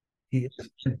 He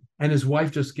is. And his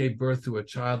wife just gave birth to a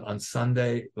child on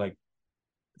Sunday,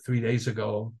 3 days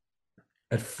ago.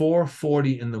 At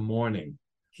 4:40 in the morning,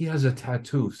 he has a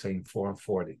tattoo saying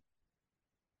 4:40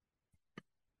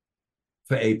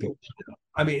 for April.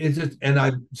 I mean, it's just, and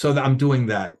I'm doing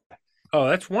that. Oh,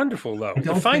 that's wonderful, though. I To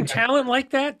don't find think I, talent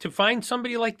like that, to find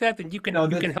somebody like that, that no, you can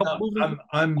that's help not, move them.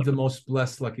 I'm the most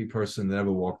blessed, lucky person that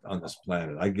ever walked on this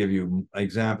planet. I give you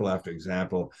example after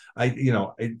example.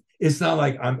 It's not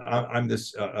like I'm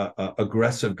this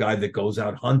aggressive guy that goes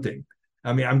out hunting.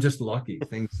 I mean, I'm just lucky.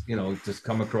 Things, just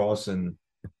come across and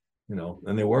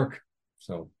and they work.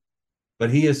 So, but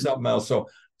he is something else.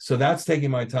 So that's taking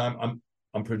my time.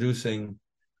 I'm producing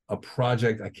a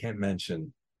project I can't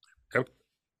mention, Oh,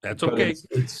 that's but okay.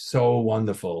 it's so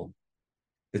wonderful.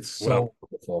 It's Well, so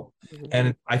wonderful,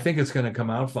 and I think it's going to come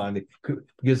out finally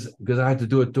because I had to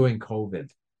do it during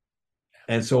COVID,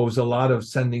 and so it was a lot of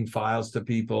sending files to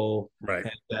people right.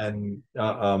 and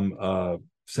then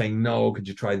saying no, could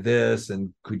you try this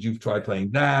and could you try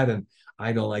playing that, and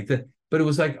I don't like that, but it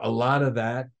was like a lot of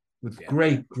that with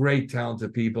Yeah. great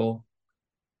talented people,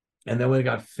 and then when it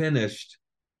got finished,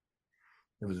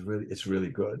 it's really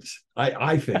good.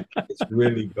 I think it's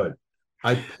really good.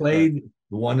 I played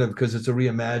one of because it's a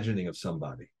reimagining of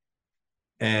somebody.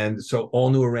 And so all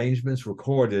new arrangements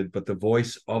recorded, but the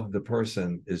voice of the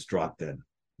person is dropped in,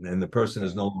 and the person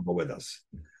is no longer with us.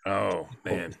 Oh,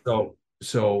 man.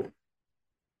 So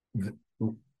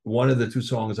one of the two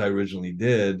songs I originally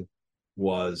did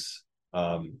was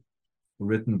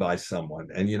written by someone,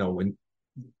 and when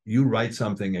you write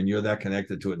something and you're that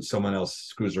connected to it, and someone else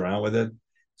screws around with it,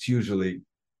 it's usually,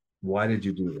 why did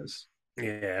you do this?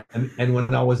 Yeah. And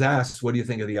when I was asked, what do you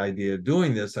think of the idea of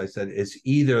doing this? I said, it's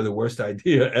either the worst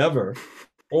idea ever,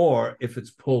 or if it's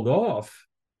pulled off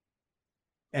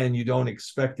and you don't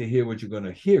expect to hear what you're going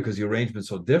to hear because the arrangement's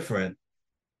so different.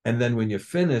 And then when you're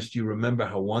finished, you remember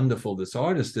how wonderful this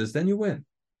artist is, then you win.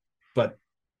 But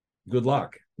good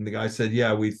luck. And the guy said,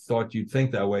 yeah, we thought you'd think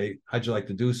that way. How'd you like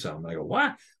to do some? I go,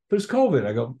 what? But it's COVID.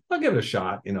 I go, I'll give it a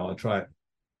shot. I'll try it.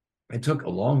 It took a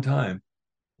long time.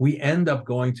 We end up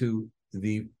going to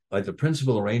the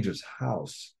principal arranger's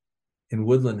house in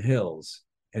Woodland Hills,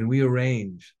 and we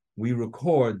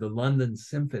record the London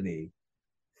Symphony.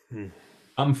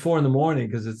 I'm 4 a.m.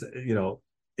 because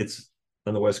it's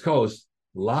on the West Coast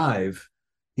live.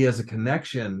 He has a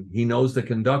connection. He knows the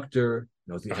conductor,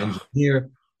 knows the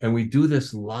engineer, and we do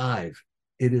this live.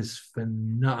 It is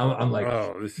phenomenal. I'm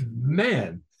like,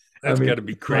 man, that's got to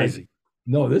be crazy.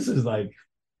 No, this is like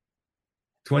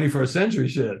 21st century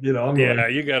shit. I'm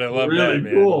going, you gotta love really that,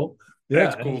 man. Cool. Yeah,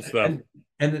 that's cool stuff.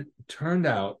 And it turned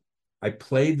out I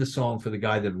played the song for the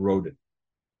guy that wrote it,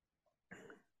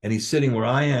 and he's sitting where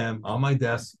I am on my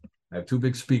desk. I have 2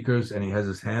 big speakers, and he has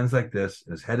his hands like this,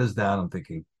 and his head is down. I'm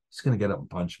thinking he's gonna get up and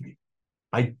punch me.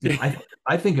 I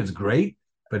think it's great,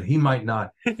 but he might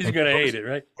not. He's gonna hate it,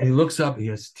 right? And he looks up. He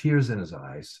has tears in his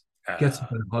eyes. Gets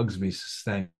up and hugs me. Says,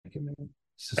 "Thank you, man."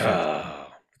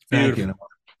 Thank you.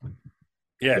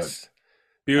 Yes.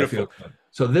 Good. Beautiful.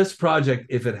 So this project,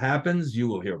 if it happens, you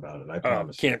will hear about it. I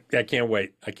promise. I can't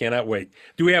wait. I cannot wait.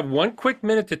 Do we have 1 quick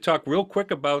minute to talk real quick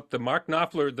about the Mark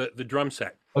Knopfler, the drum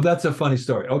set? Oh, that's a funny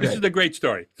story. Okay. This is a great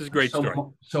story. This is a great story.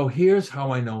 So here's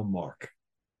how I know Mark.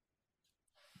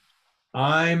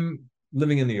 I'm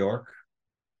living in New York.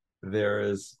 There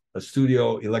is a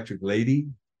studio, Electric Lady.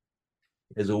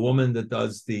 There's a woman that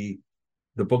does the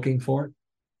booking for it.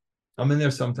 I'm in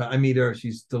there sometime. I meet her.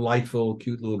 She's delightful,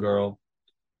 cute little girl.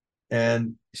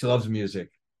 And she loves music.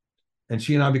 And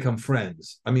she and I become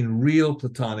friends. I mean, real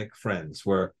platonic friends,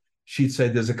 where she'd say,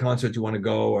 there's a concert you want to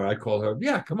go, or I'd call her,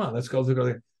 yeah, come on, let's go.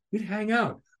 We'd hang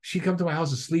out. She'd come to my house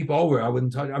to sleep over. I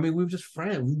wouldn't touch. I mean, we were just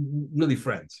friends, really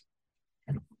friends.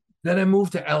 Then I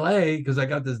moved to LA because I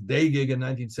got this day gig in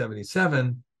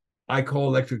 1977. I call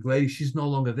Electric Lady. She's no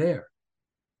longer there.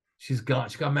 She's gone.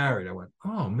 She got married. I went,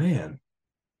 oh, man.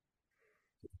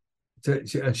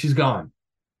 She's gone.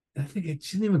 I think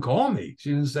she didn't even call me. She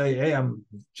didn't say, hey, I'm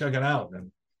checking out.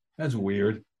 And that's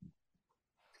weird.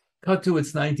 Cut to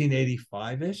it's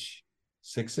 1985-ish,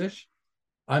 6-ish.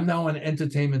 I'm now on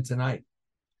Entertainment Tonight.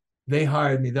 They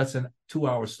hired me. That's a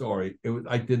 2-hour story.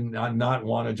 I did not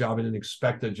want a job. I didn't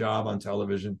expect a job on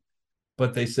television.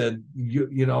 But they said, you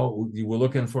were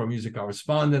looking for a music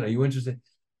correspondent. Are you interested?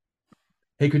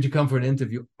 Hey, could you come for an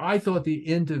interview? I thought the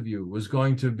interview was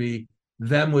going to be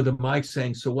them with a mic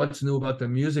saying, so what's new about the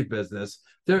music business?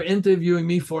 They're interviewing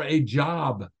me for a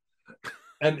job.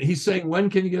 And he's saying, when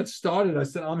can you get started? I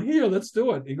said, I'm here. Let's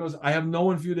do it. He goes, I have no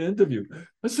one for you to interview.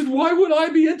 I said, why would I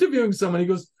be interviewing someone? He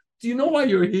goes, do you know why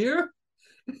you're here?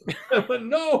 I went,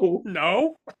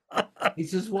 no. He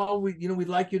says, well, we'd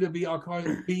like you to be our car.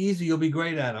 Be easy. You'll be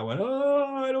great at it. I went,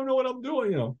 oh, I don't know what I'm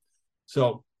doing,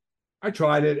 So I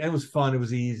tried it, and it was fun. It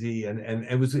was easy, and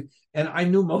I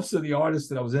knew most of the artists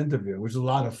that I was interviewing, which was a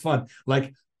lot of fun.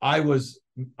 Like I was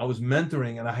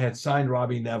mentoring, and I had signed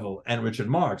Robbie Neville and Richard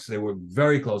Marx. They were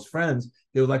very close friends.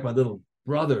 They were like my little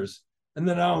brothers. And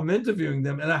then now I'm interviewing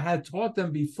them, and I had taught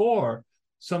them before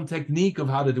some technique of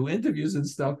how to do interviews and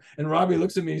stuff. And Robbie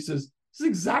looks at me and says, "This is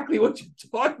exactly what you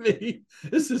taught me.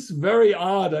 This is very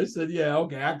odd." I said, "Yeah,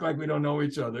 okay, act like we don't know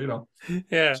each other, you know."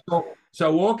 Yeah. So I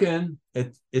walk in,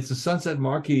 it's a Sunset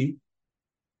Marquee,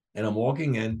 and I'm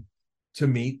walking in to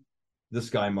meet this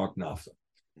guy, Mark Knopfler.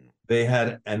 They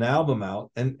had an album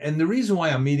out, and the reason why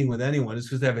I'm meeting with anyone is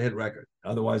because they have a hit record.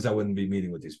 Otherwise, I wouldn't be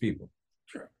meeting with these people.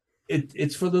 Sure.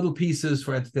 It's for little pieces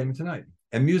for Entertainment Tonight.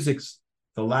 And music's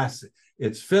the last,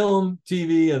 it's film,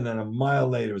 TV, and then a mile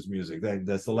later is music.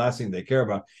 That's the last thing they care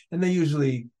about. And they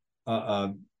usually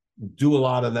do a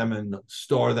lot of them and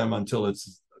store them until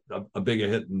it's a bigger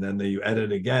hit, and then they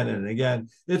edit again and again.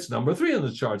 It's number 3 on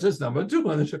the charts. It's number 2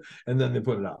 on the chart, and then they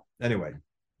put it out. Anyway,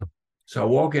 so I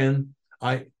walk in,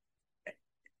 I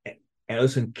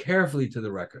listen carefully to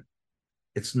the record.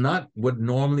 It's not what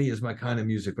normally is my kind of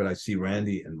music, but I see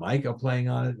Randy and Mike are playing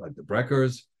on it, like the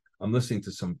Breckers. I'm listening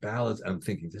to some ballads, and I'm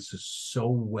thinking, this is so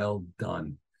well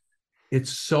done.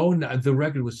 The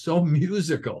record was so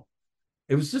musical.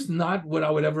 It was just not what I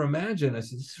would ever imagine. I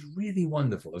said, this is really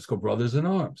wonderful. Let's go Brothers in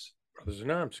Arms. Brothers in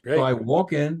Arms, great. So I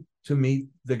walk in to meet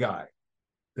the guy.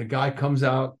 The guy comes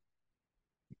out.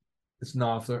 It's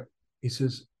Knopfler. He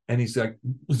says, and he's like,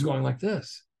 was going like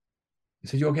this. He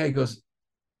said, "You okay?" He goes,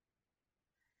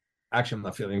 "Actually, I'm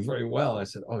not feeling very well." I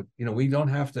said, "Oh, we don't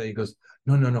have to." He goes,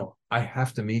 No. I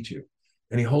have to meet you."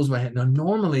 And he holds my hand. Now,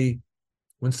 normally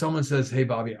when someone says, "Hey,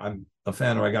 Bobby, I'm a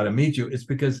fan," or "I got to meet you," it's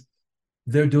because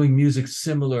they're doing music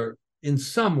similar in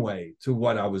some way to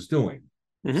what I was doing.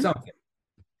 Mm-hmm. Something.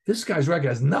 This guy's record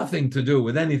has nothing to do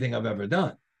with anything I've ever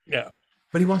done. Yeah.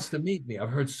 But he wants to meet me. I've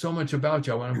heard so much about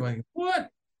you. And I'm going, what?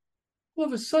 All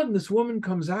of a sudden, this woman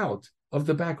comes out of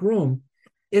the back room.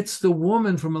 It's the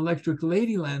woman from Electric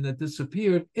Ladyland that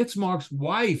disappeared. It's Mark's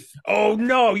wife. Oh,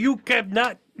 no, you got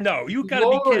to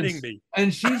be kidding me.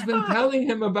 And she's been telling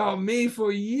him about me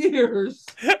for years.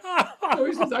 So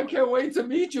he says, "I can't wait to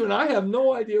meet you." And I have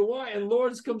no idea why. And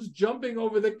Lawrence comes jumping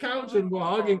over the couch, and we're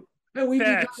hugging. And we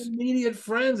become immediate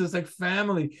friends. It's like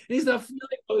family. And he's not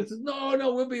feeling well. He says,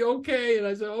 no, we'll be okay. And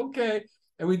I said, okay.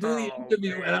 And we do the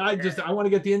interview. Man, and I want to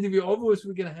get the interview over with so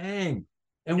we can hang.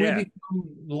 And we become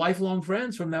lifelong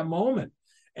friends from that moment.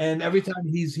 And every time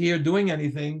he's here doing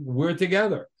anything, we're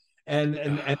together. And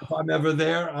if I'm ever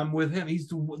there, I'm with him. He's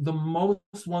the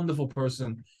most wonderful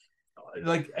person.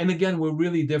 And again, we're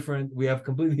really different. We have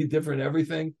completely different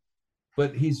everything.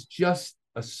 But he's just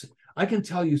I can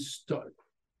tell you.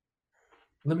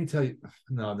 Let me tell you.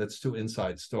 No, that's too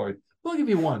inside story. I'll give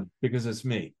you one because it's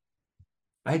me.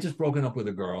 I had just broken up with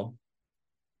a girl.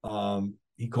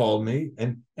 He called me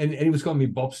and he was calling me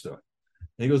Bobster.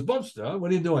 And he goes, "Bobster,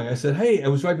 what are you doing?" I said, "Hey," it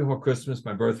was right before Christmas.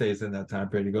 My birthday is in that time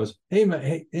period. He goes, hey,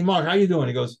 Mark, how you doing?"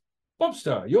 He goes,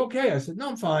 "Bobster, you okay?" I said, "No,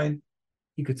 I'm fine."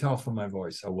 He could tell from my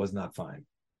voice I was not fine.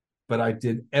 But I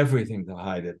did everything to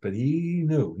hide it. But he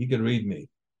knew. He could read me.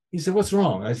 He said, "What's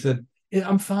wrong?" I said,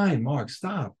 "I'm fine, Mark,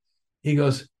 stop." He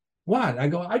goes, "What?" I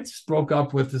go, "I just broke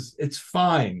up with this. It's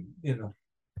fine."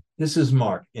 This is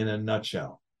Mark in a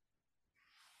nutshell.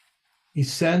 He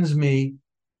sends me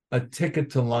a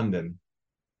ticket to London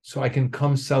so I can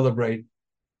come celebrate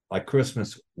like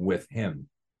Christmas with him.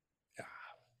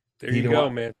 There you go,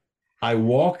 man. I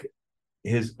walk,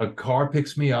 a car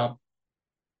picks me up.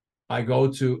 I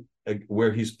go to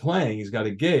where he's playing. He's got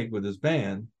a gig with his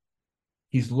band.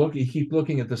 He keeps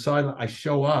looking at the sideline. I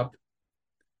show up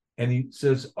and he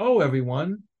says, "Oh,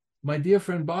 everyone, my dear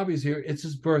friend Bobby's here. It's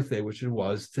his birthday," which it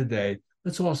was today.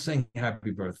 "Let's all sing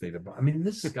happy birthday to Bobby." I mean,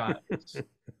 this guy,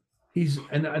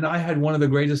 and I had one of the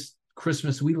greatest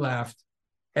Christmas. We laughed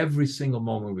every single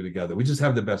moment we were together. We just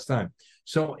have the best time.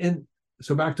 So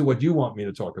back to what you want me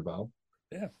to talk about.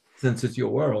 Yeah. Since it's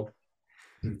your world,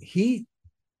 we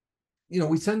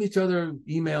send each other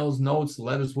emails, notes,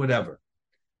 letters, whatever.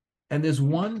 And there's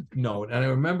one note, and I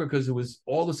remember because it was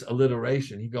all this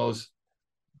alliteration. He goes,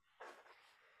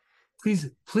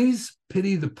 please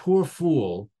pity the poor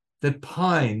fool that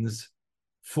pines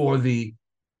for the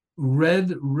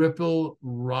Red Ripple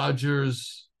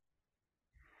Rogers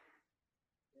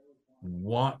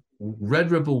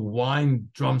Red Ripple wine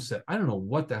drum set. I don't know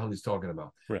what the hell he's talking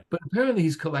about. Right. But apparently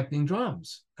he's collecting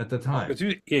drums at the time.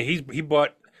 He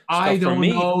bought I don't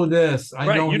know this. I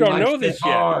know you don't know this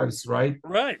guitars, yet.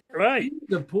 Right.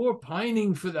 The poor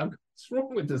pining for them. What's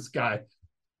wrong with this guy?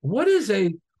 What is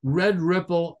a Red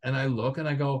Ripple? And I look and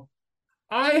I go,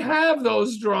 I have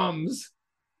those drums.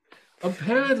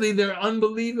 Apparently they're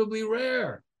unbelievably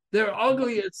rare. They're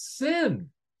ugly as sin.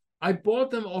 I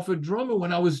bought them off a drummer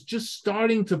when I was just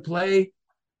starting to play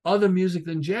other music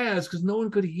than jazz because no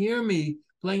one could hear me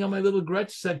playing on my little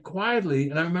Gretsch set quietly.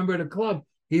 And I remember at a club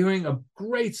hearing a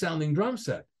great sounding drum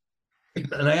set.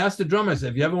 And I asked the drummer, I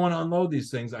said, if you ever want to unload these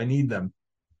things, I need them.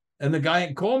 And the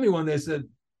guy called me one day and said,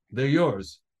 they're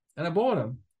yours. And I bought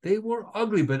them. They were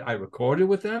ugly, but I recorded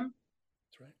with them.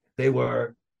 That's right. They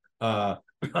were on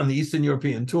the Eastern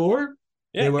European tour.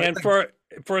 Yeah, and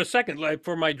for a second, like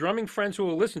for my drumming friends who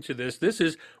will listen to this, this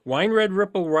is Wine Red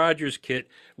Ripple Rogers kit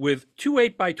with two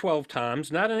 8x12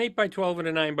 toms, not an 8x12 and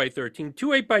a 9x13, two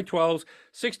 8x12s,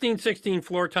 16/16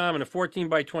 floor tom, and a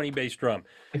 14x20 bass drum.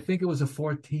 I think it was a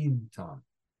 14 tom.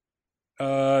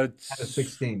 A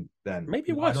 16 then. Maybe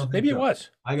it was. Maybe it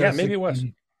was. Yeah, maybe it was.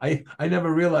 I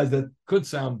never realized that could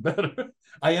sound better.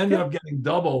 I ended up getting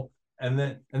double, and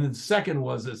then second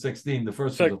was a 16. The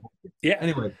first was a 14. Yeah.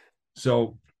 Anyway,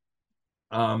 so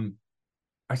I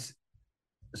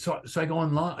go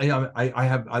online.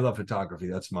 I love photography.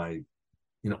 That's my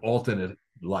alternate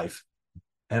life.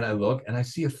 And I look and I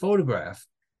see a photograph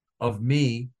of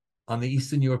me on the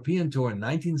Eastern European tour in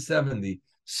 1970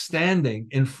 standing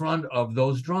in front of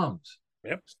those drums.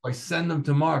 Yep. So I send them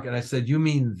to Mark and I said, "You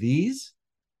mean these?"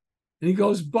 And he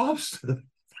goes, "Bob's,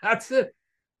 that's it."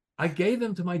 I gave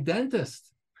them to my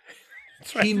dentist.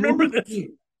 He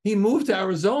moved to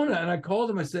Arizona, and I called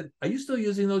him. I said, "Are you still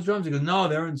using those drums?" He goes, "No,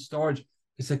 they're in storage."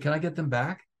 I said, "Can I get them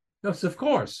back?" No, said, "Of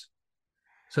course."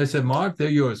 So I said, "Mark, they're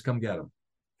yours. Come get them."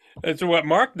 That's what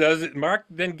Mark does. Mark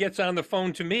then gets on the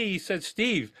phone to me. He said,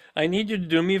 "Steve, I need you to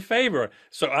do me a favor."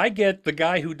 So I get the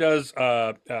guy who does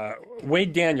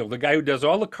Wade Daniel, the guy who does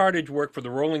all the cartage work for the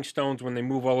Rolling Stones when they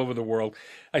move all over the world.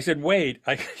 I said, "Wade,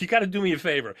 you got to do me a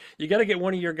favor. You got to get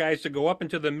one of your guys to go up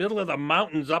into the middle of the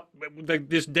mountains.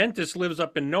 This dentist lives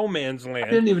up in no man's land."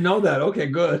 I didn't even know that. Okay,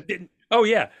 good. Oh,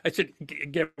 yeah. I said,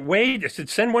 "Get Wade." I said,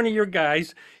 "Send one of your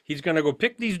guys. He's going to go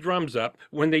pick these drums up.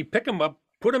 When they pick them up,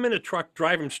 put them in a truck,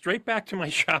 drive them straight back to my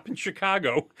shop in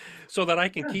Chicago so that I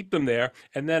can keep them there."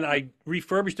 And then I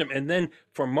refurbished them. And then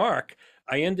for Mark,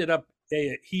 I ended up,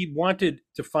 he wanted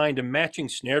to find a matching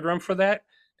snare drum for that.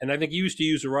 And I think he used to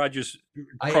use a Rogers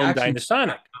Chrome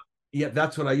Dynasonic. Yeah,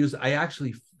 that's what I used. I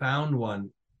actually found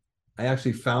one.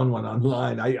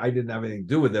 Online. I didn't have anything to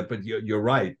do with it, but you're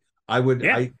right. I use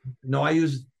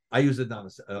a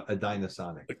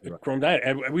Dynasonic. Chrome Dynasonic.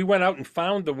 And we went out and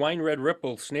found the Wine Red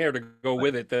Ripple snare to go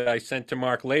with it that I sent to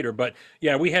Mark later. But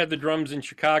yeah, we had the drums in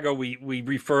Chicago. We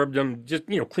refurbed them, just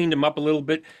cleaned them up a little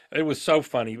bit. It was so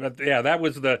funny. But yeah, that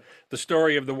was the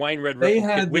story of the Wine Red Ripple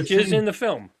kit, which is in the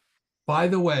film. By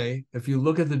the way, if you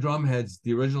look at the drum heads,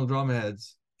 the original drum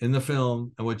heads in the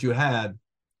film and what you had,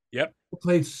 yep,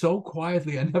 played so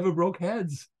quietly. I never broke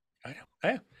heads. I know.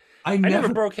 Yeah. I never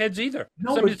broke heads either.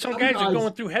 No, some guys are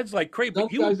going through heads like crazy,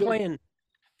 but you were playing,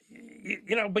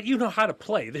 but you know how to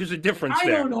play. There's a difference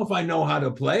there. I don't know if I know how to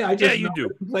play. I just know how to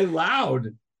play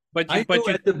loud. But at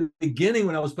the beginning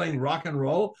when I was playing rock and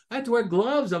roll, I had to wear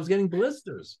gloves. I was getting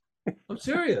blisters. I'm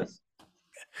serious.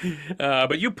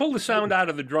 But you pull the sound out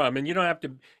of the drum, and you don't have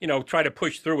to, try to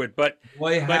push through it. But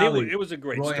it was a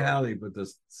great story. Roy Halley put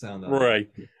the sound out. Right.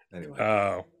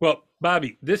 Anyway. Well,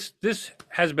 Bobby, this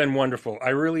has been wonderful. I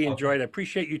really enjoyed it. I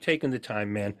appreciate you taking the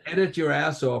time, man. Edit your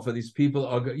ass off for these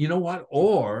people. You know what?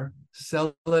 Or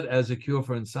sell it as a cure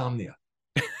for insomnia.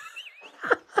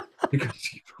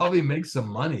 Because you probably make some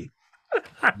money.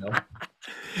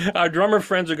 Our drummer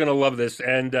friends are going to love this,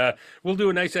 and we'll do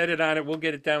a nice edit on it. We'll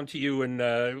get it down to you, and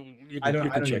you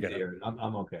can check it out.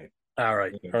 I'm okay. All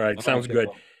right. Sounds good.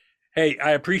 Hey,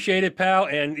 I appreciate it, pal,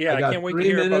 and I can't wait to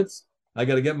hear about. I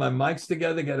got to get my mics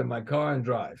together, get in my car, and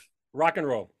drive. Rock and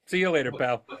roll. See you later,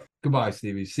 pal. Goodbye,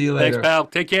 Stevie. See you later. Thanks, pal.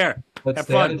 Take care. Let's have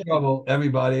stay fun. out of trouble,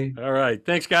 everybody. All right.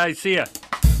 Thanks, guys. See ya.